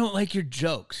I don't like your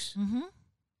jokes. Mm-hmm.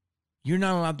 You're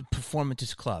not allowed to perform at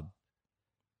this club.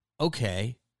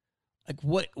 Okay.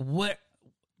 What?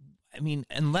 I mean,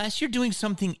 unless you're doing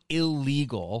something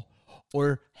illegal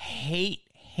or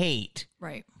hate.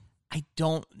 Right. I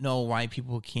don't know why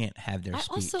people can't have their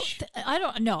speech. I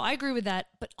don't know. I agree with that.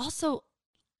 But also,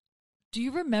 do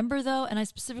you remember, though, and I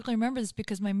specifically remember this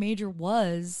because my major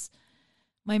was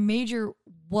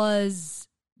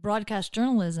broadcast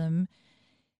journalism.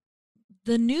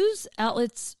 The news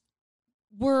outlets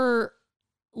were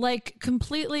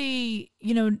completely,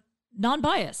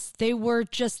 non-biased. They were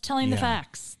just telling the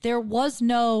facts. There was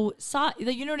no side,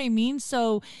 you know what I mean?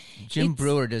 So Jim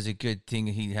Brewer does a good thing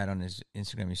he had on his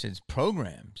Instagram. He says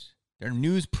programs. They're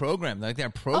news programs, they're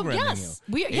programming you.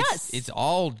 It's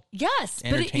all but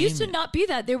it used to not be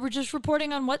that. They were just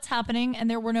reporting on what's happening, and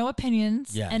there were no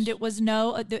opinions. Yes. And it was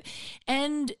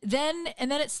and then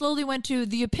it slowly went to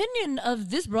the opinion of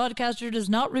this broadcaster does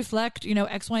not reflect,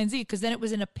 X, Y, and Z, because then it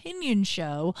was an opinion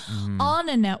show on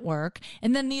a network,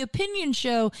 and then the opinion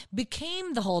show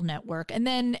became the whole network, and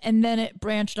then it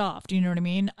branched off. Do you know what I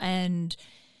mean? And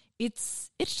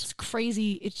it's just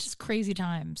crazy. It's just crazy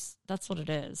times. That's what it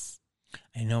is.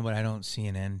 I know, but I don't see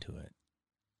an end to it.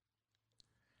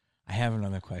 I have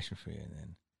another question for you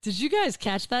then. Did you guys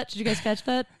catch that?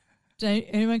 Did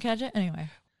anyone catch it? Anyway.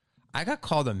 I got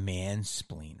called a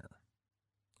mansplainer.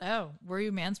 Oh, were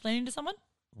you mansplaining to someone?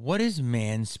 What is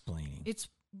mansplaining?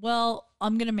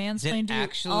 I'm going to mansplain to you.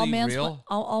 Actually real?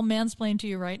 I'll mansplain to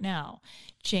you right now.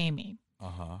 Jamie.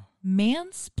 Uh-huh.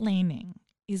 Mansplaining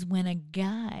is when a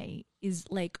guy is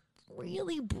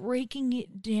really breaking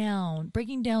down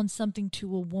something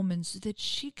to a woman so that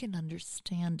she can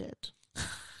understand it.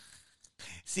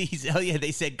 See,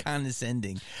 they said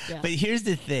condescending. Yeah. But here's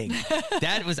the thing.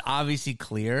 That was obviously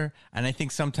clear, and I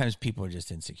think sometimes people are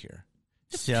just insecure.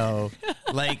 So,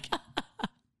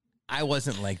 I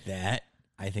wasn't like that.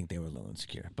 I think they were a little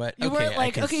insecure. But you weren't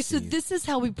like, okay, so see. this is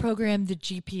how we program the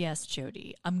GPS,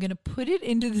 Jodi. I'm going to put it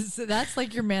into this. That's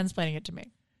like you're mansplaining it to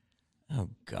me. Oh,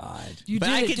 God. You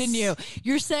did it, didn't you?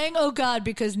 You're saying, oh, God,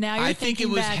 because now you're thinking I think it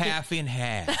was back half and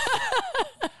half.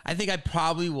 I think I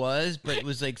probably was, but it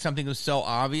was like something was so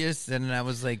obvious. And I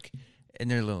was like,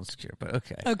 and they're a little insecure, but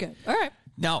okay. Okay. All right.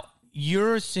 Now,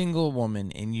 you're a single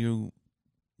woman and you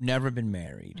never been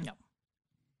married. No.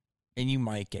 And you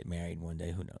might get married one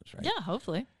day. Who knows, right? Yeah,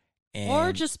 hopefully. And,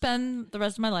 or just spend the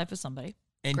rest of my life with somebody.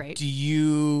 And Great. do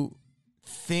you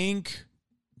think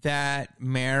that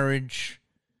marriage,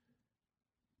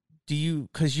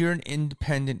 because you're an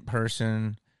independent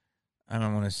person, I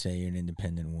don't want to say you're an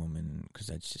independent woman because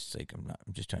that's just like, I'm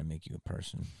just trying to make you a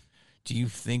person. Do you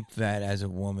think that as a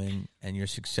woman and you're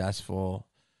successful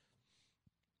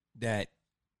that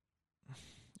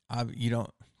you don't,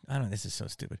 I don't know, this is so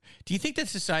stupid. Do you think that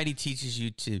society teaches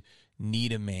you to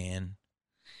need a man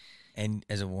and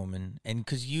as a woman and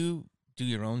because you do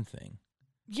your own thing?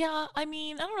 Yeah, I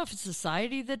mean, I don't know if it's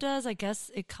society that does. I guess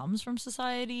it comes from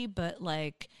society, but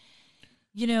like,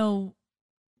 you know,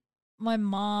 my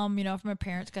mom, you know, after my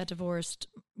parents got divorced,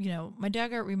 you know, my dad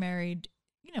got remarried,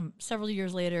 you know, several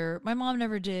years later. My mom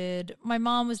never did. My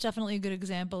mom was definitely a good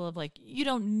example of like, you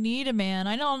don't need a man.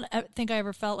 I don't think I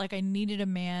ever felt like I needed a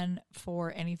man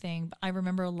for anything. But I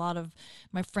remember a lot of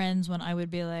my friends when I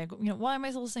would be like, you know, why am I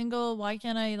still single? Why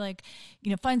can't I like, you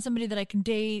know, find somebody that I can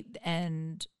date?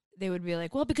 And they would be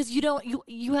like, well, because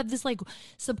you have this like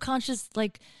subconscious,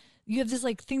 like, you have this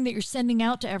like thing that you're sending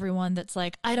out to everyone that's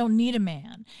like, I don't need a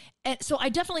man. And so I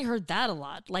definitely heard that a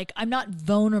lot. Like, I'm not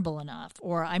vulnerable enough,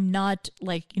 or I'm not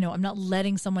like, you know, I'm not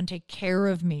letting someone take care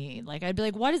of me. Like, I'd be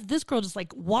like, why does this girl just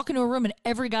like walk into a room and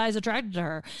every guy's attracted to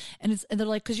her? And they're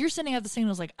like, cause you're sending out the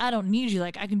signals like, I don't need you.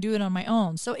 Like, I can do it on my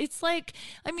own. So it's like,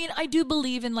 I mean, I do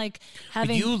believe in like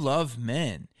having. But you love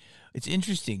men. It's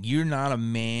interesting. You're not a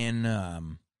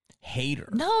man, hater.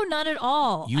 No, not at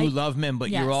all. You love men, but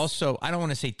yes. you're also, I don't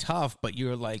want to say tough, but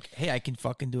you're like, hey, I can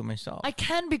fucking do it myself. I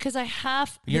can because I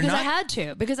have, You're because not?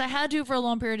 I had to for a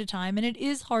long period of time. And it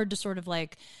is hard to sort of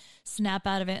like snap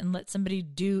out of it and let somebody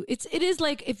do it is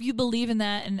like, if you believe in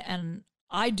that, and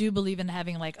I do believe in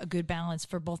having like a good balance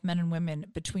for both men and women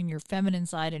between your feminine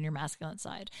side and your masculine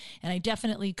side. And I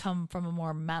definitely come from a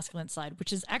more masculine side,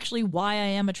 which is actually why I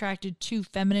am attracted to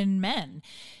feminine men.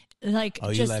 Like,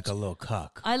 you like a little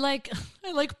cuck. I like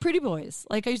pretty boys.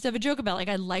 Like, I used to have a joke about, like,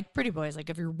 I like pretty boys.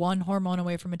 Like, if you're one hormone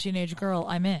away from a teenage girl,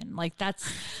 I'm in. Like,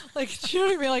 that's like, do you know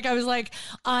what I mean? Like, I was like,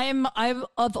 I've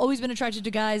always been attracted to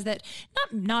guys that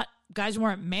not guys who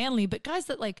weren't manly, but guys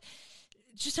that like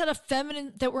just had a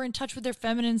feminine, that were in touch with their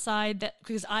feminine side. That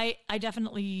because I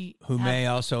definitely may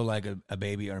also like a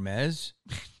baby Hermes.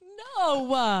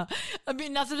 No, I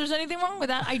mean, not that there's anything wrong with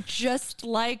that. I just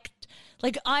liked.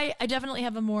 Like, I definitely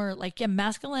have a more, like,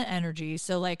 masculine energy.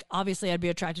 So, like, obviously I'd be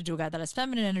attracted to a guy that has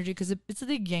feminine energy because it's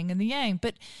the yin and the yang.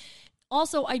 But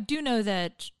also, I do know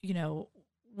that, you know,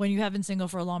 when you have been single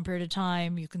for a long period of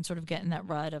time, you can sort of get in that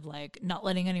rut of, like, not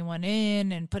letting anyone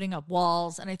in and putting up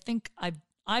walls. And I think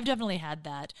I've definitely had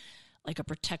that, like, a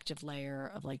protective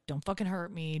layer of, like, don't fucking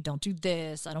hurt me. Don't do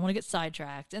this. I don't want to get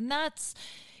sidetracked. And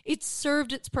it's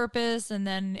served its purpose, and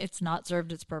then it's not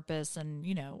served its purpose. And,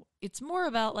 you know, it's more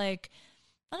about, like,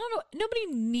 I don't know. Nobody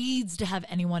needs to have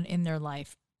anyone in their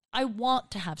life. I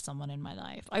want to have someone in my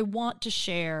life. I want to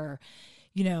share,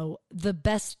 you know, the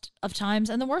best of times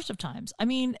and the worst of times. I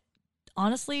mean,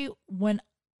 honestly, when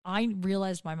I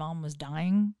realized my mom was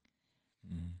dying,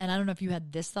 and I don't know if you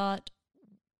had this thought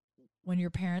when your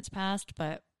parents passed,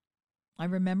 but I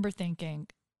remember thinking,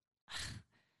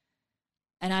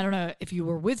 and I don't know if you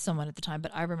were with someone at the time,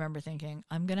 but I remember thinking,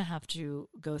 I'm going to have to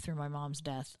go through my mom's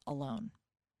death alone.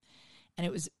 And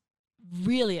it was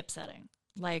really upsetting.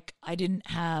 Like, I didn't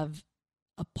have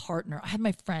a partner. I had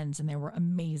my friends, and they were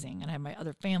amazing. And I had my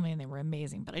other family, and they were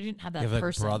amazing. But I didn't have that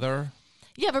person. You have a brother?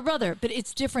 Yeah, I have a brother. But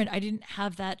it's different. I didn't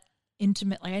have that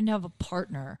intimate. Like, I didn't have a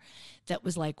partner that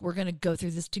was like, we're going to go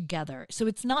through this together. So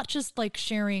it's not just like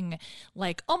sharing,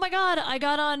 like, oh my God, I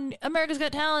got on America's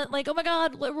Got Talent. Like, oh my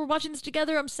God, we're watching this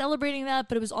together. I'm celebrating that.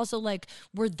 But it was also like,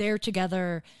 we're there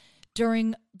together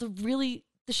during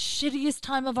the shittiest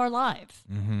time of our life.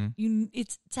 Mm-hmm.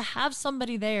 It's to have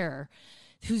somebody there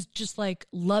who's just like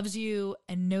loves you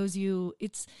and knows you.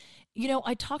 It's, you know,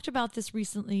 I talked about this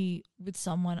recently with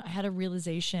someone. I had a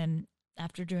realization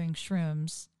after doing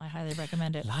shrooms. I highly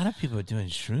recommend it. A lot of people are doing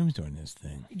shrooms during this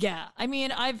thing. Yeah. I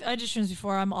mean, I did shrooms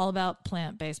before. I'm all about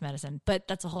plant-based medicine, but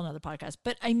that's a whole nother podcast.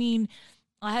 But I mean,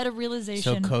 I had a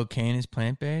realization. So cocaine is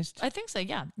plant-based? I think so,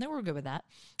 yeah. No, we're good with that.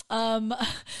 I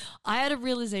had a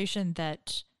realization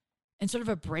that, sort of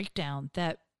a breakdown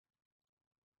that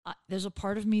there's a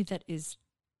part of me that is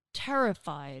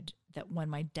terrified that when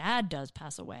my dad does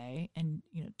pass away, and,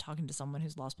 you know, talking to someone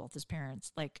who's lost both his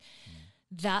parents, like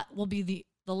that will be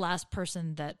the last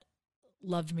person that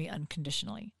loved me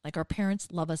unconditionally. Like, our parents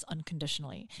love us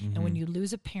unconditionally. Mm-hmm. And when you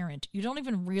lose a parent, you don't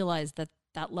even realize that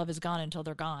that love is gone until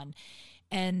they're gone.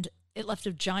 And it left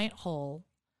a giant hole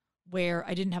where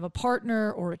I didn't have a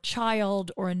partner or a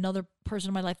child or another person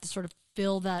in my life to sort of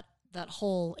fill that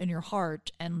hole in your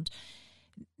heart. And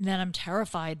then I'm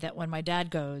terrified that when my dad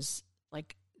goes,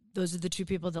 like, those are the two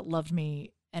people that loved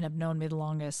me and have known me the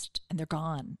longest, and they're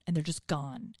gone, and they're just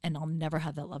gone, and I'll never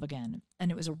have that love again.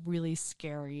 And it was a really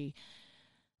scary,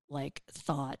 like,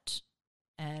 thought.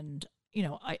 And, you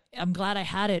know, I'm glad I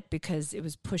had it because it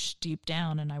was pushed deep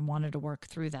down and I wanted to work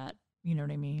through that. You know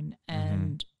what I mean?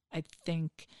 And I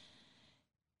think,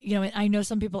 you know, I know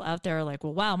some people out there are like,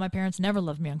 well, wow, my parents never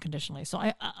loved me unconditionally. So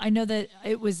I know that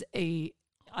I was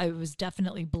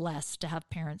definitely blessed to have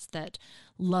parents that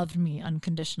loved me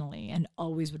unconditionally and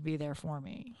always would be there for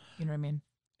me. You know what I mean?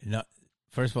 No,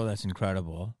 first of all, that's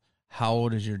incredible. How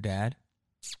old is your dad?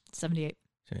 78.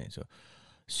 78.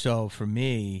 So for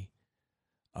me,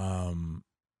 I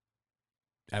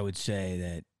would say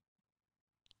that,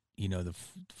 you know,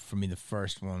 for me, the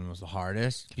first one was the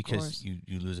hardest because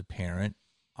you lose a parent.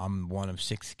 I'm one of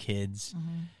 6 kids.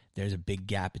 Mm-hmm. There's a big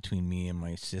gap between me and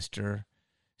my sister.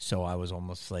 So I was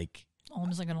almost like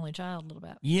an only child a little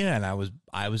bit. Yeah, and I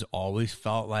was always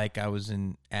felt like I was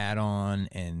an add-on,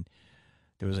 and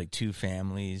there was like 2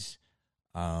 families.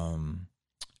 And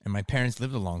my parents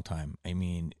lived a long time. I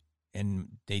mean,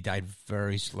 and they died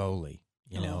very slowly,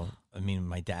 you know. I mean,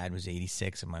 my dad was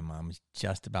 86 and my mom was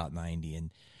just about 90,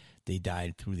 and they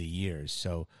died through the years.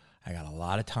 So I got a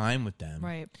lot of time with them.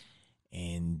 Right.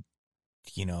 And,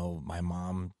 you know, my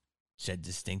mom said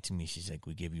distinct to me, she's like,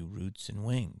 we give you roots and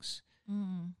wings.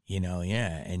 You know,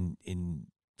 yeah. And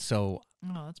so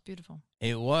oh, that's beautiful.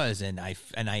 It was, and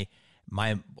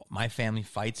my family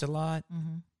fights a lot,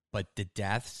 but the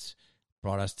deaths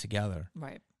brought us together.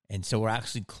 Right. And so we're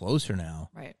actually closer now.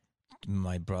 Right.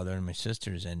 My brother and my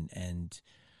sisters, and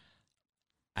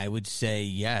I would say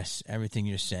yes, everything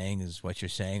you're saying is what you're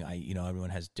saying. You know, everyone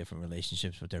has different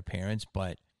relationships with their parents,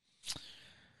 but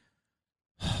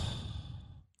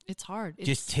it's hard.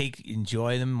 Just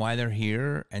enjoy them while they're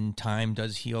here, and time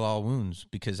does heal all wounds,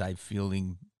 because I'm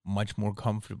feeling much more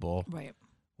comfortable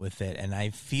with it. And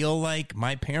I feel like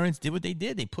my parents did what they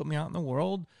did. They put me out in the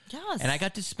world. Yes. And I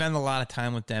got to spend a lot of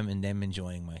time with them and them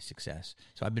enjoying my success.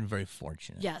 So I've been very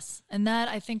fortunate. Yes. And that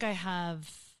I think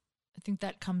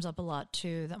that comes up a lot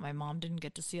too, that my mom didn't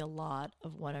get to see a lot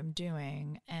of what I'm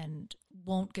doing and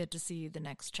won't get to see the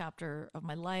next chapter of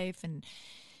my life. And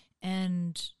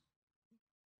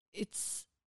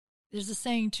there's a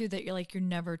saying too that you're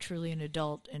never truly an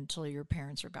adult until your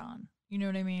parents are gone. You know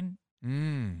what I mean?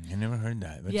 I never heard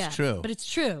that. But it's true. But it's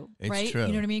true, right? True. You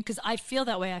know what I mean? Because I feel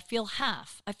that way. I feel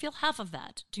half of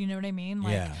that. Do you know what I mean?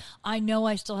 Like, yeah. I know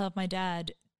I still have my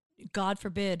dad. God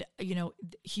forbid, you know,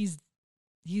 he's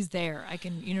there. I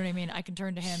can, you know what I mean? I can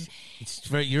turn to him.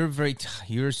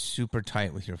 You're super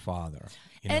tight with your father.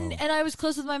 You know? And I was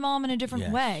close with my mom in a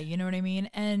different way. You know what I mean?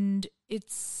 And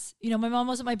it's, you know, my mom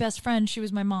wasn't my best friend. She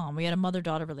was my mom. We had a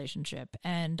mother-daughter relationship,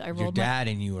 and I rolled your dad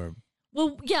and you were.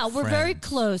 Well, yeah, friends. We're very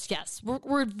close. Yes,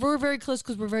 we're very close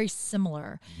because we're very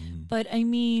similar. But I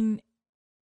mean,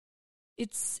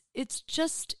 it's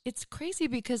crazy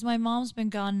because my mom's been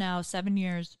gone now 7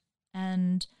 years,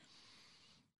 and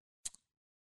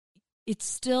it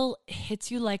still hits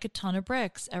you like a ton of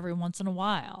bricks every once in a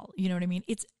while. You know what I mean?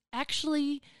 It's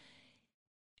actually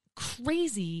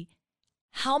crazy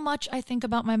how much I think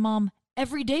about my mom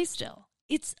every day still.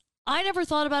 I never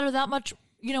thought about her that much,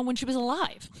 you know, when she was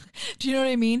alive. Do you know what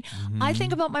I mean? I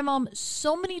think about my mom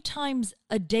so many times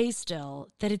a day still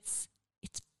that it's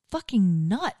fucking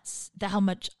nuts that how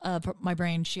much of my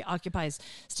brain she occupies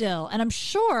still. And I'm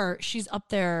sure she's up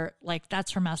there, like,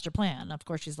 that's her master plan. Of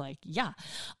course, she's like, yeah.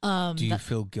 Do you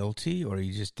feel guilty, or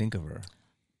you just think of her?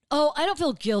 Oh, I don't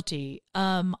feel guilty.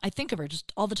 I think of her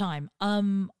just all the time.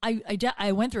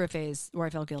 I went through a phase where I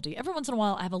felt guilty. Every once in a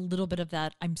while, I have a little bit of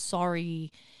that I'm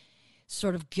sorry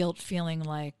sort of guilt feeling,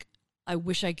 like, I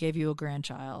wish I gave you a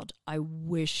grandchild. I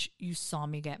wish you saw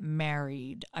me get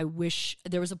married. I wish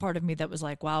there was a part of me that was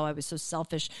like, wow, I was so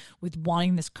selfish with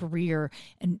wanting this career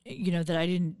and, you know, that I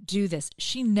didn't do this.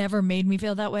 She never made me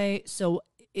feel that way. So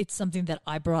it's something that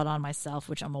I brought on myself,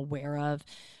 which I'm aware of.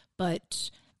 But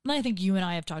And I think you and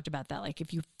I have talked about that. Like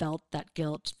if you felt that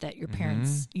guilt that your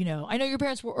parents, you know, I know your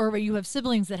parents were, or you have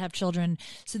siblings that have children,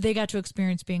 so they got to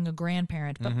experience being a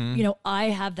grandparent. But, you know, I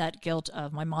have that guilt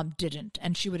of my mom didn't,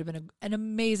 and she would have been an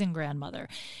amazing grandmother.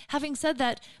 Having said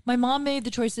that, my mom made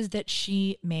the choices that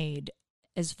she made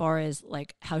as far as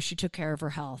like how she took care of her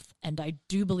health. And I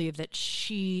do believe that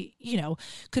she, you know,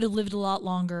 could have lived a lot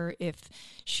longer if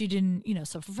she didn't, you know,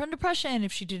 suffer from depression,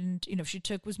 if she didn't, you know, if she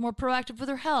was more proactive with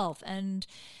her health. And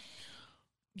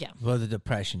yeah. Well, the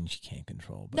depression she can't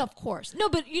control. But no, of course. No,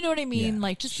 but you know what I mean?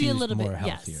 Like just be a little bit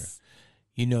healthier. Yes.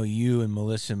 You know, you and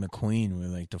Melissa McQueen were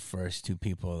like the first two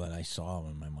people that I saw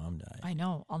when my mom died. I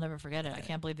know. I'll never forget it. I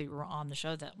can't believe that you were on the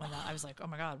show that when I was like, oh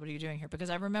my God, what are you doing here? Because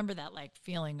I remember that like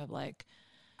feeling of like,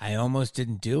 I almost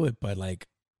didn't do it, but like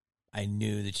I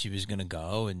knew that she was going to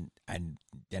go and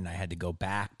then I had to go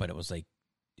back, but it was like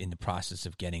in the process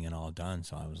of getting it all done.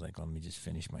 So I was like, let me just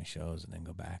finish my shows and then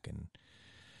go back. And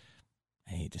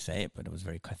I hate to say it, but it was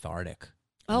very cathartic.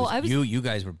 You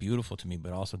guys were beautiful to me,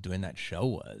 but also doing that show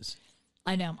was.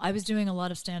 I know. I was doing a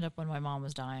lot of stand-up when my mom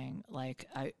was dying. Like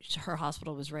her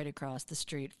hospital was right across the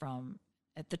street from,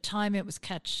 at the time it was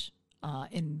Catch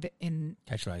in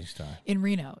Catch Rising Star in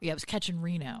Reno. Yeah, it was Catch in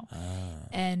Reno.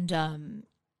 And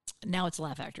now it's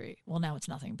Laugh Factory. Well, now it's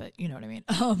nothing, but you know what I mean.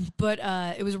 But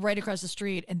it was right across the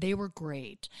street, and they were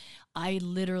great. I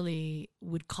literally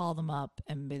would call them up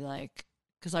and be like,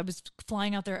 because I was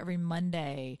flying out there every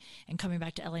Monday and coming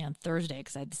back to LA on Thursday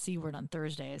because I had the C word on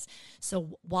Thursdays.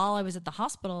 So while I was at the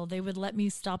hospital, they would let me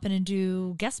stop in and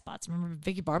do guest spots. Remember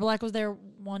Vicky Barbalack was there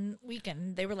one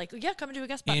weekend. They were like, yeah, come and do a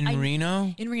guest spot. In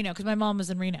Reno? In Reno, because my mom was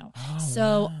in Reno. Oh,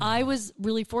 so wow. I was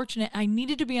really fortunate. I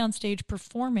needed to be on stage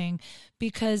performing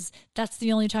because that's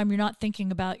the only time you're not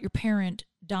thinking about your parent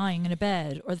dying in a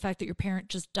bed or the fact that your parent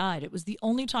just died. It was the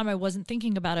only time I wasn't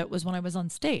thinking about it was when I was on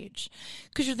stage,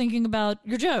 because you're thinking about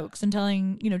your jokes and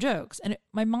telling, you know, jokes. And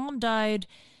my mom died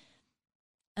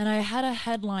and I had a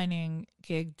headlining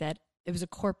gig that it was a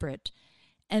corporate,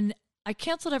 and I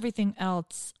canceled everything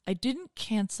else. I didn't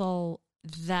cancel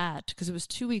that because it was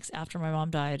 2 weeks after my mom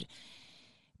died,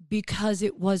 because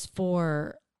it was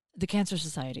for the Cancer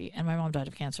Society and my mom died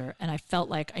of cancer, and I felt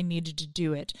like I needed to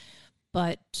do it.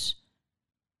 But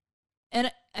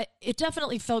it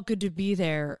definitely felt good to be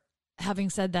there. Having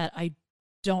said that, I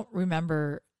don't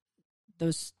remember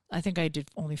those. I think I did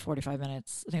only 45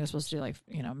 minutes. I think I was supposed to do like,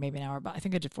 you know, maybe an hour, but I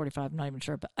think I did 45. I'm not even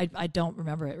sure, but I don't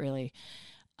remember it really.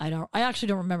 I actually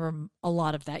don't remember a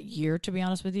lot of that year, to be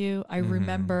honest with you. I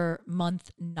remember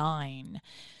month 9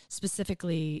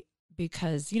 specifically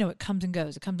because, you know, it comes and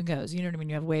goes. It comes and goes. You know what I mean?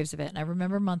 You have waves of it. And I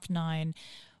remember month 9,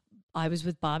 I was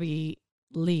with Bobby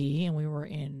Lee and we were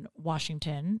in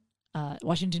Washington,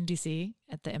 D.C.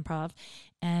 at the Improv,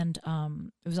 and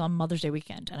it was on Mother's Day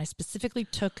weekend. And I specifically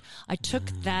took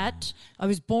that. I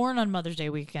was born on Mother's Day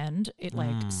weekend.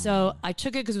 So I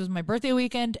took it because it was my birthday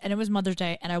weekend and it was Mother's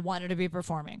Day, and I wanted to be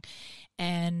performing.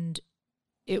 And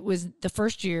it was the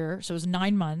first year, so it was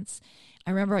 9 months. I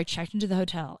remember I checked into the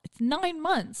hotel. It's 9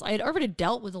 months. I had already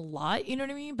dealt with a lot, you know what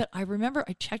I mean? But I remember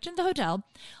I checked into the hotel.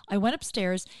 I went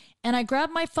upstairs and I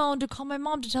grabbed my phone to call my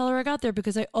mom to tell her I got there,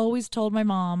 because I always told my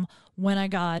mom when I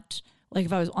got, like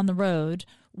if I was on the road,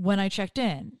 when I checked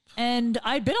in. And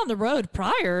I'd been on the road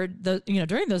prior,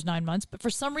 during those 9 months, but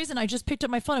for some reason I just picked up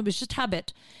my phone. It was just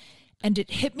habit. And it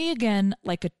hit me again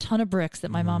like a ton of bricks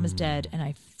that my mom is dead. And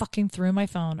I fucking threw my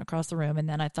phone across the room. And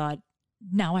then I thought,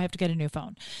 now I have to get a new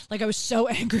phone. Like I was so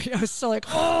angry. I was so like,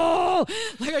 oh,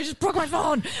 like I just broke my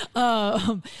phone.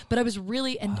 But I was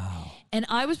really, and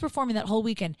I was performing that whole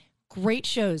weekend. Great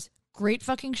shows, great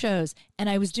fucking shows. And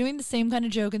I was doing the same kind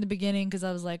of joke in the beginning because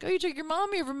I was like, oh, you took your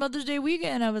mom here for Mother's Day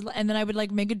weekend. And then I would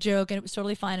like make a joke and it was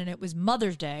totally fine. And it was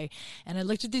Mother's Day. And I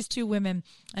looked at these two women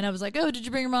and I was like, oh, did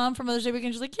you bring your mom for Mother's Day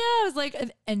weekend? She's like, yeah. I was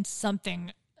like, and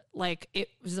something, like it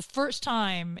was the first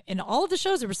time in all of the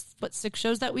shows, there was 6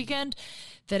 shows that weekend,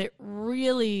 that it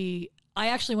really, I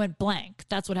actually went blank.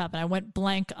 That's what happened. I went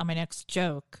blank on my next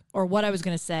joke or what I was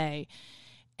going to say.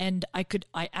 And I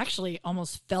actually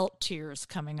almost felt tears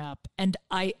coming up. And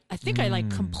I think I like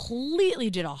completely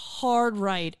did a hard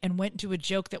right and went into a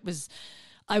joke that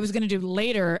I was going to do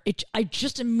later. I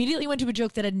just immediately went to a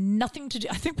joke that had nothing to do.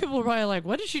 I think people were probably like,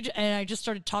 what did she do? And I just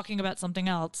started talking about something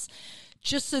else,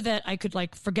 just so that I could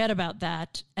like forget about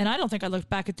that. And I don't think I looked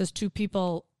back at those two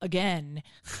people again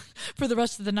for the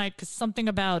rest of the night, because something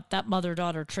about that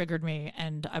mother-daughter triggered me.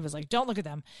 And I was like, don't look at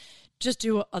them, just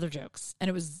do other jokes. And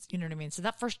it was, you know what I mean? So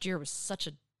that first year was such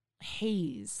a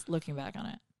haze looking back on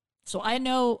it. So I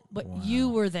know, but you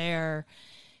were there,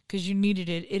 because you needed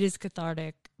it. It is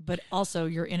cathartic, but also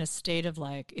you're in a state of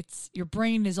like, your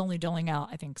brain is only doling out,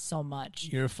 I think, so much.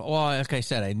 Well, like I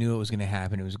said, I knew it was going to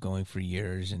happen. It was going for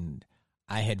years, and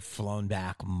I had flown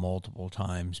back multiple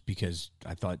times because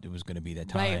I thought it was going to be that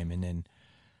time. Right. And then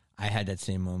I had that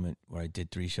same moment where I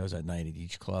did 3 shows at night at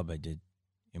each club. I did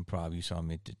improv. You saw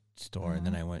me at the store, and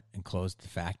then I went and closed the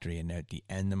factory. And at the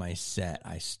end of my set,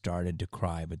 I started to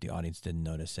cry, but the audience didn't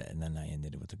notice it. And then I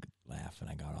ended it with a good laugh, and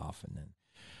I got off. And then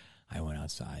I went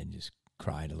outside and just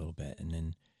cried a little bit. And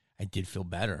then I did feel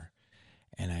better.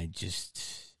 And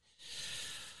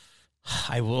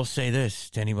I will say this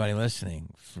to anybody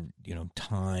listening: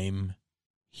 time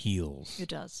heals. It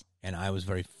does. And I was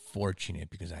very fortunate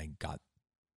because I got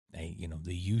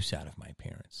the use out of my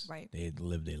parents. Right. They had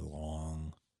lived a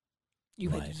long You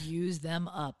life. had used them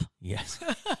up. Yes.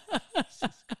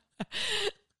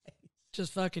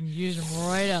 Just fucking used them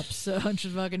right up. So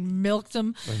just fucking milked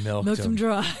them. Milked them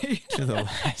dry. To the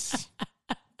last.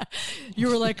 You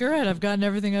were like, all right, I've gotten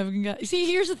everything I've got. See,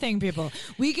 here's the thing, people.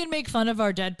 We can make fun of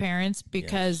our dead parents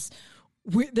because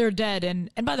they're dead. And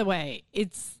by the way,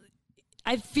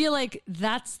 I feel like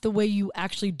that's the way you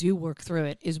actually do work through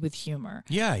it, is with humor.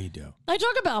 Yeah, you do. I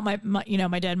talk about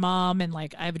my dead mom, and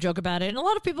like I have a joke about it, and a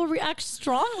lot of people react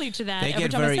strongly to that. Every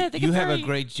time I say it, you have a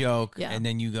great joke, and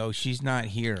then you go, "She's not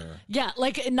here." Yeah,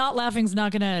 like not laughing's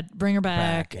not gonna bring her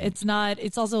back. It's not.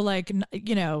 It's also like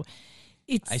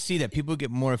I see that people get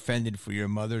more offended for your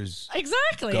mother's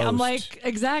exactly. ghost. I'm like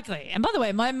exactly. And by the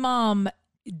way, my mom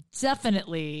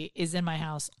definitely is in my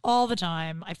house all the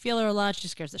time. I feel her a lot. She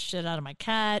scares the shit out of my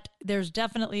cat.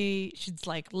 She's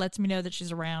like lets me know that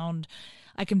she's around.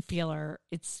 I can feel her.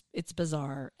 It's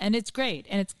bizarre, and it's great,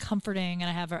 and it's comforting. And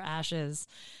I have her ashes.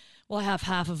 Well, I have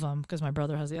half of them because my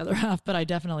brother has the other half, but I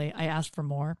asked for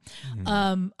more.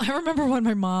 I remember when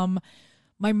my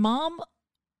mom,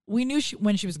 we knew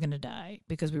when she was going to die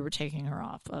because we were taking her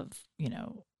off of,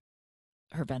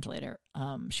 her ventilator.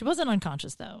 She wasn't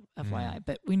unconscious though, FYI,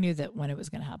 but we knew that when it was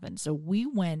going to happen. So we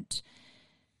went,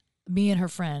 me and her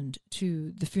friend,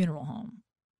 to the funeral home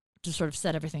to sort of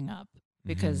set everything up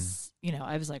because,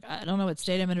 I was like, I don't know what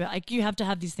state I'm in. Like, you have to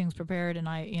have these things prepared. And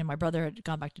my brother had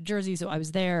gone back to Jersey, so I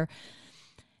was there.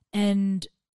 And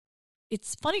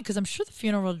it's funny because I'm sure the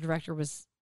funeral director was,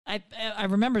 I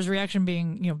remember his reaction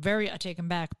being, very taken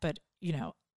back, but,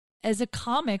 as a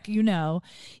comic,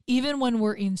 even when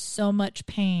we're in so much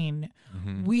pain,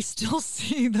 we still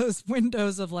see those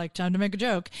windows of like time to make a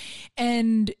joke.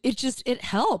 And it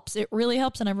helps. It really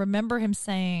helps. And I remember him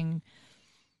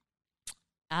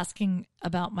asking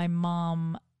about my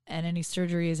mom and any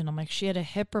surgeries. And I'm like, she had a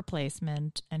hip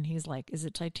replacement. And he's like, is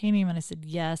it titanium? And I said,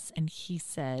 yes. And he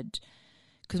said,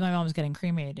 because my mom was getting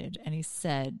cremated. And he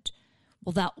said,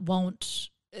 well, that won't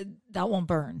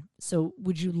burn. So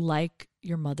would you like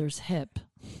your mother's hip?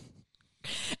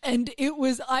 And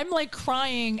I'm like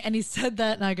crying, and he said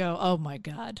that, and I go, oh my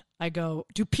God. I go,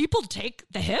 do people take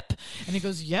the hip? And he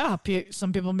goes, yeah,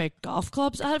 some people make golf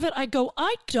clubs out of it. I go,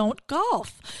 I don't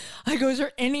golf. I go, is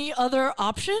there any other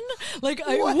option? Like,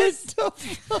 what the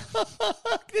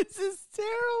fuck? This is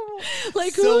terrible.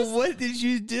 Like, so what did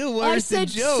you do? Where's the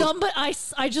joke?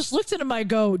 I just looked at him. I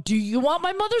go, do you want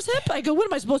my mother's hip? I go, what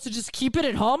am I supposed to just keep it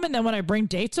at home? And then when I bring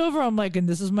dates over, I'm like, and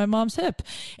this is my mom's hip.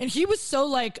 And he was so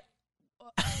like,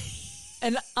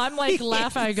 and I'm like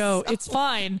laughing. I go, it's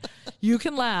fine. You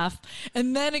can laugh.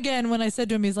 And then again, when I said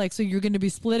to him, he's like, so you're going to be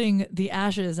splitting the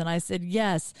ashes? And I said,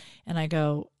 yes. And I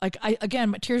go, like, again,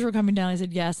 my tears were coming down. I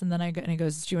said, yes. And then and he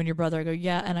goes, it's you and your brother. I go,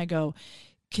 yeah. And I go,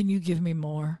 can you give me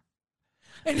more?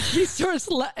 And he starts,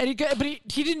 but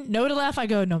he didn't know to laugh. I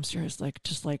go, no, I'm serious. Like,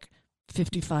 just like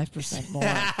 55% more.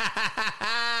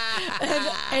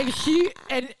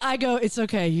 and I go, it's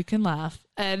okay, you can laugh.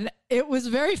 And it was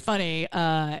very funny.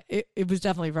 It was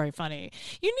definitely very funny.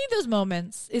 You need those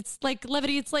moments. It's like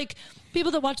levity. It's like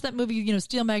people that watch that movie,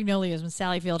 Steel Magnolias, when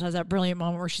Sally Field has that brilliant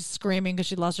moment where she's screaming because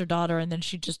she lost her daughter, and then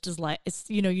she just is like, it's,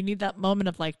 you need that moment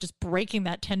of like just breaking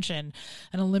that tension.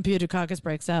 And Olympia Dukakis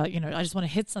breaks out, I just want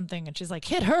to hit something, and she's like,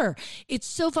 hit her. It's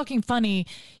so fucking funny.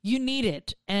 You need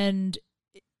it. And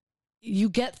you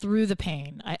get through the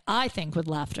pain, I think, with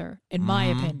laughter, in my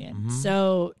opinion.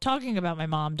 So talking about my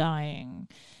mom dying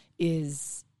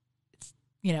is,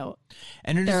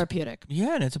 and therapeutic.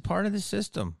 And it's a part of the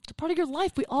system. It's a part of your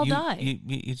life. We all die.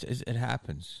 It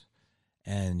happens.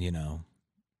 And,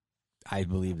 I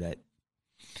believe that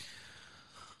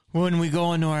when we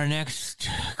go into our next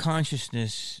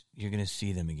consciousness, you're going to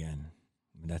see them again.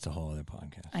 That's a whole other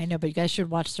podcast. I know, but you guys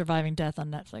should watch Surviving Death on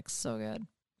Netflix. So good.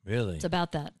 Really? It's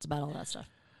about that. It's about all that stuff.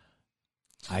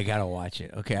 I got to watch it.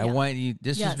 Okay, yeah. I want you.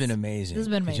 This has been amazing. This has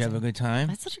been amazing. Did you have a good time?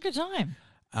 I had such a good time.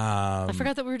 I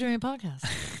forgot that we were doing a podcast.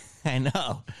 I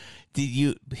know. Did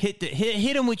you hit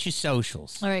them with your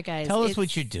socials? All right, guys. Tell us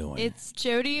what you're doing. It's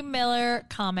Jodi Miller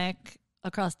Comic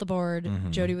across the board.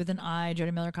 Mm-hmm. Jodi with an I,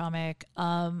 Jodi Miller Comic.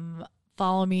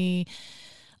 Follow me.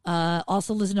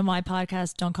 Also listen to my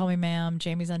podcast, Don't Call Me Ma'am.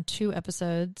 Jamie's on 2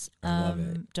 episodes. I love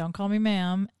it. Don't Call Me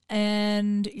Ma'am.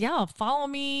 And yeah, follow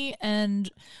me. And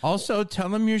also tell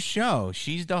them your show.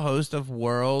 She's the host of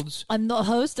I'm the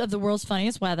host of The World's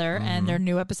Funniest Weather, Mm-hmm. and there are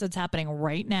new episodes happening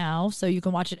right now. So you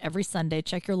can watch it every Sunday.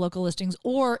 Check your local listings,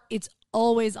 or it's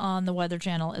always on the Weather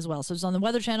Channel as well. So it's on the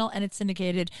Weather Channel and it's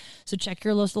syndicated. So check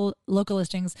your local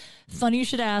listings. Funny You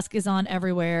Should Ask is on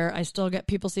everywhere. I still get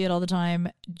people see it all the time.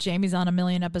 Jamie's on 1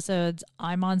 million episodes.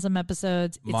 I'm on some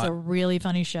episodes. It's a really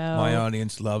funny show. My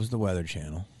audience loves the Weather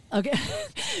Channel. Okay.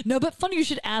 No, but Funny You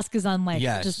Should Ask is on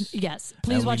yes.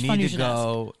 Please and watch Funny You Should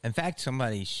Ask. In fact,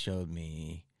 somebody showed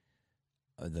me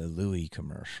the Louis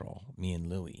commercial, me and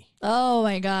Louis. Oh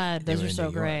my God. They Those were are in so New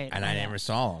York, great. and I never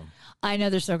saw them. I know,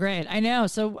 they're so great. I know.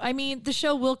 So, I mean, the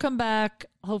show will come back.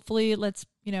 Hopefully, let's,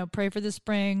 pray for the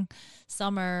spring,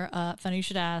 summer. Funny You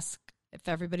Should Ask. If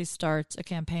everybody starts a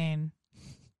campaign.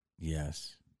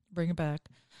 Yes. Bring it back.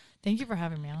 Thank you for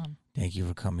having me on. Thank you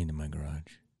for coming to my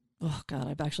garage. Oh, God,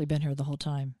 I've actually been here the whole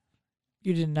time.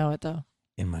 You didn't know it, though.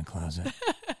 In my closet.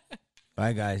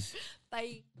 Bye, guys.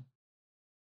 Bye.